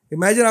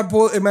 Imagine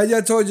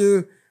I told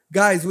you,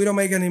 guys, we don't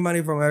make any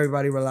money from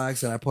everybody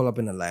relax, and I pull up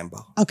in a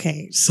Lambo.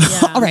 Okay. So,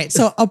 Yeah. all right.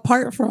 So,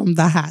 apart from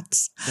the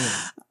hats,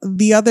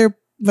 the other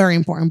very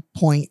important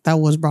point that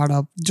was brought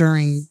up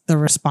during the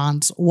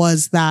response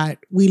was that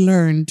we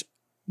learned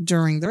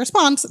during the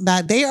response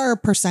that they are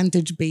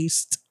percentage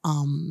based.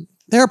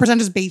 They're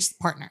percentage based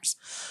partners,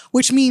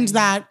 which means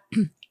that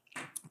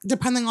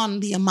depending on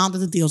the amount that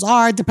the deals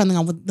are, depending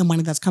on what the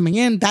money that's coming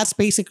in, that's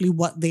basically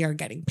what they are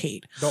getting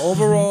paid. The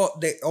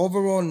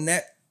overall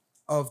net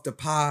of the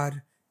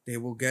pod, they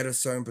will get a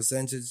certain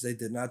percentage. They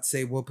did not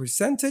say what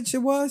percentage it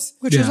was.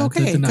 Which is Yeah,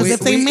 okay. did not- Because if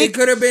they it make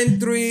could have been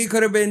 3,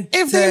 could have been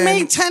if 10. they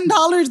make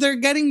 $10, they're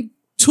getting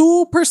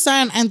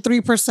 2% and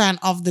 3%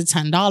 of the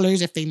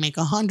 $10. If they make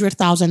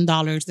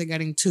 $100,000, they're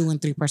getting 2 and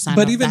 3%.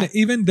 But of even that.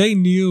 even they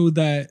knew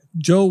that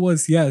Joe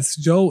is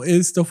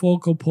the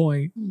focal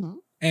point. Mhm.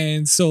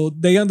 And so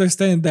they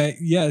understand that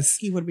yes,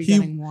 He would be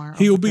getting more.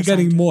 He of will the be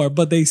getting percentage. more,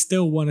 but they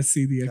still want to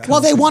see the account.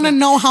 Well, they want to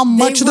know how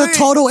much They the weren't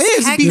total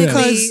is technically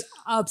because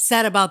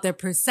upset about their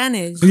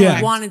percentage. Yeah.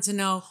 They wanted to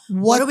know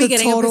What what are we the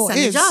getting a total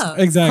percentage is. of.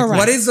 Exactly. Correct.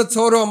 What is the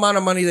total amount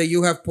of money that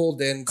you have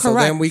pulled in? So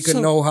Correct. then we can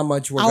So know how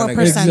much we're our going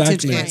to get.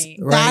 percentage Exactly. is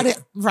Right.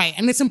 that right,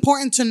 and it's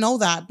important to know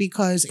that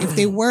because if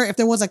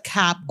there was a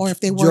cap or if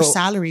they were Joe,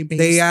 salary based,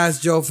 They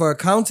asked Joe for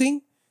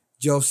accounting.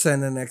 Joe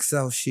sent an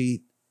Excel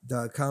sheet.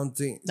 The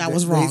accounting That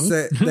was they wrong.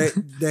 said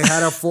they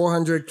had a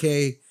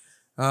 $400K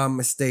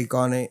mistake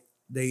on it.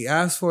 They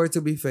asked for it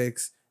to be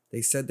fixed.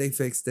 They said they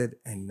fixed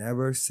it and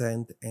never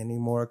sent any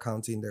more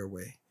accounting their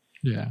way.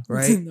 Yeah.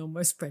 Right? No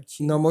more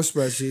spreadsheet. No more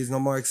spreadsheets, no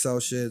more Excel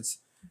shits.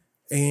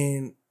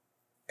 And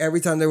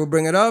every time they would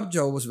bring it up,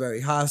 Joe was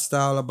very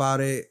hostile about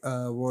it.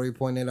 Rory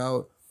pointed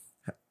out.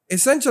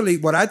 Essentially,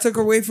 what I took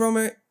away from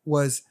it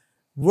was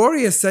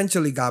Rory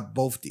essentially got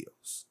both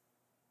deals.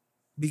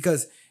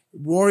 Because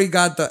Rory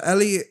got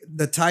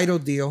the title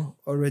deal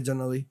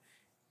originally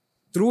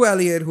through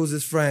Elliot, who's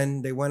his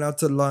friend. They went out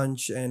to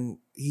lunch and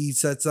he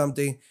said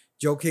something.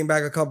 Joe came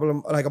back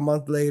a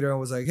month later and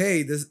was like,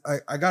 hey,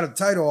 I got a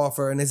title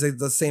offer, and it's like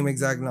the same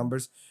exact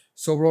numbers.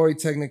 So Rory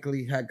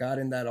technically had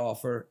gotten that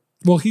offer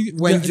Well,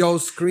 when Joe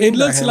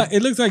screamed at him.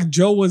 it looks like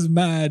Joe was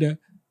mad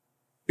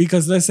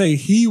because let's say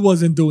he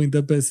wasn't doing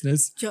the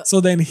business,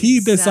 so then he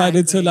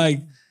decided to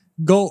Exactly.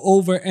 go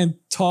over and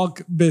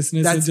talk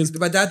business and just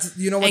that's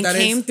you know what And that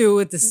is. came through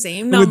with the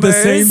same with numbers.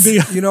 the same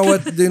deal. You know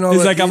what? You know It's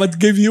what, like I'm gonna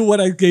give you what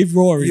I gave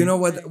Rory. you know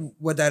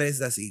what that is?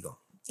 That's ego.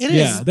 it is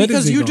Yeah, that is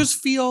because you ego.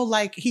 just feel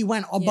like he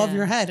went above Yeah.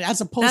 your head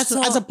as opposed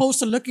That's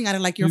to looking at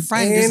it like your You-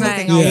 friend is And,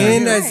 looking Right. out. Yeah. for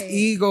and you. as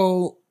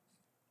ego,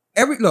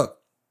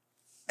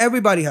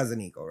 everybody has an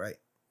ego, right?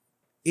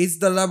 It's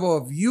the level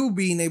of you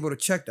being able to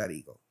check that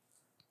ego,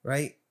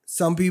 right?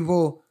 Some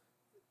people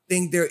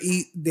think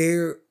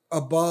they're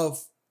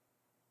above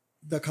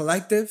the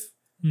collective.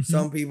 Mhm.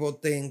 Some people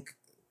think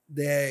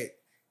that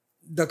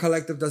the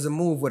collective doesn't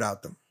move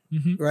without them,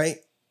 Mhm. right?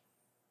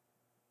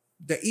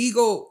 The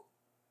ego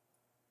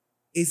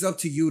is up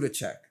to you to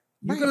check.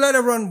 You can let it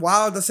run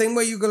wild the same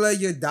way you can let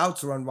your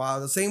doubts run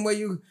wild. The same way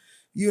you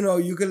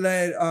can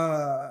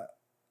let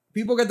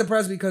people get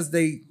depressed because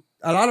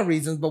a lot of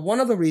reasons, but one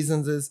of the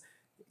reasons is,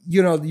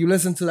 you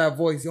listen to that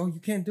voice. Oh, you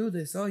can't do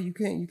this. Oh, you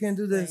can't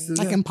do this. Right.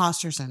 Like Yeah.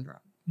 imposter syndrome.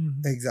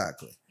 Mhm.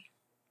 Exactly.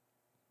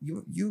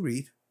 You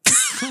read.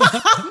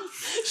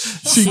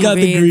 She got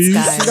reads, degrees.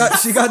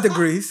 guys. She got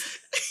degrees.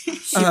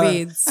 She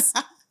reads.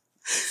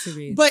 She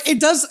reads. But it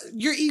does.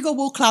 Your ego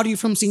will cloud you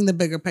from seeing the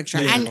bigger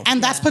picture, Yeah.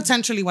 and that's Yeah.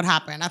 potentially what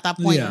happened at that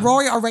point. Yeah.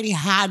 Rory already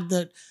had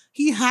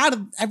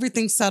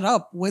everything set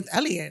up with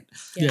Elliot,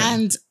 Yeah.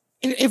 and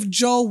if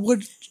Joe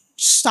would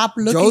stop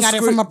looking Joe at it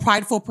scre- from a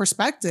prideful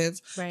perspective,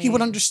 he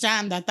would Right.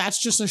 understand that that's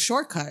just a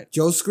shortcut.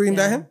 Joe screamed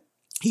at Yeah. him.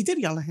 He did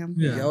yell at him.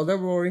 Yeah. Yelled at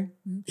Rory.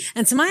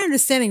 And to my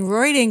understanding,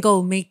 Rory didn't go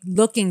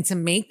looking to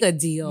make a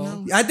deal.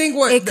 No. I think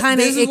what It kind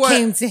of this is what-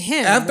 came to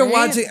him after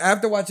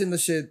right? watching the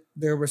shit.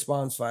 Their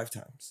response 5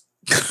 times.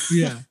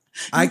 Yeah.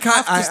 I have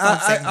to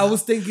stop saying I that.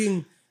 was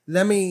thinking,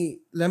 let me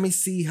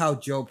see how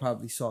Joe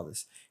probably saw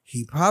this.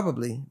 He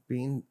probably,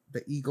 being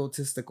the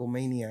egotistical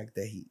maniac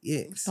that he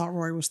is, Thought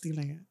Rory was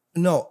stealing it.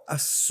 no,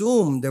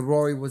 assumed that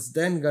Rory was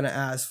then gonna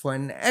ask for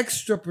an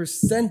extra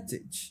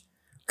percentage.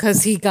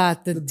 Because he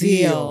got the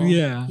deal.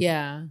 Yeah.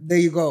 Yeah. There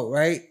you go,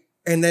 right?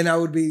 And then I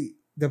would be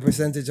the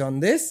percentage on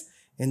this,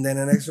 and then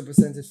an extra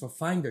percentage for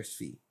finder's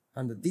fee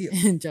on the deal.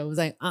 And Joe was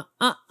like,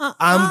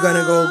 I'm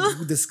gonna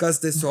go discuss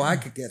this so I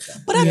could get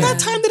that. But at Yeah. that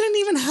time, they didn't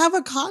even have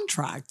a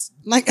contract.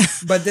 Like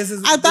But this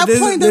is at that this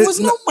is- point, there this- was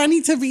no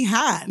money to be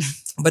had.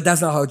 But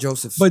that's not how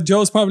Joseph. But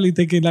Joe's probably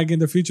thinking like in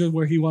the future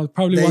where he wants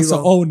There you to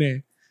go. own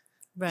it.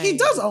 Right. He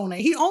does own it.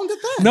 He owned it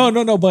then.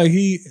 No. But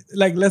he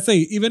like let's say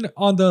even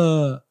on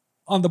the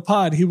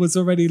pod he was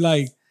already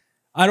like,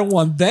 I don't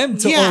want them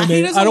to yeah, own he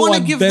it. doesn't I don't want to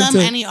want give them them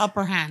to. any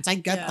upper hands. I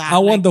get Yeah. that. I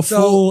want the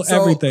full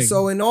everything.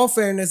 So in all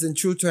fairness and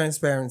true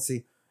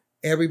transparency,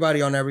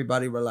 everybody on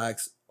everybody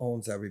relax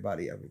owns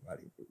everybody.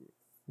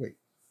 Wait,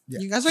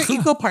 You guys are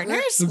equal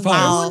partners. Partners.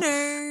 Wow.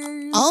 Owners.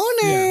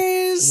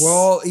 Owners. we're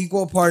all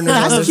equal partners.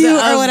 on That's this. cute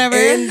or whatever.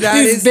 And that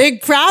These is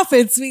big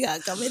profits we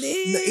got coming in.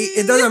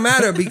 it doesn't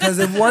matter because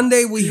if one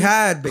day we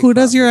had big Who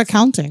does your profits,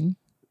 accounting?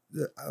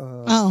 uh,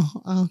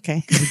 Oh,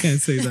 okay. We can't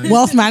say that.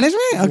 Wealth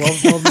management? Okay.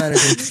 wealth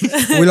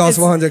management. We lost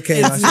 100K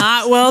It's last year.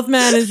 not wealth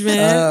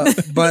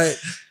management. But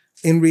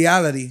in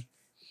reality,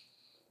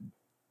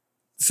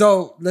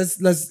 so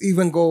let's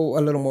even go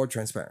a little more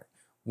transparent.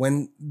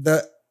 When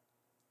the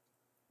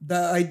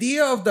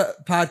idea of the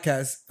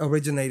podcast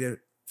originated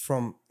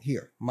from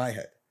here, my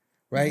head,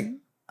 right?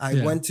 I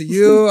Yeah. went to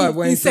you. I he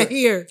went said to.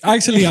 here.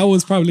 Actually, I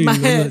was probably. My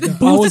head. I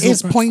Booth was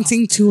is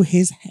pointing to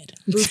his head.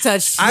 Who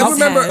touched I his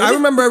remember. head. I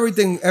remember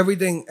everything. I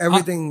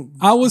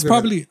was vividly.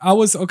 probably. I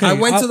was okay. I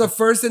went to the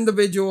first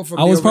individual from.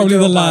 I was probably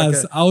the original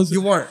last. podcast. I was.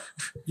 You weren't.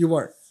 You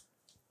weren't.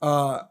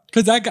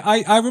 Because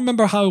I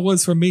remember how it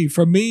was for me.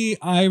 For me,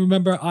 I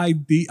remember I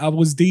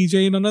was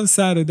DJing on a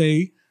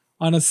Saturday.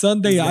 On a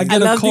Sunday, I I get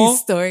a love call.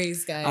 these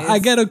stories, guys. I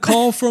get a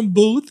call from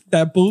Booth.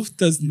 That Booth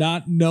does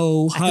not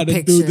know I how can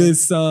to do picture.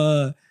 this.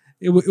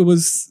 It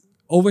was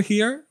over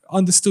here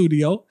on the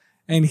studio,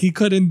 and he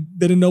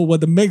didn't know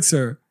what the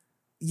mixer.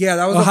 Yeah,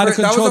 that was Or the how to first,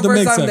 that was control the the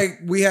first time mixer.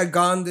 that we had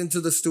gone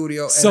into the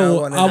studio. And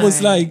So wanted I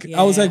was Right, like,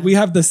 yeah. we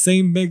have the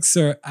same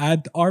mixer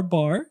at our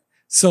bar.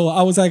 So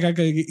I was like, I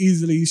could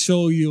easily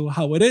show you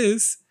how it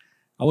is.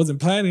 I wasn't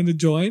planning to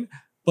join,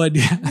 but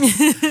yeah,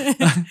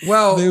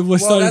 well, They were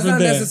starting that's from not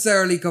there.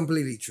 necessarily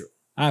completely true.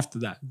 after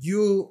that.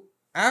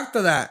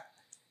 After that,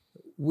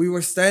 we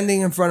were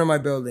standing in front of my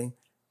building,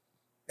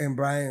 and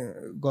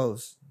Brian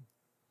goes,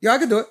 "Yeah, I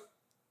can do it."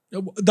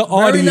 The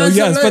audio, yes,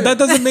 nonchalant. but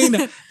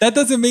that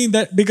doesn't mean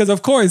that because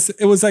of course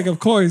it was like, of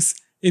course,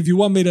 if you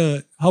want me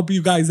to help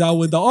you guys out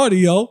with the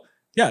audio,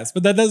 yes,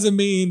 but that doesn't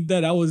mean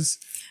that I was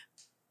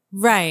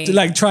right.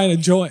 like trying to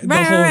join the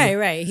right, whole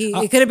right.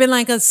 It could have been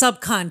like a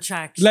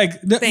subcontract.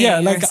 like thing yeah,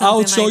 or like something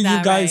I'll show like you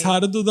that, guys right. how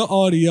to do the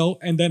audio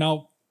and then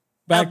I'll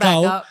back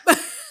out. up.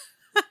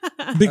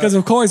 Because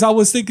of course I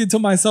was thinking to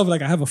myself,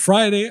 like I have a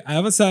Friday, I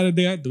have a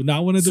Saturday, I do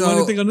not want to do So-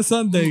 anything on a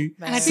Sunday.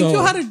 And I So,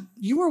 think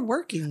you were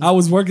working. I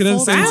was working at the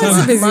same I was a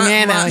time. busy My-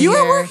 man my- out you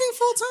here. were working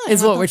full time.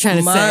 Is what we're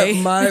trying to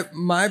say.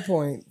 My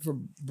point for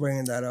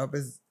bringing that up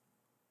is,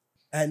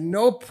 at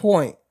no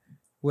point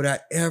would I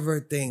ever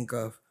think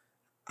of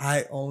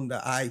I own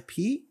the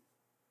IP.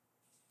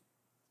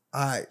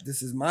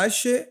 This is my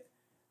shit.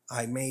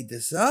 I made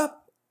this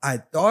up. I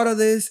thought of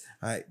this.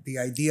 The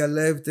idea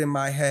lived in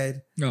my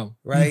head, No.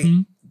 right?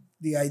 Mhm.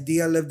 The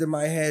idea lived in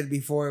my head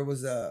before it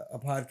was a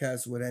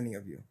podcast with any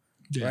of you,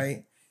 Yeah.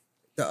 right?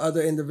 The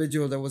other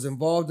individual that was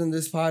involved in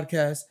this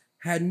podcast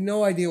had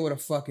no idea what a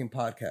fucking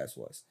podcast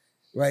was,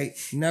 right?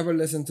 Never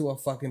listened to a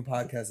fucking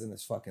podcast in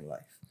his fucking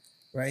life,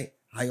 right?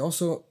 I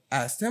also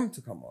asked him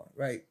to come on,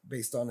 right?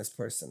 Based on his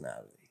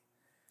personality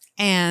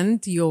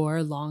And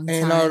your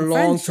long-term and our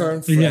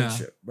long-term friendship. Yeah.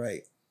 friendship,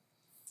 right?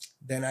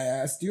 Then I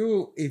asked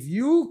you if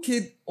you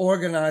could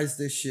organize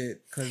this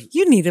shit because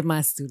You needed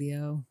my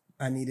studio.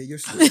 I needed your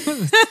studio.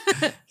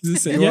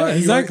 Just say- You yeah, are- you are-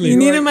 exactly. You You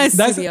needed are- my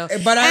that's- studio.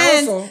 But I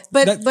And- also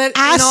but that- but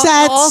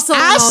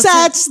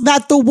assets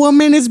that the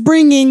woman is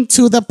bringing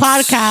to the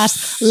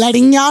podcast,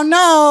 letting y'all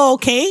know.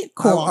 Okay,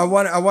 cool. I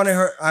wanted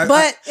her.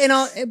 But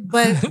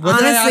but what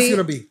did I ask honestly, you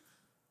to be?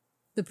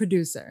 the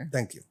producer.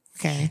 Thank you.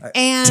 okay,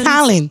 And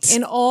talent.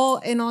 in all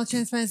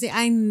transparency,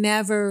 I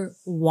never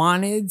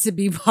wanted to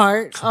be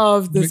part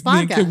of this Me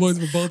and Kid podcast. Boys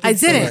were both I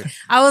didn't. Correct.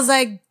 I was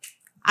like,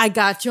 I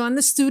got you on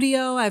the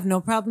studio. I have no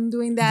problem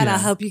doing that. Yeah. I'll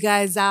help you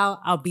guys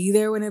out. I'll be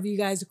there whenever you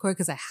guys record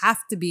because I have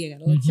to be. I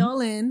gotta let Mhm. y'all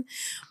in.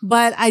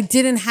 But I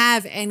didn't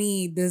have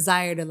any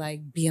desire to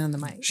like be on the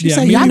mic. She Yeah,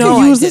 said, me "Y'all neither. can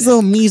No, I use this didn't.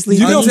 little measly."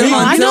 You know, thing. me-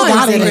 I I know just got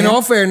I it. didn't. In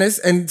all fairness,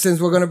 and since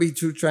we're gonna be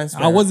too I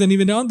transparent, wasn't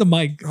even on the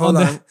mic. Hold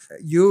the- on.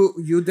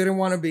 You didn't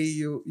want to be.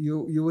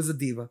 You was a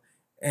diva,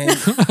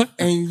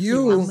 and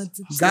you Mama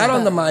to got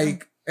on the child.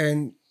 mic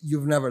and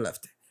you've never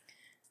left it.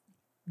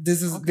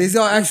 These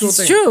are actual It's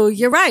things. true.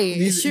 You're right.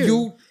 It's true.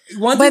 You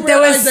once But you there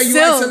was realize that you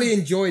still- actually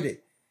enjoyed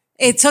it.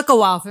 It took a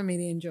while for me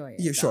to enjoy it.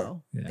 Yeah, sure.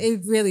 though. Yeah.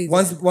 It really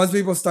did. Once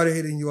people started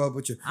hitting you up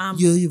with your Um,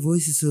 your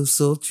voice is so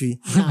sultry.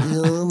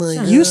 Oh my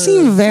God. You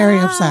seem very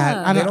Stop. upset.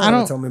 I They don't. don't, I want to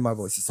don't. tell me my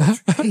voice is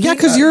sultry. Yeah,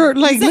 because you're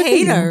like He's a look at you.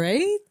 hater,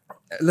 right?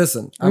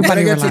 Listen, I'm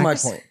gonna Everybody get to my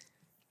relax. point.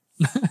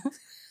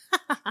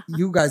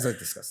 You guys are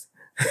disgusting.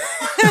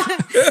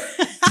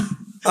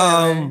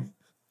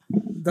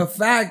 The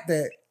fact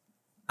that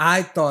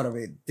I thought of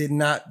it did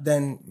not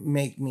then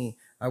make me.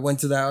 I went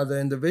to that other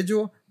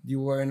individual.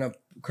 You were in a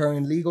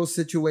current legal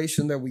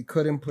situation that we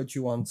couldn't put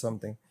you on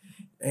something,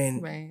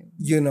 and Right.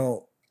 you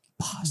know,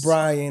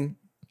 Brian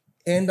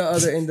and the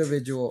other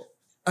individual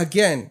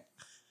again.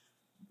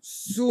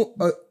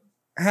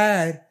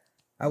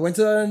 I went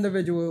to that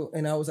individual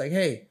and I was like,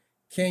 "Hey,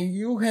 can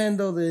you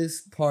handle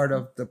this part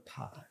of the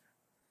pod?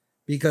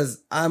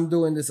 Because I'm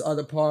doing this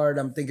other part.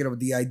 I'm thinking of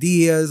the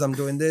ideas. I'm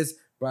doing this.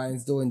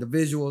 Brian's doing the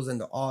visuals and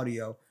the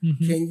audio.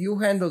 Mhm. Can you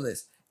handle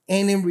this?"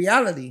 And in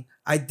reality,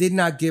 I did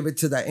not give it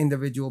to that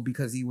individual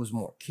because he was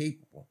more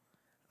capable.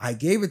 I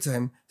gave it to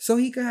him so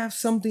he could have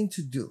something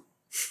to do.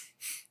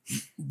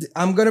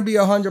 I'm gonna be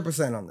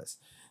 100% on this.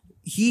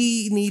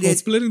 He Well, needed,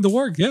 splitting the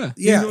work, yeah.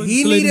 yeah,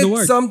 he Splitting the needed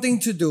work. something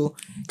to do.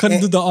 Couldn't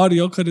and- do the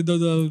audio, couldn't do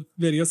the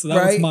video, so that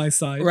was Right, my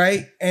side.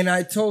 Right? And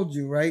I told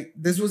you, right?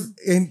 This was,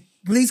 and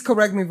please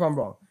correct me if I'm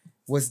wrong.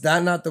 Was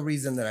that not the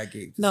reason that I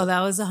gave? No,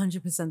 that was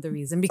 100% the Oh.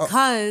 reason.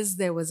 Because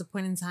there was a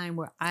point in time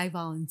where I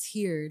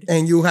volunteered,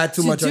 And you had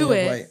too to much on do your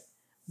it. plate.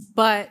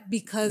 but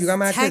because You got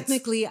mad kids.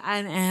 technically,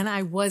 and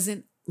I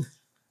wasn't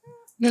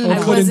No, Or I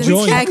couldn't wasn't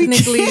join.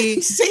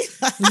 technically Say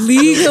that.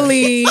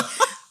 legally.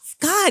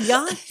 God,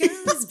 y'all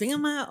just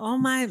being all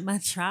my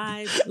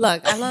tribe.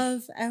 Look, I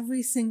love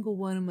every single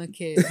one of my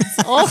kids,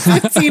 all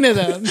 15 of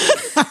them,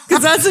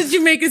 because that's what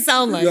you make it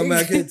sound like. You got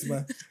mad kids,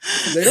 man.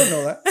 They don't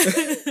know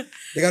that.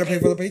 They gotta pay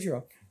for the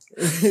Patreon.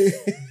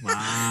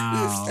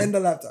 Wow. And the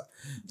laptop.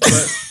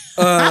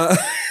 But,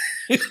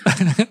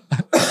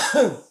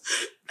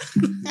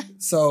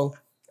 so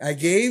I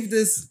gave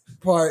this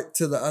part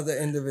to the other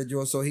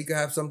individual so he could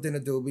have something to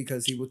do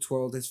because he would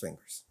twirl his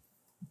fingers.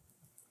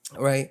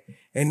 Right?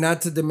 And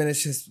not to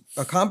diminish his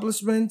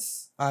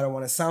accomplishments. I don't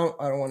want to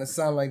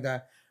sound like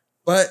that.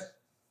 But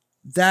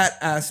that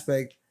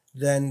aspect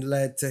then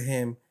led to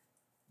him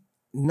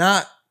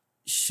not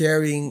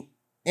sharing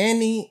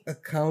any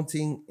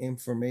accounting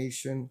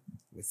information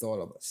with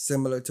all of us,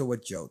 similar to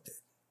what Joe did.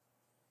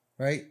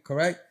 Right?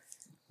 Correct?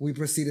 We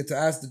proceeded to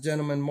ask the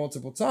gentleman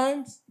multiple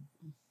times.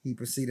 He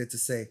proceeded to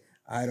say,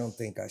 I don't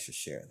think I should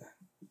share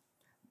that.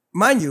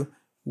 Mind you,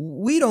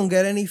 we don't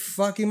get any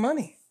fucking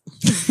money.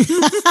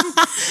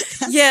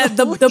 Yeah,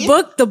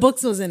 the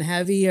books wasn't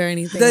heavy or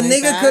anything. The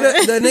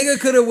like that. nigga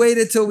could have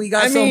waited till we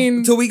got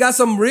till we got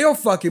some real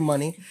fucking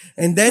money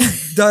and then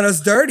done us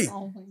dirty.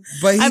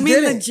 But he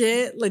didn't.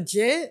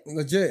 legit.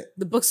 Legit.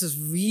 The books was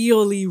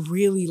really,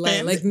 really light,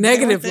 Damn, like they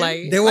negative were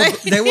light.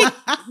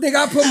 They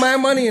got put my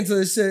money into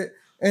this shit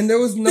and there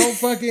was no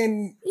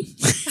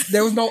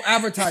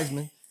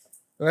advertisement.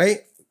 Right?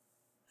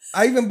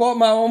 I even bought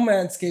my own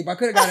Manscaped. I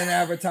could have gotten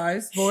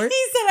advertised for it.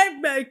 He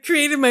said I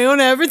created my own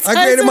advertisement.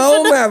 I created my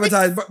own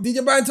advertisement. But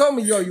DJ Brian told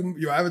me, yo,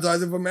 you're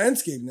advertising for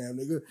Manscaped now,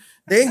 nigga.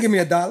 They didn't give me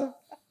 $1.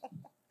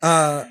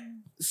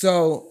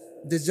 So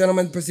this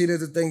gentleman proceeded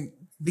to think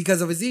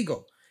because of his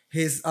ego.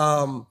 His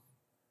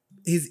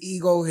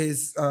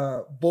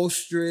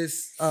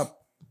boisterous,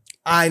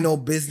 I know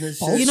business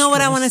shit. You know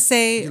what I want to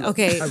say? You know,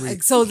 Okay, I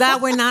read. so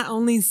that we're not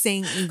only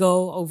saying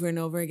ego over and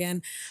over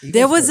again.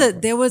 Ego's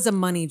There was a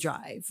money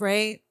drive,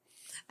 right?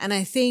 And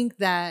I think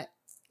that,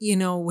 you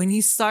know, when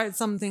you start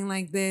something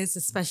like this,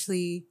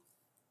 especially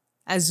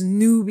as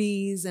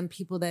newbies and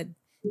people that,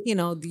 you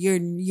know, you're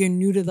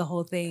new to the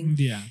whole thing,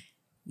 Yeah.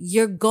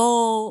 your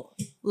goal,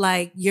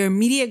 like your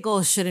immediate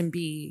goal shouldn't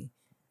be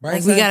Brian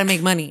like we sang- got to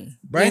make money.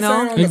 Brian You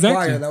sang know? on the Exactly.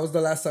 choir. That was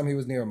the last time he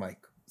was near a mic.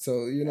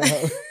 So you know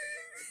how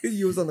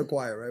he was on the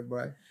choir, right,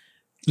 Brian?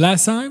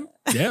 Last time?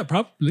 Yeah,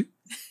 probably.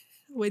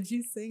 What'd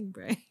you sing,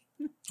 Bray?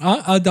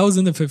 That was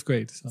in the 5th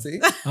grade. So See?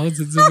 I was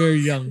very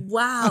young.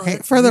 Wow. Okay,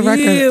 that's for the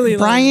really record, long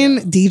Brian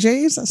ago.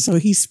 DJs, so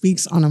he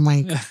speaks on a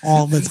mic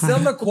all the He's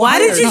on the time. Why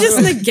did you choir.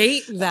 just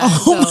negate that?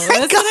 Oh though? my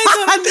That's what I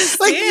don't God. understand.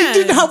 Like, you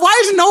did,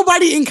 why is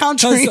nobody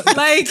encountering?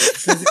 Like,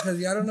 Because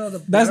y'all don't know the.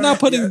 That's y'all not don't-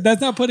 putting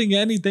that's not putting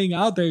anything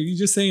out there. You're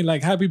just saying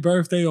like happy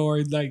birthday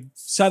or like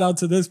shout out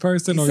to this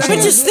person or He but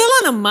said- something. you're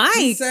still on a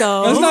He mic, said-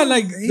 though. That's not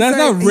like He's that's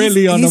saying- not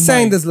really on the He's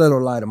saying mic. this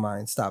little lie of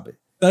mine. Stop it.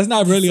 That's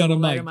not really on the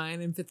Similar to mic.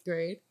 mine in 5th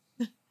grade.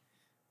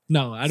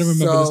 No, I don't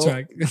remember this So,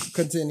 track.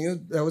 Continue.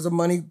 There was a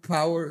money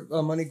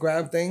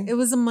grab thing. It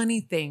was a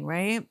money thing,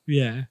 right?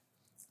 Yeah.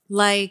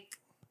 Like,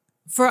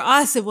 for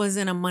us, it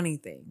wasn't a money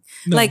thing.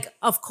 No. Like,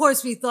 of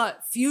course, we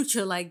thought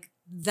future, like,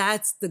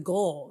 that's the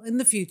goal in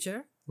the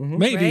future.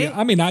 Maybe. Right?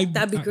 I mean,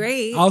 That'd be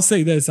great. I'll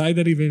say this. I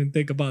didn't even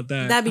think about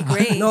that. That'd be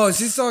great. No,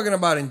 she's talking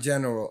about in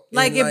general.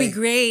 Like, In, it'd be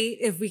great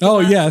if we could, Oh,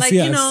 yes, like,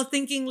 yes. you know,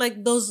 thinking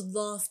like those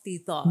lofty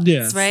thoughts,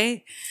 Yes.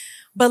 right?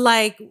 But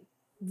like,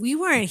 we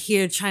weren't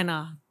here trying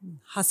to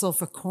hustle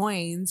for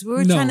coins. We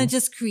were No. trying to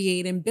just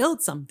create and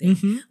build something.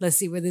 Mhm. Let's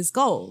see where this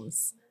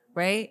goes,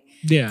 right?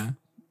 Yeah.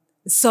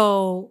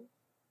 So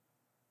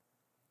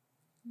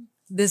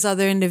this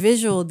other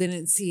individual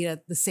didn't see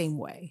it the same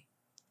way,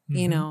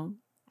 you Mhm. know?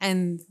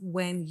 And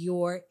when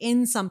you're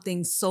in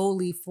something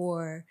solely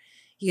for,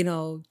 you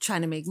know,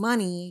 trying to make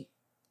money,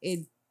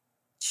 it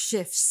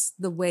shifts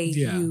the way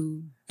Yeah.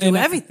 you do And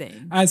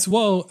everything. As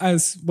well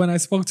as when I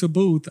spoke to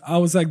Booth, I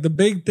was like, the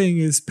big thing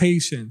is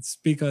patience,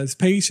 because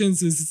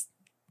patience is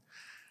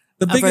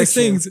the biggest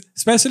virtue. things,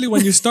 especially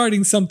when you're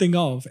starting something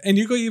off. And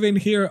you could even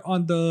hear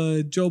on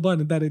the Joe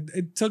Budden that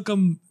it took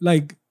him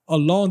like a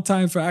long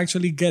time for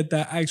actually get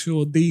that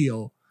actual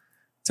deal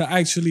to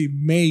actually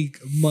make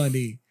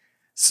money.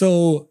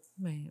 So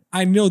Right.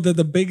 I know that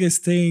the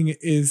biggest thing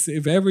is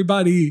if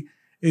everybody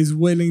is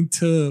willing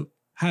to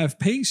have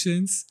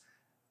patience,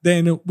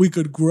 then we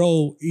could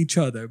grow each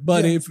other.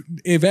 But Yeah.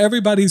 if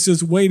everybody's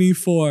just waiting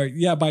for,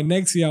 by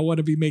next year I want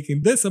to be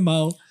making this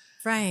amount,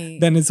 Right.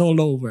 then it's all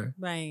over.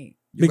 Right.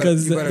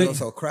 Because you better they- go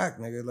sell crack,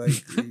 nigga.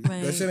 Like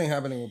Right. that shit ain't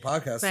happening with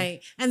podcasting.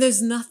 Right. And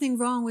there's nothing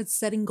wrong with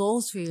setting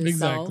goals for yourself.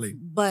 Exactly.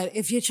 But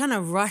if you're trying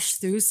to rush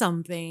through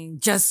something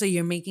just so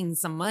you're making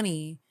some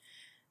money,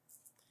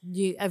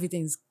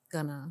 everything's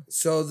gonna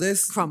So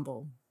this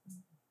crumble.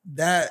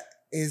 that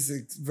is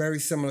very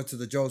similar to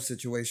the Joe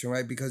situation,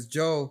 right? Because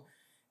Joe,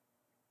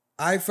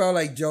 I felt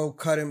like Joe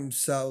cut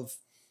himself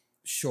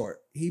short.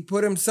 He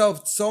put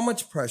himself so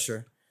much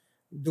pressure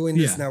doing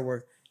this Yeah.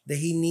 network that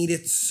he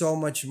needed so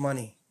much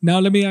money. Now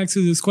let me ask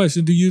you this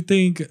question. Do you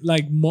think,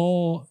 like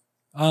Maul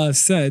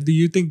said, do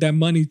you think that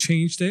money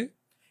changed it?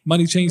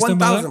 Money changed him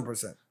a lot?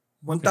 1,000%.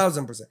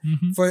 1,000%.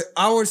 Mhm. For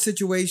our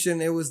situation,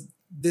 it was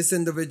this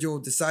individual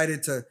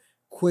decided to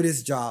quit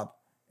his job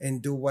and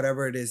do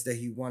whatever it is that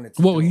he wanted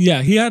to Well, do.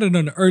 yeah, he had it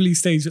on an early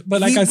stage, but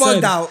like he I bugged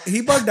said, out.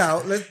 He bugged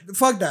out.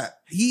 Fuck that.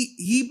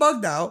 He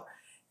bugged out.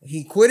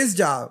 He quit his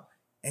job,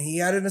 and he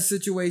had in a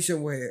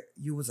situation where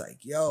you was like,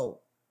 "Yo,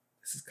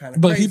 this is kind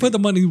of." but he put the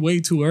money way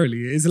too early.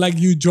 It's like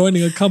you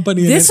joining a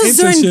company. This and was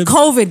an during internship.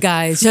 COVID,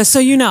 guys, just so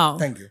you know.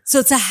 Thank you.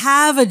 So to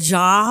have a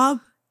job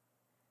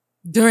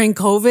during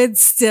COVID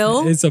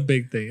still, It's a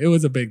big thing. It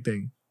was a big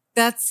thing.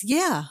 that's,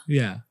 yeah.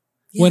 Yeah.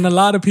 Yeah. When a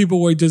lot of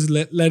people were just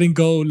letting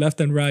go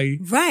left and right.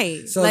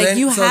 Right. So like then-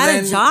 you so had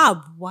a then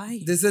job.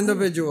 Why? This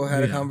individual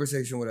had a Yeah.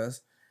 conversation with us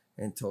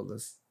and told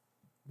us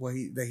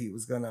that he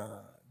was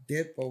gonna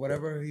dip or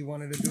whatever he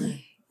wanted to do.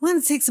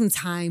 Want to take some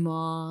time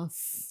off.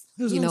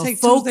 Who's You gonna know, take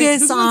focus Tuesday,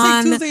 who's gonna take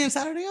on Tuesday and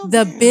Saturday off?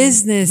 the Damn.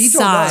 business He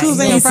told us. side.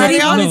 Tuesday He and said Friday he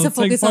off? wanted No, to it's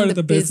like focus part on of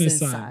the the business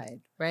business side.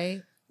 side,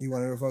 right? He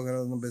wanted to focus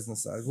on the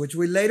business side, which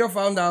we later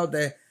found out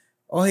that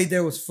all he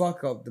did was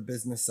fuck up the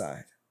business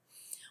side.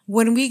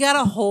 When we got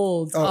a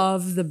hold Oh.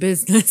 of the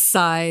business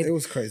side, It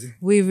was crazy.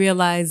 we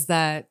realized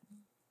that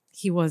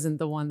he wasn't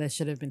the one that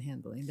should have been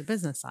handling the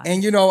business side.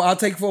 And I'll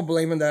take full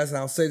blame in that, and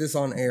I'll say this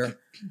on air.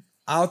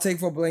 I'll take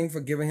full blame for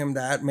giving him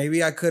that.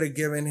 Maybe I could have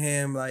given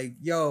him like,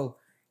 "Yo,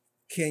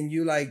 can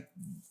you like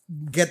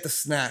get the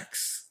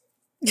snacks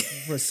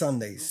for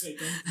Sundays?"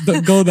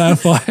 Don't go that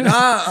far.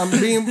 Nah,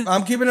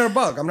 I'm keeping it a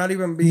buck. I'm not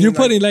even being. You're like,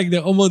 putting like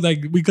the almost like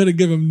we could have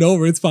given him no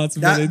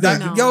responsibility.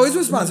 No. Yo, he's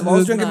responsible. I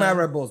was drinking No. mad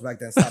Red Bulls back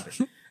then. Stop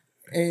it.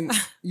 And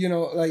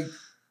like,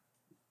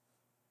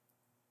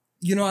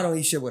 I don't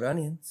eat shit with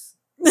onions.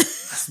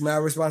 It's my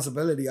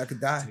responsibility. I could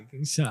die.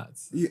 Taking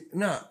shots.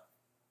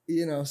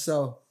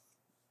 So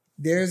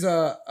there's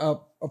a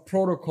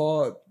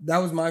protocol. That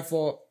was my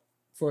fault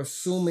for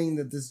assuming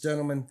that this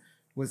gentleman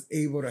was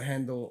able to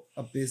handle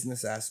a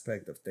business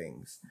aspect of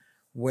things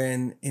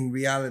when in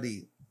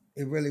reality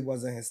it really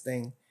wasn't his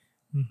thing.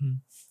 Mhm.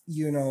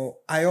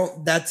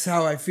 That's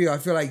how I feel. I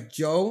feel like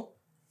Joe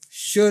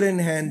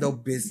shouldn't handle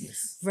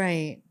business.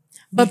 Right.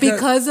 But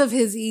because of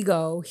his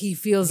ego, he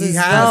feels He as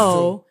has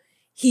though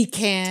he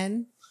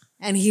can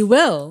and he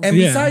will. And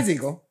Yeah. besides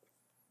ego,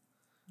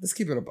 let's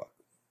keep it a buck.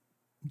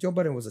 Joe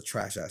Budden was a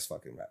trash ass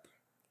fucking rapper.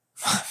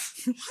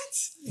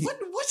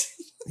 What?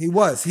 He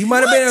was. He might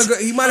have been a good.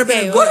 He might have been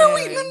a Okay, good. What are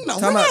we? No,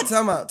 Time we're out. not.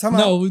 Time out. Time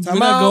No, out. we're Time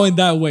not out. going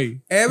that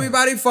way.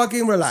 Everybody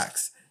fucking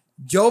relax.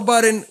 Joe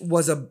Budden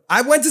was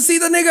I went to see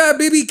the nigga at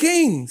BB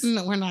King's.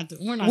 No, we're not.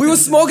 We're not. We were gonna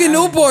do smoking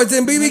that. Newports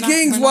in We're BB not-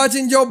 King's we're not-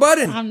 watching Joe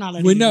Budden. I'm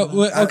not. We're not.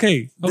 Letting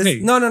Okay. This- Okay.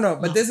 No.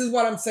 But this is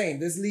what I'm saying.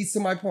 This leads to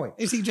my point.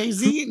 Is he Jay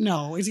Z?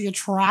 No. Is he a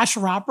trash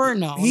rapper?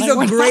 No. He's Like,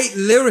 we're a not- great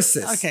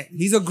lyricist. Okay.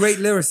 He's a great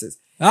lyricist.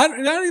 Not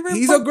even.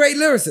 He's a great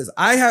lyricist.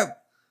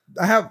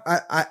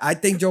 I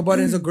think Joe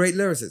Budden is a great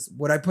lyricist.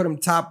 Would I put him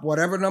top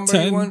whatever number you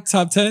 10, want?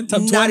 top 10, top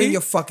 20. Not in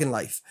your fucking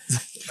life.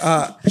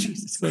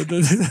 So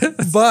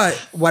the- But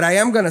what I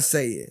am gonna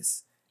say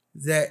is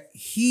that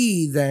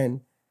he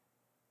then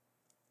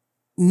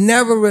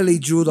never really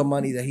drew the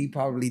money that he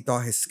probably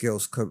thought his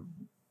skills could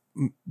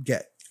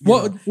get. You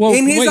know? Well,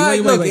 in his wait, eyes,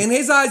 wait, look, wait. in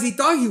his eyes, he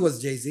thought he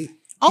was Jay-Z.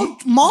 Oh,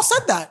 Maul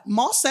said that.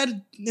 Maul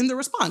said in the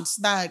response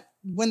that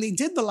when they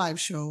did the live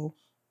show,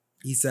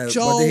 He said, what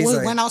Joe did he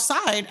say? went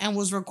outside and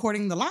was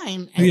recording the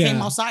line and Yeah.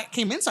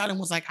 came inside and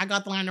was like, I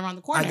got the line around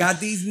the corner. I got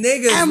these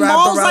niggas and wrapped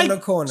Maul's around like,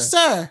 the corner.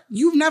 Sir,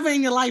 you've never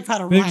in your life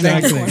had a line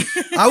Exactly. around the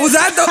corner. I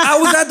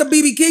was at the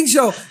BB King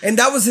show, and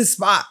that was his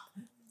spot.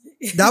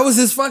 That was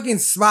his fucking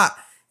spot.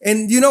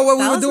 And you know what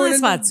we That were was doing? my in-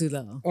 spot too,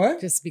 though. What?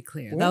 Just to be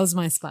clear, What? that was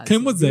my spot.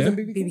 Kim too. was You was there.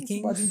 in BB BB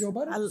King? watching Joe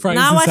Budden? Fridays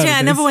Not and watching. I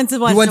Saturdays. never went to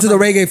watch. You went to the Joe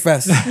Reggae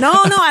Fest. Budden. No,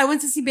 I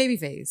went to see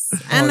Babyface,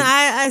 and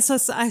I saw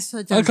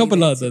John A couple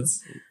B. there, others.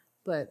 too.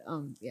 But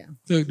yeah,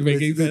 The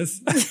Reggae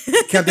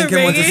Fest. Captain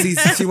Kim went to Reggae.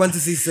 see. She went to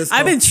see Cisco.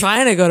 I've been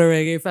trying to go to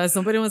Reggae Fest.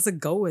 Nobody wants to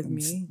go with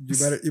me.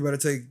 You better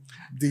take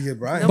DJ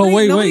Brian. But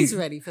wait, nobody's wait.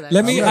 ready for that.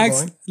 Let me I'm not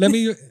ask. going. Let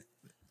me.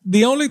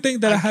 The only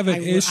thing that I have an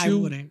I issue.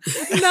 wouldn't.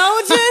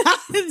 No,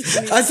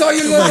 Jen. I saw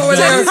you look over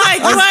there. Jenny's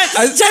like, what?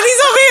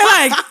 Jenny's over here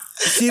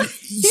like,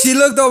 She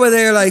looked over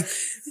there like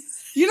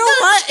You know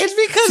what? It's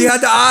because she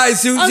had the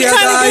eyes. She I'm had the trying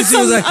to get eyes. She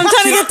was like, I'm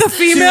trying to get the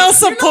female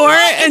support,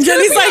 and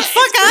Jenny's like,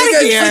 fuck out of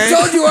Nigga, here. she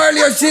told you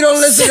earlier she don't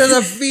listen to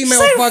the female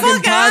Say, fucking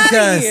fuck outta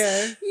podcast.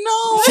 here.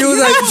 no. She was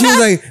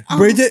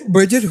like,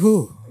 Bridget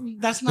who?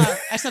 That's not.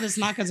 I said it's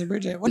not because of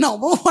Bridget. Well, no,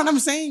 but what I'm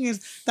saying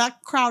is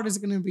that crowd is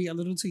going to be a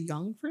little too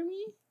young for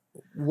me.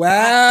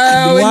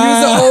 Wow, Wow.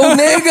 you's an old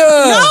nigga.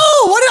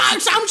 No,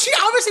 what? She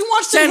obviously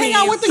wants to hang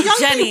out with the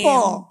young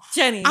people.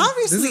 Jenny.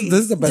 Obviously, This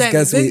is the best Jenny,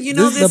 guess we. you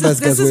know, this is the best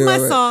this guess is we my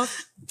ever.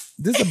 soft.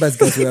 This is the best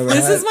guess we ever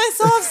This had. is my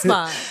soft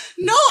spot.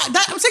 no.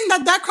 I'm saying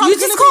that crowd. You is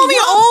just gonna call be me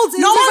young. old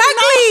No,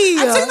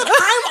 indirectly. I'm saying that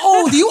I'm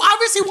old. You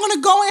obviously want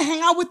to go and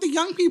hang out with the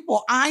young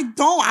people. I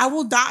don't. I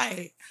will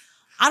die.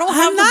 I don't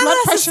have I'm the blood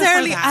not pressure for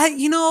necessarily.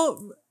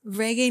 that.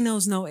 Reggae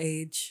knows no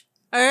age.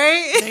 All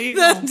right, There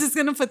you I'm go. just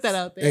gonna put that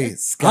out there. Hey,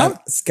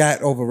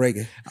 scat over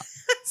reggae.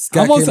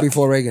 Scat I'm also- came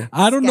before reggae.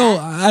 I don't know.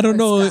 I don't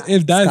know Scott.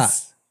 if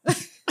that's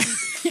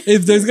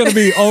if there's gonna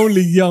be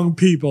only young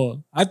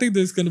people. I think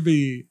there's not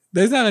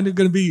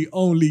gonna be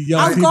only young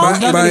I'll people. go It's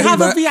if not we gonna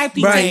have be- a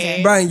VIP Brian,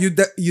 ticket. Brian,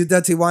 you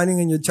dirty whining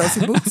in your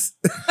Chelsea boots?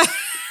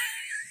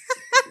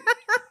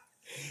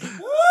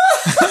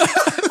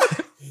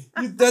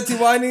 You dirty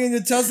whining in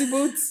your Chelsea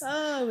boots?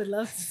 Oh, I would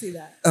love to see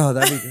that. Oh,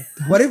 that'd be good.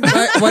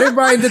 What if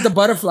Brian did the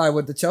butterfly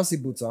with the Chelsea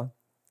boots on?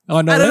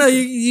 Oh no! I don't know.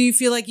 that's- You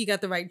feel like you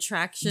got the right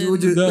traction. You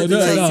would just- No, Like, no,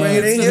 like, no, bring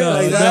it in here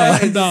like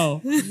that.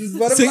 no. Just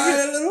butterfly Sing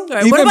a little? All right,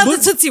 what Even about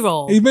Booth- the Tootsie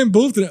Roll? Even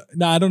Booth.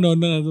 Nah, I don't know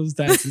none of those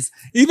dances.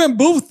 Even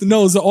Booth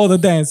knows all the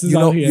dances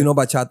out here. You know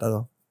bachata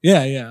though.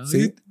 Yeah, yeah.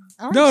 See?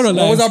 No, no,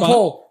 no. What was our spot.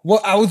 poll?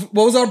 What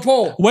was our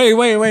poll? Wait.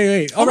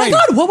 All Oh my right.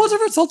 God! What was the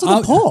result of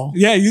the poll?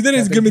 Yeah, you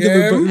didn't Captain give me the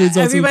Kim. results.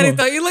 Everybody of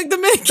the poll. thought you looked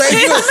Dominican.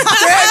 Thank you.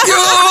 Thank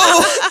you.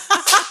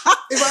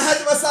 If I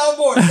had my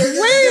soundboard.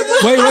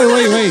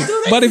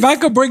 Wait. But if I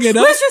could bring it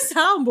up, Where's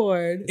your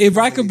soundboard? if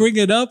I could bring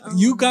it up,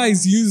 you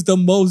guys used the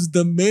most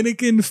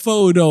Dominican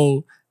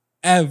photo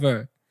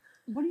ever.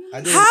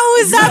 How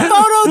is that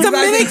photo You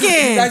guys is-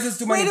 Dominican? you guys is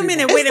too many Wait a people.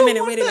 minute. It's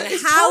the one that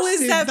is How is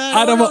posted that? that-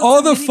 Out of photo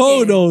all the Dominican?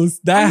 photos,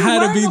 that Are you had to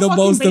wearing be a the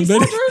fucking most baseball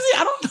Dominican. jersey?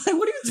 I don't know.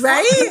 What are you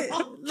Right? talking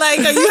about? Like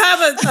you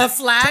have a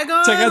flag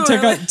on?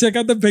 Check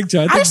out the picture.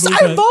 I I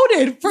think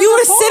voted for You the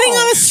were poll. sitting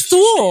on a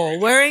stool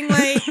wearing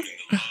like.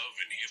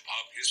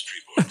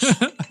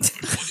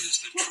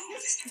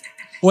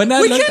 when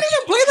I We look, can't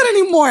even play that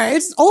anymore.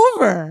 It's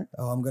over.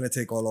 Oh, I'm gonna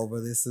take all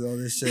over this and all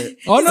this shit.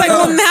 oh no, Like, no,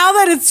 well, now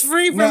that it's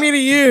free for me to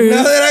use.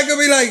 Now that I could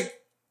be like,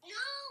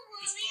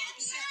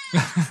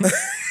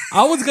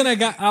 I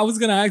was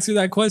gonna ask you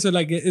that question.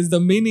 Like, is the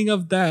meaning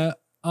of that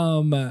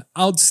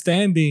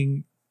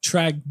outstanding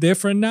track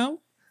different now?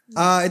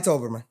 it's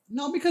over, man.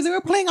 No, because they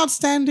were playing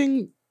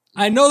outstanding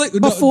I know that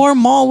before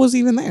Maul was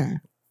even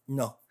there.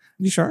 No.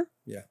 You sure?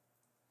 Yeah.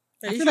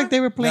 I feel like they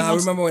were playing. Nah, I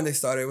remember when they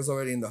started. It was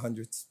already in the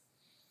hundreds.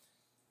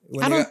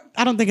 When I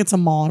they don't think it's a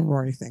Maul and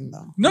Rory thing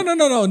though. No.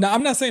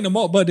 I'm not saying them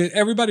all, but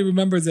everybody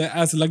remembers it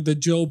as like the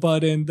Joe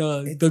Budden,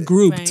 the It-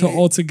 group Right. to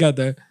all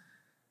together.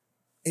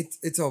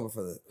 it's over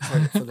for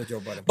the Joe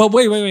Budden. But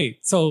wait.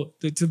 So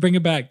to bring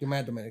it back, You're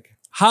mad Dominican.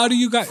 how do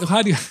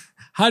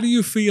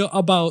you feel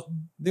about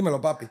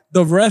Dímelo, papi.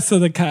 the rest of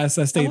the cast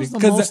that That stayed? was the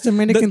most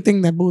Dominican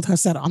thing that Booth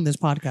has said on this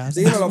podcast.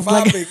 Dímelo,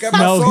 papi. ¿Qué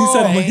no,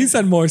 pasó? he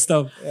said more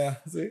stuff. Yeah,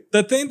 see?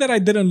 The thing that I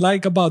didn't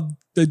like about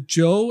the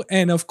Joe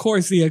and of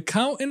course the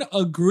accountant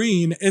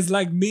agreeing is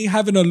like me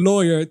having a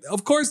lawyer.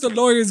 Of course the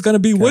lawyer is gonna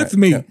be with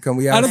me. Can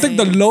we I don't ask? think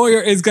the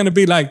lawyer is gonna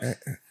be like,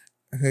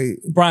 Hey,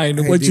 Brian,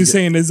 Hey, what you DJ.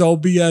 saying is all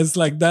BS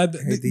like that.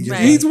 Hey, DJ.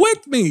 Right. He's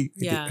with me.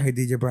 Yeah. Hey,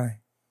 DJ Brian.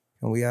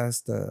 Can we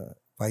ask the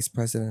vice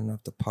president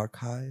of the Park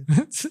Hive?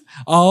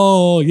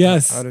 Oh,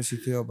 yes. How does she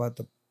feel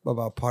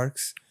about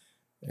parks?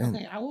 And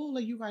Okay, I will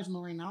let you guys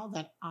know right now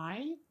that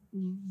I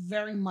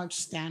very much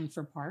stand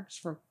for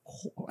parks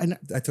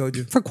I told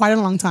you. for quite a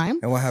long time.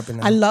 And what happened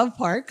now? I love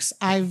parks.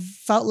 I've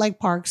felt like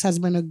Parks has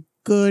been a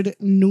good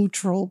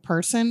neutral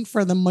person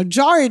for the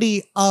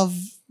majority of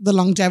the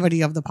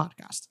longevity of the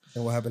podcast.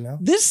 and what happened now?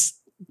 This,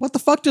 what the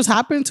fuck just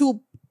happened to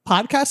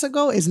podcasts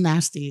ago is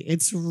nasty.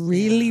 It's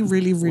really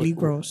What-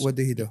 gross. What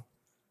did he do?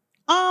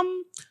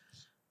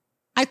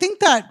 I think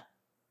that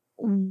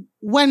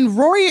when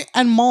Rory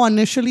and Maul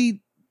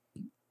initially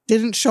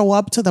didn't show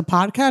up to the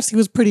podcast, he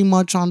was pretty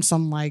much on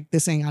some like,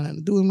 this ain't got nothing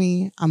to do with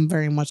me. I'm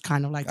very much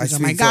kind of like, these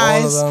are my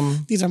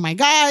guys. These are my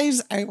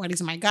guys.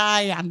 Everybody's my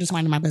guy. I'm just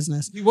minding my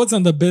business. He was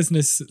on the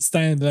business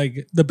stand.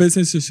 Like the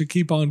business should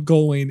keep on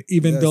going,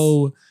 even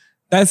though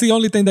that's the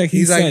only thing that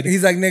he said.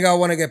 He's like, nigga, I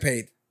want to get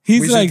paid.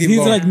 He's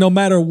like, no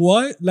matter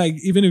what, like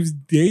even if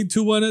they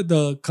two want it,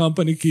 the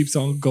company keeps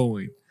on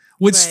going.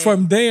 Which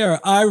from there,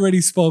 I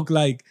already spoke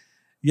like,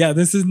 yeah,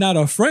 this is not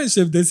a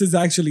friendship. This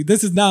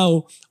is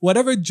now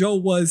whatever Joe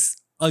was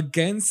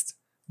against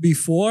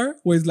before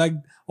was like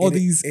all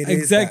these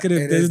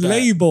executives, there's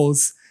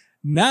labels.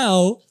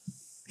 Now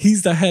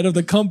he's the head of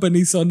the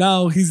company. So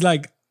now he's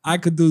like, I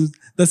could do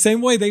the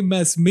same way they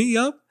mess me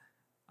up.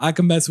 I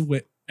can mess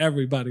with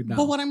everybody now.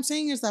 But what I'm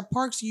saying is that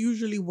Parks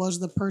usually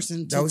was the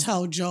person to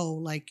tell Joe,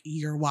 like,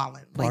 you're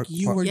wildin'. Like,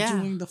 you were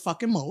doing the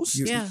fucking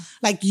most.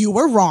 Like, you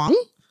were wrong.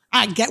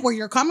 I get where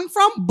you're coming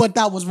from, but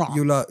that was wrong.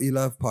 You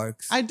love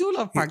Parks. I do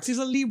love Parks. He's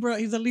a Libra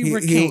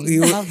king.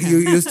 You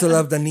used to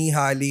love the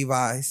knee-high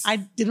Levi's. I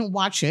didn't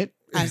watch it,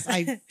 as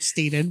I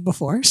stated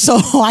before, so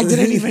I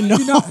didn't even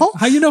know.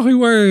 How you know he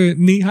were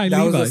knee-high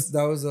Levi's?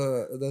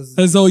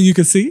 That's all you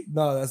could see?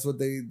 No, that's what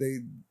they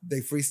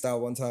freestyle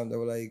one time. They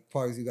were like,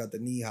 Parks, you got the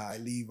knee-high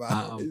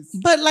Levi's.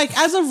 But like,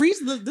 as a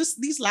reason,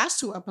 these last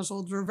two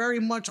episodes were very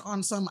much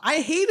on some. I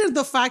hated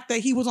the fact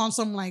that he was on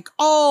some like,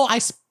 I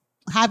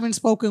haven't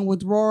spoken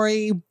with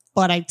Rory,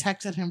 but I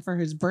texted him for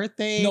his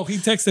birthday. No, he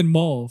texted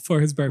Maul for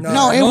his birthday.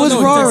 No, it was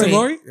Rory. He texted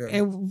Rory?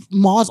 Yeah.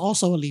 Maul's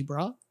also a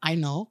Libra. I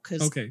know,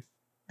 because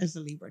it's a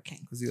Libra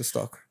king. Because you're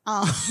stuck.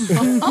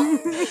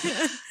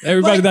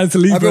 Everybody that's a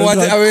Libra. I've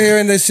been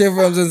hearing this shit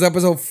from since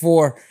episode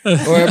 4.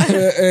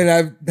 And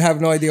I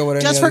have no idea what it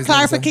is. Just for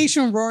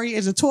clarification, Rory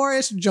is a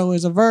Taurus, Joe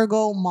is a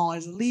Virgo, Maul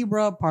is a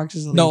Libra, Parks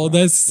is a Libra. No,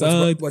 that's...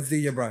 what's the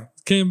year, Brian?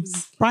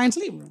 Kim's. Brian's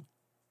Libra.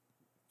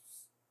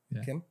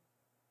 Yeah. Kim?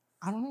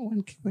 I don't know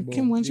when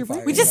Kim, when's your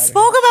birthday? We just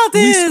spoke about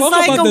this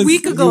like a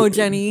week ago,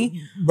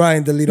 Jenny.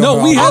 Brian, delete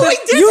No, we had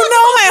you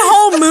know my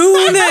whole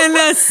moon and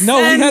no,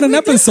 we had an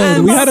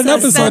episode. We had an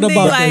episode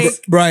about this.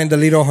 Brian,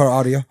 delete all her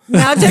audio.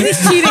 Now Jenny's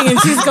cheating and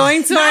she's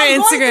going to our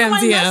Instagram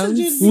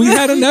DMs. We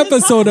had an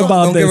episode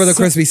about this. Don't give her the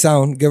crispy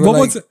sound. Give her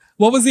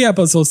what was the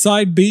episode?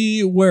 Side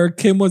B, where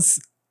Kim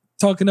was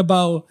talking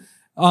about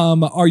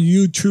are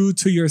you true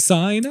to your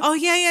sign? Oh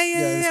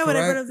yeah.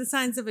 Whatever of the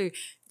signs of it.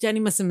 Jenny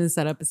must have missed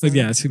that episode.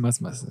 Yeah, she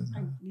must have. I can't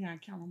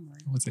remember.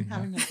 What's it?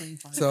 Having a brain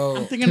fart. So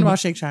I'm thinking about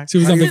Shake Shack. She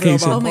was on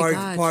vacation. Oh my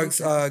God,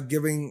 Parks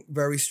giving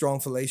very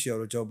strong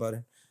fellatio to Joe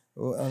Budden.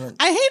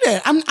 I hate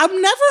it. I'm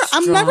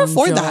never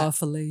for that.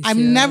 Fellatio.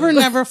 I'm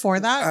never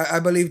for that. I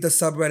believe the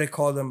subreddit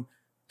called him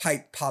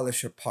Pipe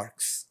Polisher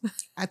Parks.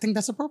 I think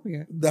that's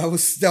appropriate. That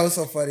was so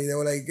funny. They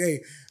were like,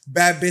 hey,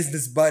 bad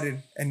business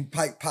Budden and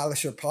Pipe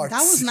Polisher Parks.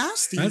 That was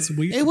nasty. That's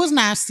weird. It was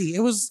nasty.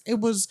 It was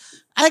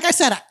like I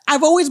said,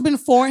 I've always been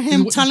for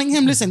him, telling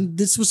him, listen,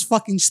 this was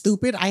fucking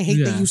stupid. I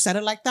hate that you said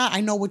it like that.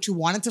 I know what you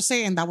wanted to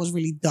say, and that was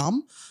really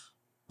dumb.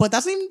 But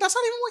that's not even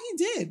what he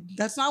did.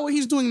 That's not what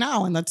he's doing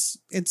now, and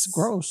it's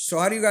gross. So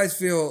how do you guys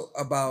feel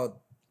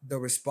about the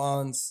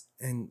response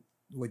and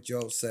what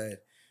Joe said?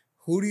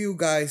 Who do you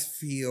guys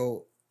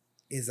feel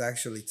is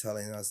actually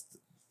telling us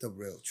the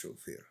real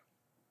truth here?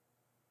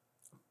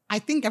 I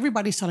think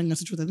everybody's telling us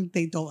the truth. I think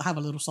they don't have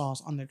a little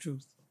sauce on their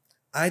truth.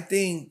 I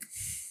think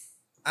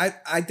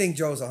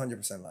Joe's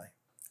 100% lying.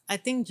 I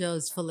think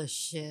Joe's full of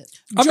shit.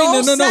 I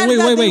mean,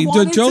 no,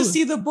 wait. Joe to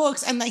see the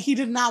books and that he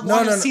did not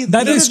want to see.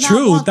 That is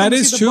true. That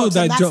is true.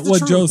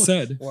 What Joe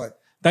said. What?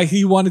 That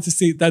he wanted to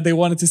see. That they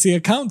wanted to see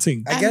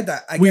accounting. I get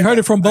that. We heard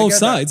it from both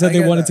sides that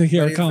they wanted to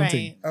hear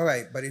accounting. All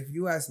right, but if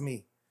you ask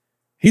me,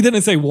 he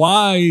didn't say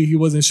why he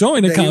wasn't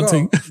showing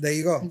accounting. There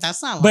you go.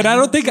 That's not. But I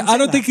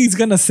don't think he's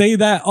gonna say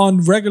that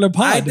on regular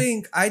pod.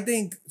 I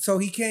think so.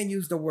 He can't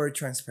use the word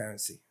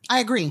transparency. I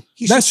agree.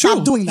 He should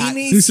stop doing that.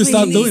 He should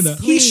stop doing that.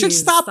 He should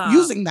stop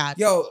using that.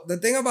 Yo, the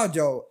thing about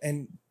Joe,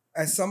 and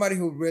as somebody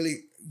who really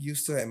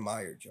used to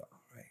admire Joe,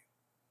 right?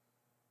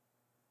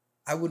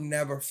 I would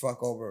never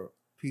fuck over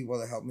people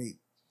that help me.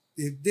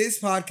 If this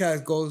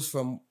podcast goes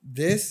from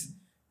this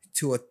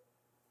to a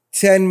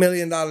 $10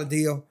 million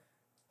deal,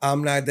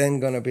 I'm not then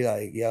gonna be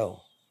like,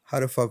 yo, how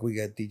the fuck we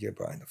get DJ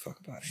Brian the fuck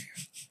out of here?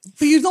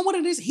 But you know what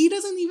it is? He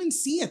doesn't even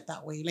see it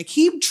that way. Like,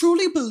 he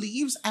truly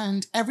believes,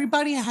 and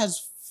everybody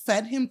has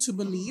fed him to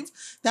believe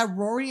that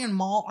Rory and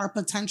Maul are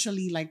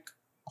potentially like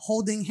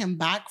holding him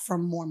back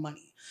from more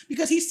money.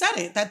 Because he said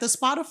it, that the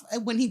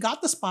Spotify, when he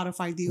got the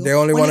Spotify deal, they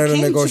only wanted to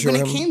negotiate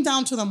when it came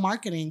down to the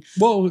marketing.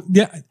 Well,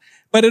 yeah.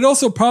 But it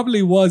also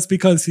probably was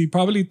because he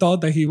probably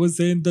thought that he was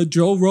in the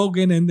Joe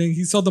Rogan, and then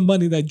he saw the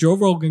money that Joe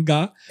Rogan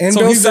got. And so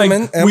Bill he's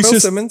Simmons. Like, and Bill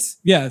Simmons.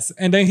 Yes.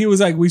 And then he was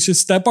like, we should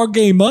step our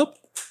game up.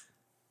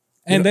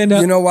 And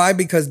you know why?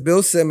 Because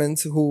Bill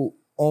Simmons, who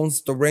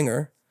owns The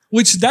Ringer,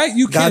 which that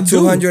you can't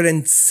do, got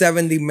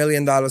 $270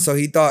 million. So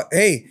he thought,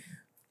 hey,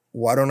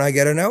 why don't I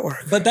get a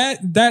network? But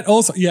that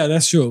also, yeah,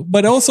 that's true.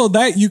 But also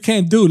that you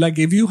can't do. Like,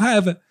 if you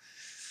have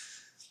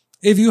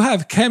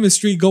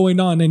chemistry going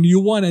on and you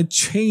want to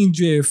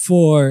change it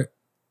for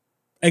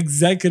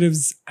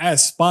executives at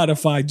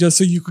Spotify just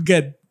so you could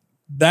get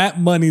that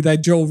money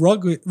that Joe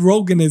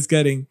Rogan is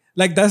getting.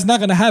 Like, that's not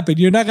going to happen.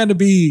 You're not going to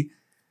be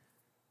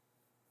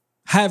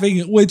having,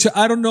 which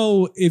I don't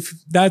know if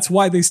that's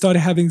why they started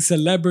having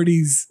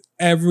celebrities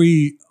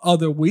every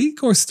other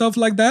week or stuff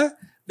like that,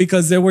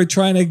 because they were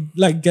trying to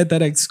like get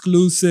that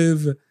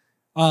exclusive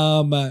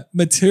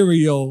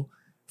material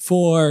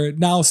for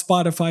now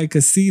Spotify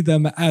could see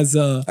them as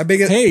a I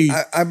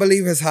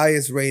believe his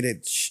highest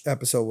rated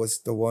episode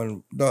was the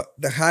one, the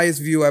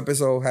highest view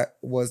episode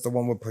was the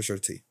one with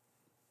Pusha T.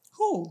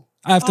 Who?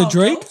 After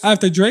Drake? Joe's?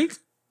 After Drake?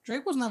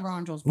 Drake was never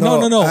on Joe's.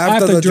 No.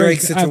 After the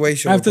Drake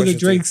situation. After the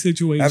Drake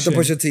situation. After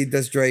Pusha T,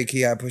 this Drake,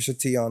 he had Pusha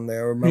T on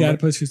there. Remember? He had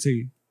Pusha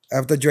T.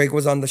 After Drake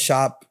was on the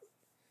shop,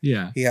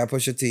 Yeah. he had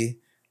Pusha T,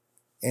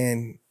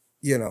 and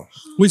you know,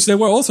 Which they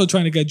were also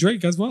trying to get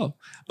Drake as well.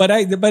 But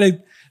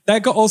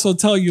that could also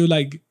tell you,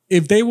 like,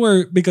 if they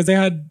were, because they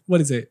had,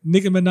 what is it,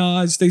 Nicki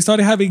Minaj, they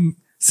started having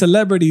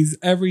celebrities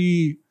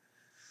every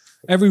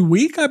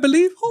week, I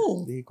believe.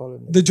 Who?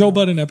 The Joe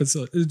Budden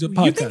episode, the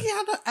podcast. You think he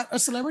had a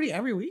celebrity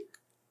every week?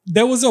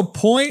 There was a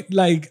point,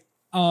 like,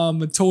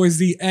 towards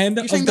the end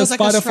of the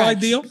Spotify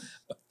deal.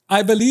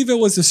 I believe it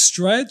was a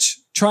stretch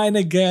trying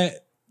to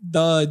get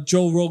the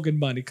Joe Rogan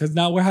money, because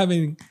now we're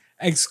having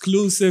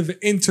exclusive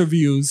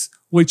interviews,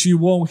 which you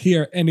won't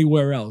hear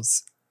anywhere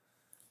else.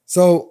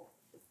 So,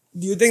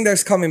 do you think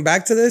there's coming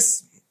back to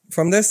this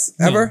from this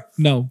ever?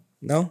 No.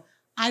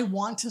 I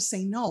want to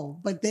say no,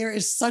 but there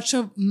is such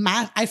a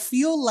I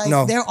feel like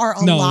No. there are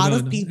a lot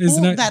of people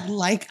that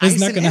like Ice It's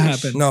not and going to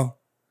Ish. happen. No.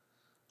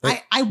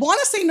 I want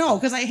to say no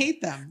because I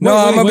hate them. No,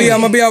 I'm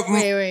gonna be up.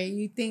 Wait.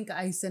 You think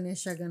Ice and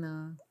Ish are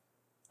gonna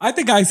I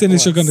think Ice and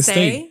Ish are going to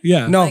stay.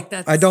 Yeah. No, Like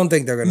that's- I don't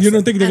think they're gonna. You stay.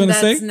 don't think they're and going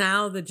to that's stay?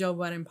 now the Joe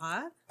Budden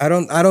pod? I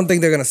don't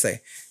think they're gonna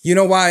say. You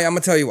know why? I'm gonna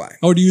tell you why.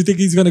 Or do you think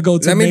he's going to go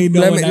to Let me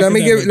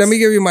Academics?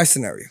 give you my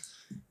scenario.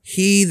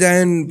 He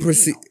then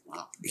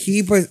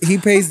he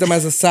pays them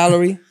as a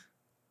salary,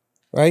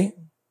 right?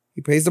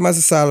 He pays them as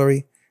a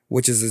salary,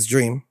 which is his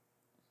dream.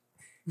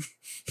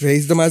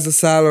 Pays them as a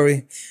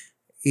salary.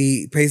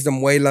 He pays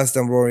them way less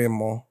than Rory and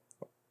Mo.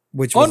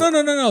 Which Oh, was,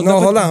 no. No,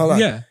 hold on.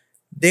 Yeah.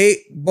 They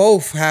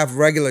both have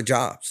regular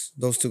jobs.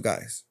 Those two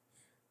guys.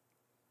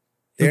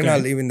 They're Okay.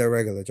 not leaving their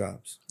regular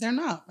jobs, They're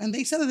not, and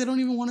they said that they don't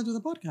even want to do the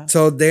podcast.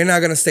 so they're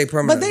not gonna stay But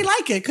permanently. they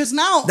like it because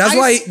now That's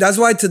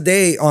why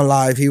today on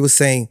live he was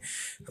saying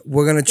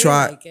we're gonna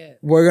try. like it.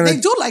 We're gonna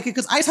they do like it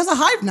because Ice has a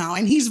hive now,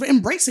 and he's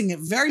embracing it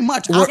very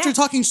much after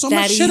talking so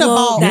much That shit ego,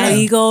 about that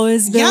ego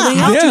is building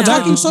yeah, up after Yeah, now.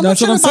 talking so much that's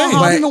shit what I'm about saying.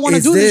 how he But don't want to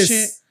is do this this-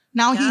 shit.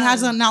 Now he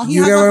has a You has get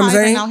a what I'm hive,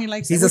 saying? and now he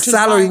likes He's it. a which is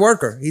salary fine.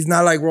 worker. He's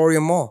not like Rory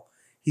and Mo.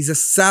 He's a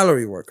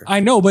salary worker. I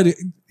know, but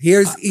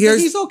Here's But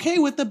he's okay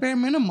with the bare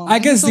minimum. I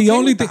and guess he's the okay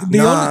only with thing,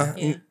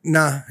 that.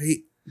 nah,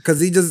 because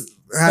he just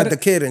had the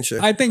kid and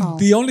shit. I think Oh.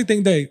 the only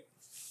thing that,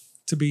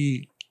 to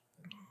be,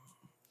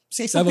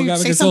 Say something. Devil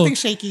Say Gavin something Gasol.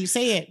 shaky.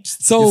 Say it.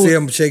 so you see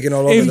him shaking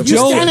all over if the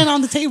Joe- place. Standing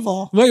on the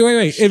table.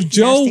 wait. If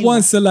Joe stable.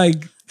 wants to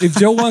if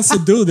Joe wants to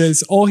do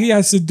this, all he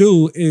has to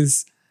do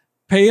is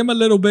pay him a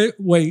little bit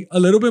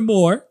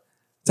more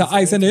to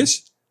Ice and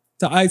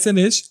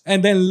Ish,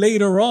 and then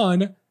later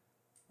on,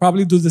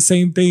 probably do the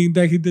same thing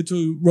that he did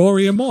to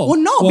Rory and Mo. Well,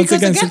 no, once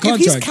because against again, the if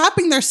he's contract.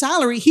 capping their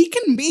salary, he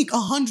can make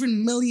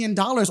 $100 million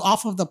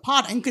off of the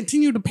pot and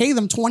continue to pay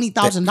them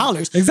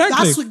 $20,000.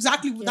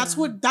 Exactly.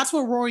 That's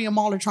what Rory and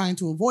Mal are trying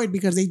to avoid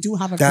because they do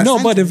have a That's-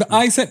 No, but if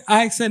percentage.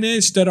 Ice and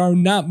Ish that are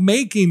not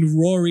making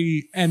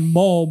Rory and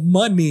Mo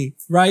money,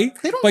 right?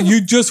 They don't But know.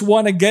 you just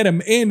want to get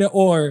him in,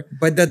 or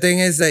But the thing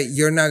is that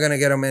you're not gonna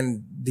get him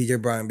in,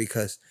 DJ Brian,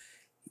 because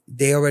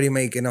they already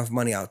make enough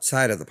money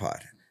outside of the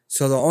pod.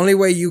 So the only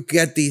way you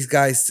get these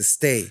guys to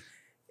stay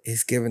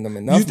is giving them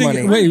enough You think-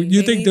 money. wait,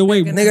 you think the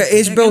way- Nigga,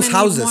 Ish they're builds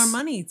gonna need houses. more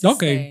money to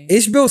Okay. stay.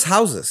 Ish builds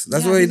houses.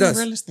 That's what he he's in does.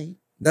 Real estate.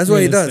 That's what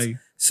he Real does. estate.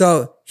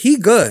 So he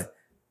good.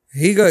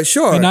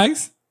 Sure. and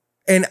Ice?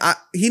 And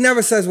he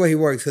never says where he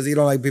works because he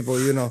don't like people,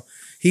 you know.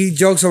 He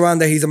jokes around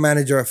that he's a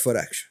manager at Foot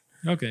Action,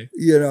 Okay.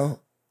 you know,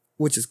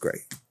 which is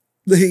great.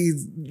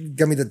 He's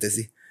got me the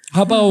dizzy.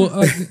 How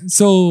about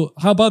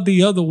how about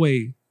the other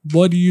way?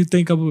 What do you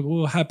think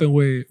will happen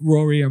with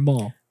Rory and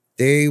Mo?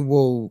 They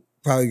will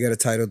probably get a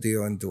title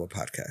deal and do a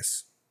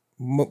podcast.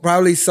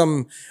 Probably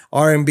some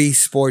R&B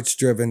sports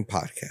driven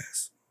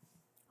podcast.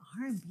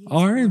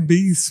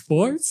 R&B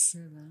sports?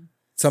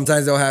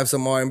 Sometimes they'll have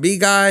some R&B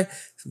guy.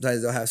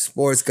 Sometimes they'll have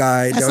sports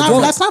guy.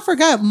 Let's not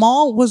forget,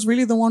 Mal was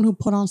really the one who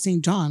put on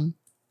St. John.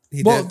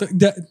 He Well,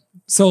 did.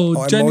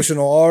 so Jenny,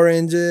 Emotional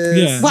Oranges.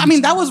 Yeah. Well, I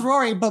mean, that was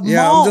Rory, but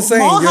Yeah, Mal, I'm just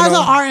saying, Mal you has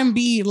know. an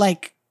R&B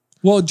like.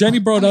 well, Jenny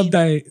brought I up mean-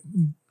 that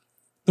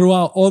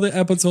throughout all the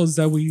episodes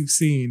that we've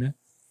seen,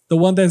 the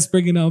one that's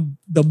bringing up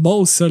the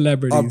most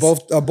celebrities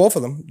Both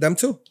of them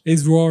too.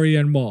 is Rory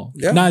and Mo,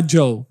 Yeah. not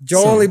Joe.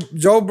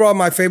 Joe brought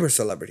my favorite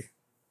celebrity.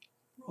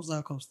 Rosa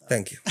Acosta.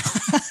 Thank you.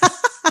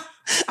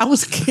 I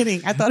was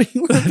kidding. I thought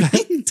you were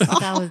being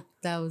dumb.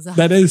 That was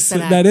That is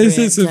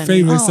his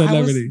favorite I was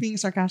celebrity. being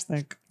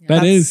sarcastic.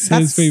 That is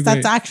his favorite.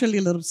 That's actually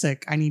a little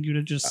sick. I need you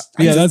to just.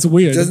 Yeah, that's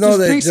weird. Just know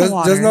Just drink some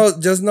water.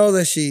 just know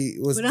that she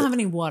was We don't have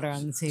any water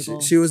on the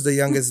table. she was the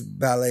youngest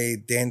ballet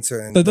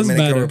dancer in That doesn't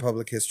Dominican matter.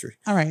 Republic history.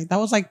 All right, that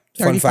was like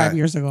Fun 35 fact.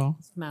 years ago.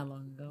 It's mad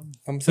long ago.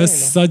 I'm saying, That's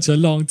such a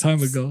long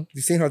time ago.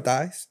 you seen her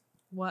thighs?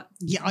 What?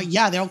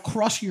 Yeah, they'll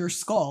crush your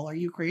skull. Are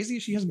you crazy?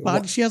 She has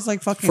body. She has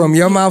like fucking. From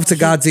your mouth to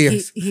God's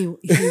ears.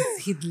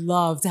 He'd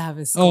love to have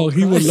his skull Oh,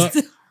 he would love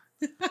crushed.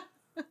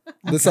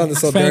 This sounded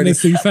so dirty.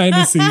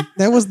 fantasy.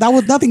 That was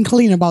nothing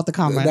clean about the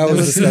comment. That was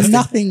there disgusting.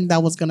 nothing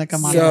that was gonna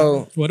come out. of that.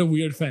 So What a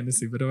weird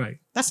fantasy, but all right.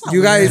 That's not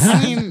you weird. guys,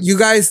 I mean, you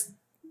guys,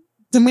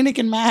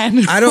 Dominican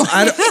man. I don't.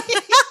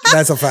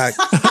 That's a fact.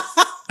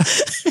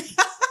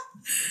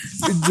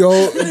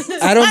 Joe,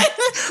 I don't.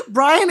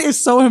 Brian is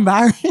so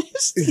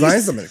embarrassed.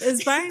 Brian's Dominican.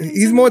 Is Brian?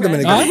 He's more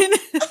Dominican.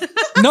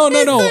 No.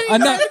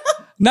 I'm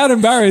not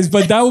embarrassed,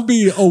 but that would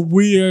be a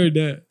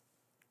weird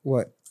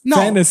What? No.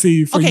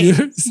 fantasy for Okay.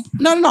 you.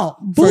 No.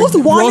 Booth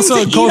wanting Rosa to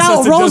eat Acosta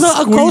out to Rosa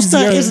just squeeze Acosta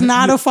your- is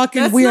not a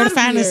fucking That's weird not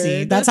fantasy.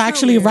 weird. That's That's not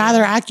actually weird.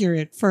 rather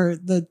accurate for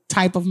the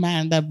type of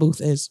man that Booth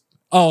is.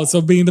 Oh,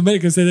 so being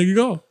Dominican, say there you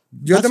go.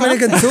 You're That's what I'm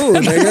Dominican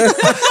too, nigga.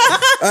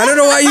 I don't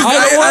know why you.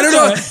 I don't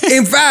want know.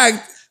 In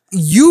fact,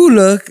 you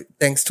look,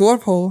 thanks to our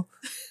poll,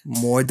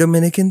 more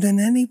Dominican than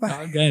anybody.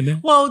 Again,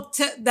 Well,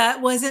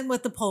 that wasn't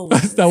what the poll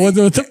was. that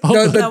wasn't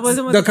what That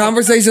wasn't what The the-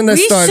 conversation that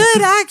We started.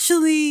 should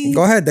actually.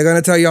 Go ahead. They're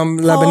gonna tell you I'm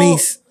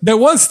Lebanese. there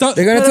was stuff.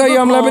 They're gonna Put tell up you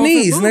a I'm poll for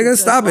Lebanese, boobs nigga. as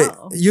Stop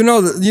well. it. You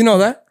know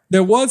that.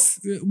 There was.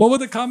 What were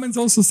the comments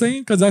also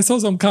saying? Because I saw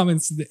some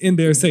comments in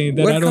there saying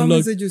that What I don't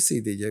comments look. did you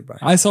see, DJ Brian?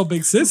 I saw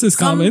Big Sis's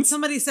comments.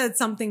 Somebody said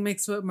something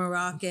mixed with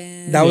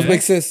Moroccan. That was Yeah.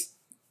 Big Sis.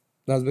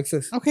 That was Big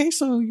Sis. Okay,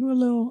 so you're a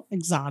little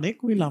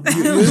exotic. We love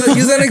you.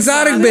 You're an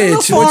exotic bitch.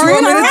 What you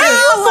foreign, want me to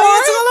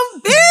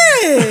alright.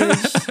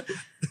 bitch. do?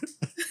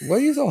 Why are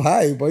you so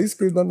hype? Why you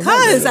screwed on the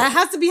Because mic? I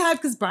have to be hyped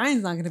because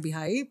Brian's not going to be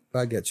hype.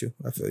 I get you.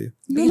 I feel you.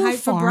 Be You're a hyped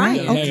for foreign. Brian.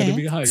 Yeah, Okay. it'll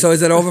be hype. So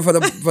is it over for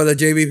the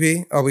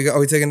JBP? Are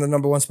we taking the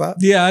number one spot?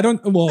 Yeah, I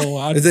don't.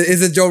 Well,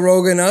 Is it Joe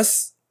Rogan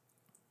us?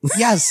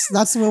 Yes,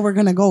 that's what we're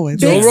gonna go with.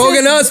 Joe Big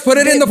Rogan us? Put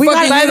it in the we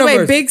fucking got- By the way,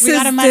 universe. Big We Sis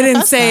gotta didn't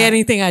manifest say that.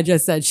 anything I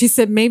just said. She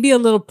said maybe a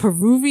little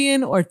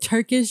Peruvian or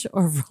Turkish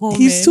or Roman.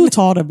 He's too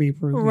tall to be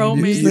Peruvian.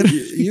 Roman. He's You,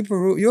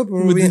 literally- you're a With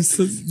Peruvian.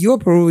 this- You're a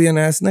Peruvian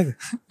ass nigga.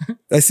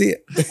 I see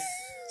it.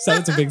 shout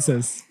out to Big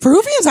Sis.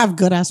 Peruvians have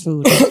good ass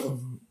food.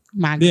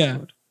 Mad good Yeah.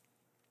 food.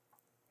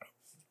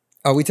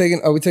 Are we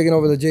taking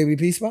over the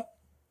JBP spot?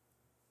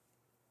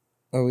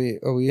 Are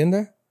we in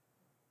there?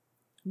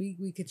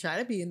 We could try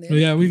to be in there.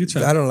 Yeah, we could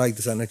try. I don't like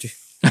this energy.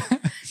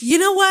 You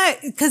know what?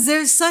 Because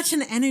there's such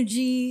an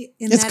energy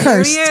in It's that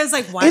cursed. area. It's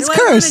like, why It's do I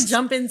want to cursed.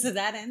 jump into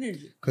that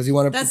energy? Because you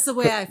want to. That's the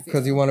way I feel.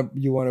 Because you want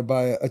to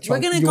buy a We're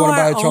chunk. gonna You go want to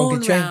buy our a chunky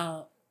own chain.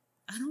 route.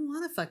 I don't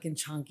want a fucking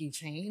chunky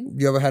chain.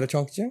 You ever had a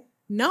chunky chain?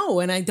 No,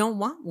 and I don't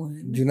want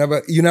one. You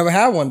never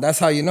had one. That's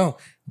how you know.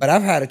 But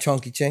I've had a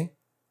chunky chain,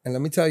 and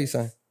let me tell you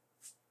something.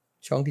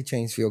 Chunky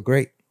chains feel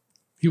great.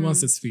 He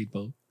wants his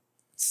speedboat.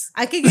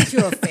 I could get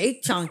you a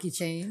fake chunky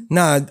chain.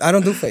 Nah, I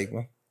don't do fake,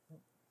 man.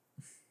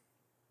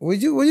 Would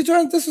you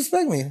trying to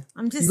disrespect me?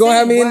 I'm just You gonna saying,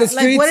 have me in the what,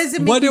 like, what does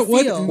it make What- you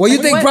what- feel? What you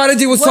think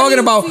Prodigy was what do talking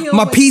you about? feel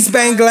My with piece that?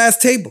 bang glass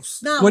tables.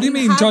 No, What do you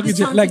mean, have chunky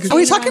the chain? Like- Are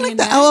we chain talking around like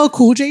the your neck. LL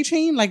Cool J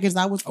chain? Like, is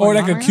that what's Or going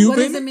like on a right now? Cuban?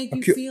 What does it make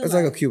you feel It's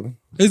like a Cuban.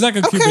 It's like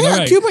a Cuban, Okay, all a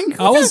right. Cuban.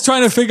 I was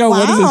trying to figure out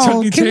what is a Wow,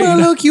 chunky Kim with a chain.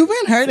 little Cuban.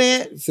 Heard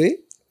it. See?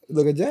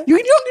 Look at that. You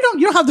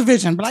don't have the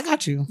vision, but I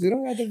got you. You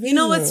don't got the You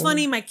know what's video.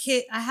 funny? My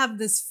kid, I have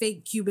this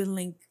fake Cuban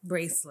link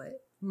bracelet.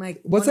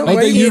 What's one up? of Oh,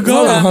 my there you kids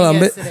go. got Hold me on,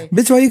 yesterday.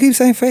 bitch. Why you keep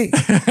saying fake?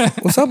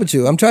 What's up with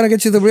you? I'm trying to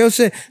get you the real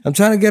shit. I'm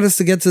trying to get us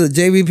to get to the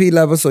JVP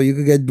level so you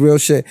can get real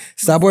shit.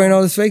 Stop wearing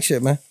all this fake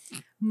shit, man.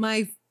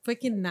 My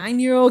freaking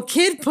 9-year-old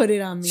kid put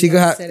it on me She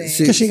got- yesterday.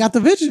 Because she got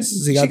the vision.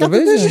 She got the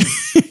vision.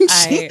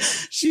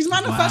 She's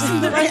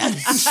manifesting the right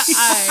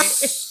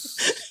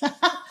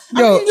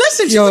Yo,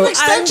 listen, she's yo, an I'm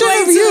extension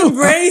going of to you.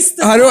 embrace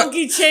the How do I-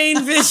 funky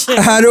chain vision.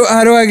 how do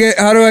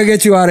I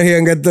get you out of here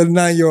and get the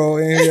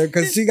 9-year-old in here?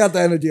 Because she got the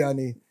energy I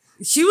need.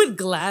 She would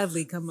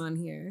gladly come on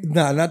here.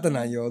 Nah, not the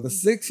 9-year-old. The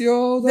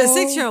 6-year-old. The though?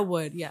 6-year-old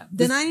would, yeah.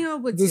 The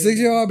 9-year-old would The too.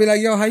 6-year-old, I'll be like,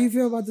 yo, how you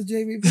feel about the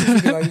JVP?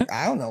 She'll be like,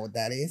 I don't know what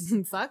that is.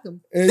 Fuck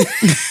him.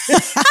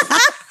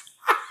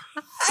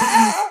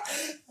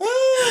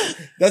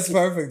 That's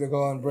perfect to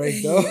go on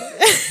break, though.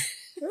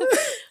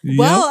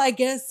 Well, I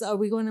guess, are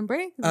we going to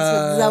break? Is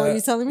that what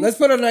you're telling me? Let's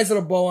put a nice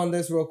little bow on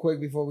this real quick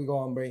before we go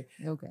on break.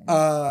 Okay.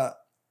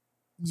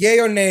 Yay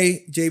or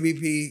nay,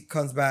 JBP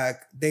comes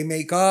back. They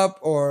make up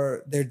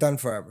or they're done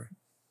forever.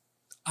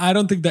 I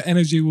don't think the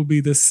energy will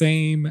be the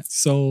same.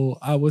 So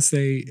I would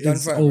say Done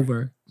it's forever.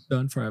 over.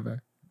 Done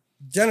forever.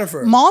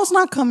 Jennifer. Maul's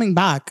not coming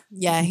back.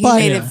 Yeah, he But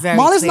made it very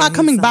Maul is clear not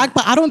coming himself. back,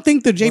 but I don't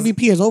think the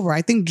JVP is over.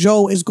 I think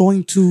Joe is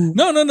going to.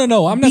 No.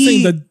 I'm not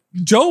saying that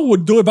Joe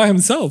would do it by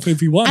himself if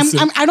he wants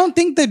to. I don't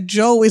think that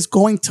Joe is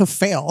going to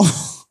fail.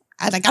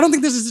 I don't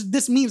think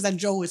this means that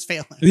Joe is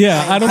failing.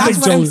 Yeah, I don't That's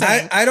think what I'm Joe.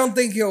 saying. I don't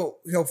think he'll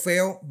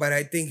fail, but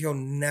I think he'll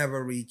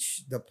never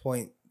reach the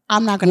point.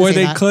 I'm not going to Where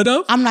say they that. could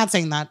have. I'm not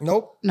saying that.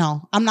 Nope.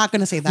 No, I'm not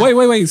going to say that.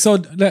 Wait. So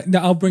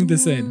I'll bring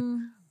this in. Mm.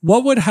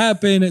 What would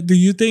happen? Do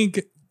you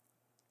think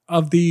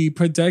of the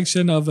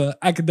projection of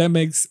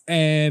academics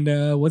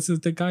and what's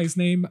the guy's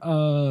name?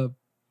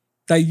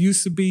 That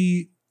used to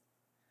be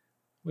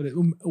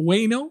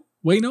Wayno?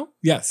 Wayno?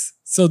 Yes.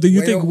 So do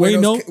you think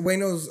Wayno?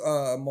 Wayno's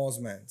Maul's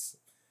man's.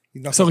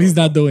 So he's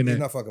not doing He's it.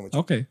 not fucking with you.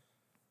 Okay.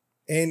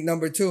 And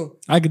number two,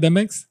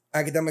 Academics?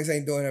 academics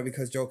ain't doing it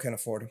because Joe can't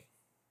afford him.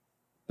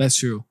 That's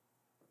true.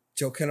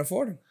 Joe can't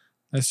afford him.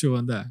 That's true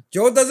on that.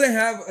 Joe doesn't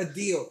have a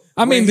deal.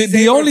 I mean, where he's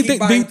the able to only keep thing-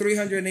 buying the-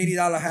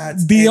 $380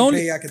 hats the and only-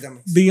 pay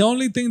academics. The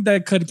only thing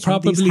that could These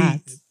probably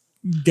hats.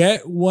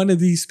 get one of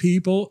these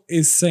people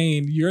is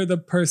saying, you're the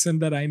person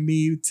that I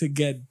need to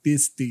get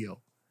this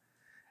deal.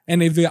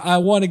 And if I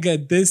want to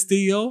get this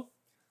deal,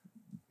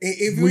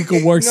 we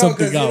could work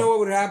something You know out. what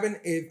would happen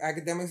if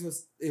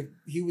if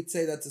he would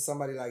say that to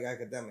somebody like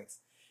academics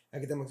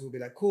would be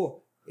like,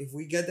 cool, if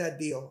we get that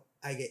deal,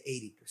 I get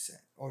 80%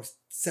 or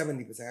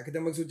 70%.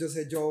 Academics would just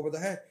hit Joe over the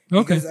head.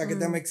 Okay. Because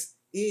academics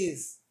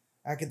is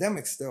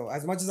academics still.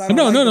 As much as I don't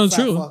No, like no, the no, fat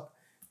true. fuck,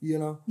 you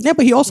know. Yeah,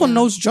 but he also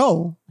knows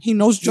Joe. He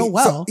knows Joe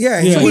well. So, yeah,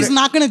 Yeah. So he he's wouldn't-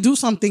 not going to do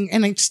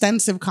an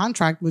extensive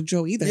contract with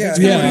Joe either. Yeah, It's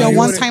going to yeah, be a he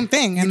one-time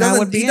thing, and that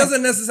would be he it.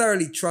 doesn't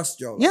necessarily trust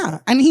Joe. Yeah,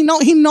 and he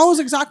knows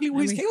exactly what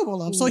I he's mean,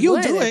 capable of, so who he'll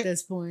would do at it.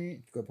 this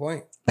point. Good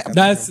point.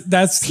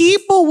 that's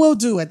People will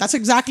do it. That's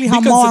exactly how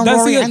Because Maul and that's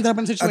Rory the- ended up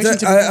in a I'll, situation.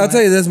 tell, I'll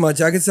tell you this much.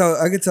 I could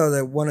tell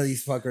that one of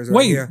these fuckers right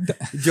Wait, here,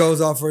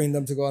 Joe's offering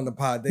them to go on the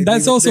pod.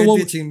 That's also they're what-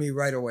 ditching me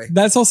right away.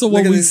 That's also Look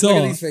what at we this, Look saw.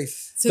 at these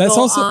faces. To That's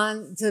go also-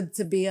 on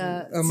to be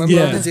a member of the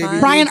to be JV. on-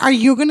 Brian, are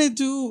you going to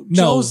do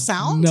No, Joe's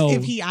sound no.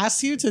 if he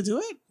asks you to do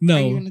it? No.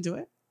 Are you going to do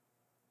it?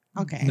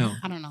 Okay. No.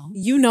 I don't know.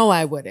 You know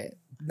I wouldn't.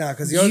 Nah,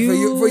 because for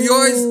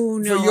yours,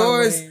 know I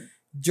yours, wouldn't.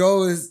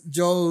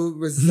 Joe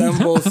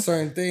resembles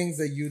certain things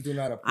that you do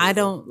not approve. I of.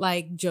 don't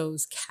like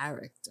Joe's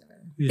character.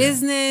 Yeah.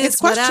 Business, It's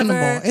questionable.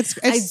 whatever. It's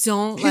I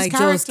don't his like Joe's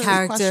character is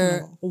character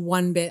questionable.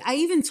 one bit. I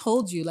even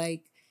told you,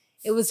 like,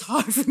 it was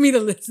hard for me to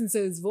listen to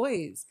his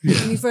voice. When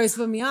he first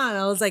put me on,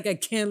 I was like, I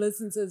can't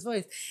listen to his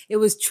voice. It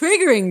was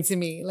triggering to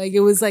me. Like,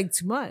 it was like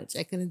too much.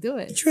 I couldn't do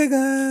it.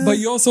 Trigger. But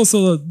you also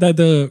saw that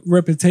the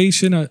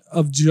reputation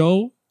of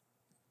Joe,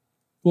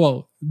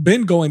 well,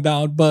 been going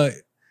down, but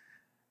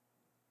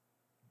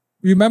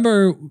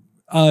remember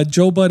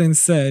Joe Budden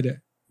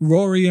said,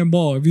 Rory and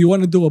Maul, if you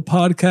want to do a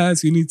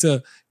podcast, you need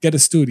to get a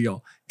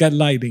studio, get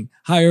lighting,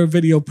 hire a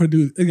video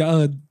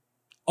producer,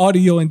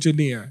 audio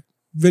engineer,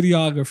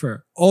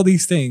 videographer, all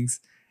these things.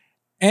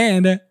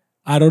 And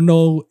I don't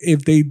know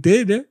if they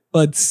did it,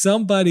 but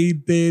somebody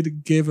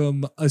did give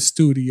him a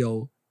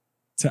studio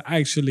to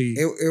actually.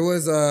 It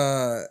was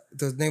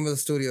the name of the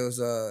studio is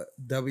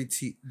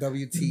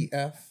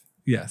WTF,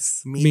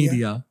 Yes, Media,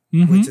 media.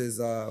 Mhm. which is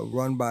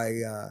run by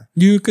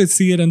You could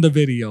see it in the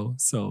video.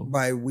 So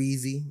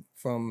Wheezy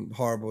from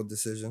Horrible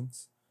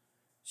Decisions.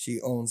 She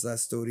owns that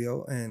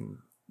studio, and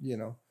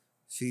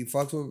she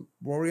fucks with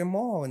Rory and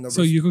Maul. And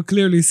you could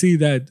clearly see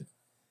that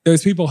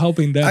there's people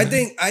helping them. I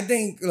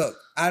think. Look,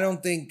 I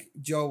don't think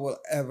Joe will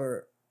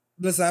ever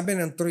listen. I've been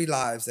in 3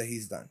 lives that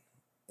he's done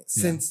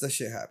since the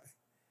shit happened,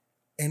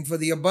 and for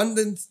the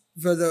abundance,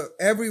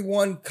 every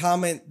one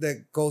comment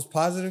that goes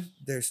positive,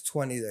 there's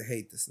 20 that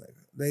hate this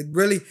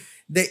nigga.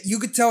 You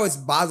could tell it's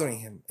bothering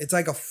him. It's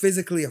like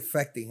physically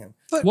affecting him.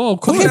 Well, of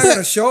He's course. not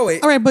gonna show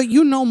it. All right, but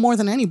you know more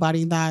than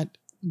anybody that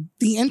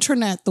the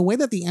internet, the way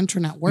that the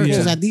internet works Yeah.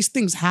 is that these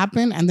things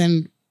happen, and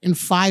then in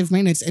 5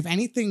 minutes,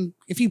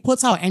 if he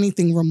puts out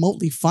anything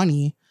remotely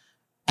funny,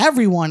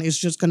 everyone is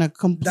just gonna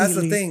completely. That's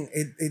the thing.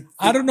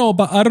 I don't know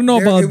about It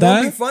won't be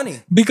that funny.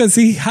 because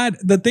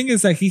the thing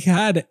is that he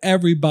had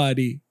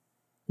everybody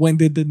when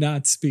they did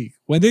not speak.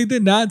 When they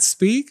did not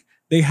speak,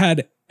 they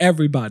had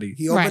everybody.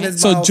 He opened Right.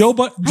 his So mouth. Joe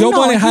I Joe know,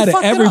 Budden he had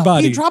fucked it up.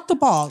 everybody. He dropped the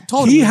ball.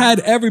 Totally. He had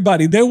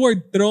everybody. They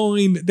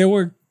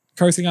were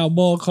cursing out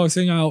Maul,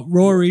 cursing out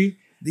Rory.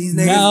 These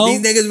Now-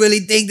 niggas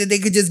really think that they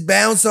could just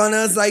bounce on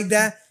us like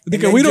that. And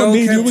Because then we don't Joe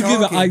need kept you. We give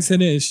it talking. ice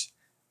and ish.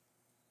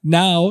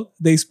 Now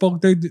they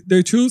spoke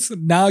their truth.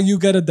 Now you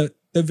get a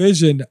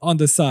division on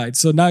the side.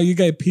 So now you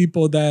get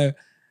people that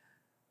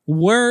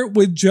were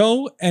with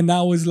Joe and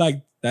now is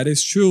like, that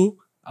is true.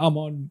 I'm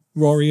on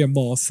Rory and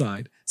Maul's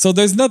side. So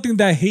there's nothing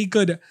that he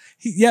could.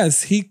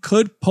 He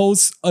could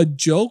post a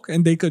joke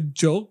and they could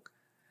joke,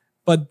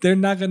 but they're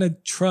not gonna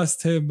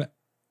trust him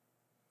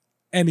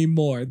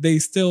anymore. They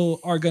still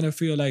are gonna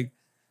feel like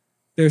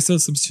there's still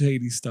some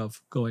shady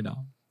stuff going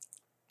on.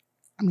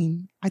 I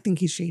mean, I think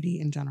he's shady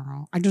in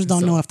general. I just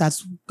don't So- know if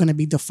that's going to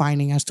be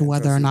defining as to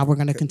whether or trust not you. we're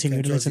going to Can't- continue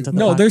can't to trust listen to you. the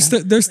No,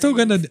 podcast. they're still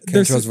gonna. Can't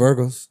There's trust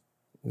Virgos.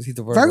 Was he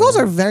the Virgo? Virgos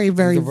are very,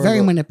 very, He's a very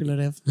Virgo.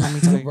 manipulative. Let me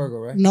He's tell a you. Virgo,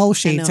 right? No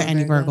shade I to know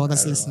any Virgo. Virgo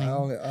that's I listening.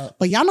 only,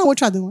 But y'all know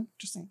what y'all doing.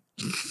 Just saying.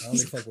 I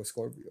only fuck with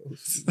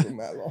Scorpios. Leave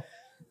me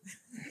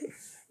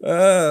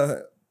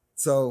alone.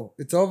 So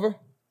it's over.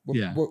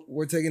 Yeah.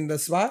 We're taking the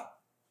spot.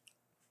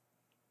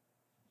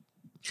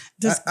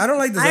 I don't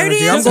like this I already,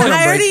 energy. I'm answered, going on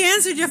I break. already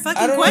answered your I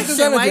fucking don't like this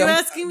question. Why are energy. you I'm-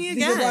 asking me DJ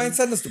Brian, again?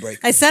 send us to break.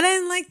 I said I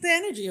didn't like the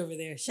energy over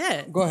there.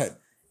 Shit. Go ahead.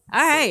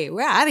 All right,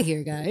 we're out of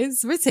here,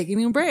 guys. We're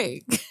taking a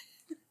break.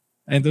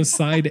 And the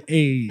side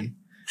A.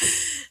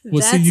 We'll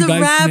That's see you a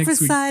guys wrap for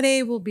next week. Side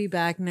A. We'll be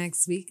back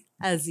next week,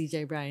 as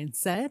DJ Brian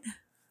said.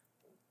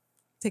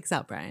 Take us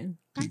out, Brian.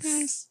 Bye,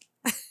 guys.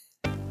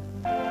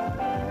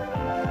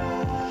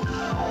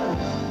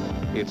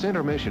 It's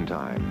intermission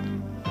time.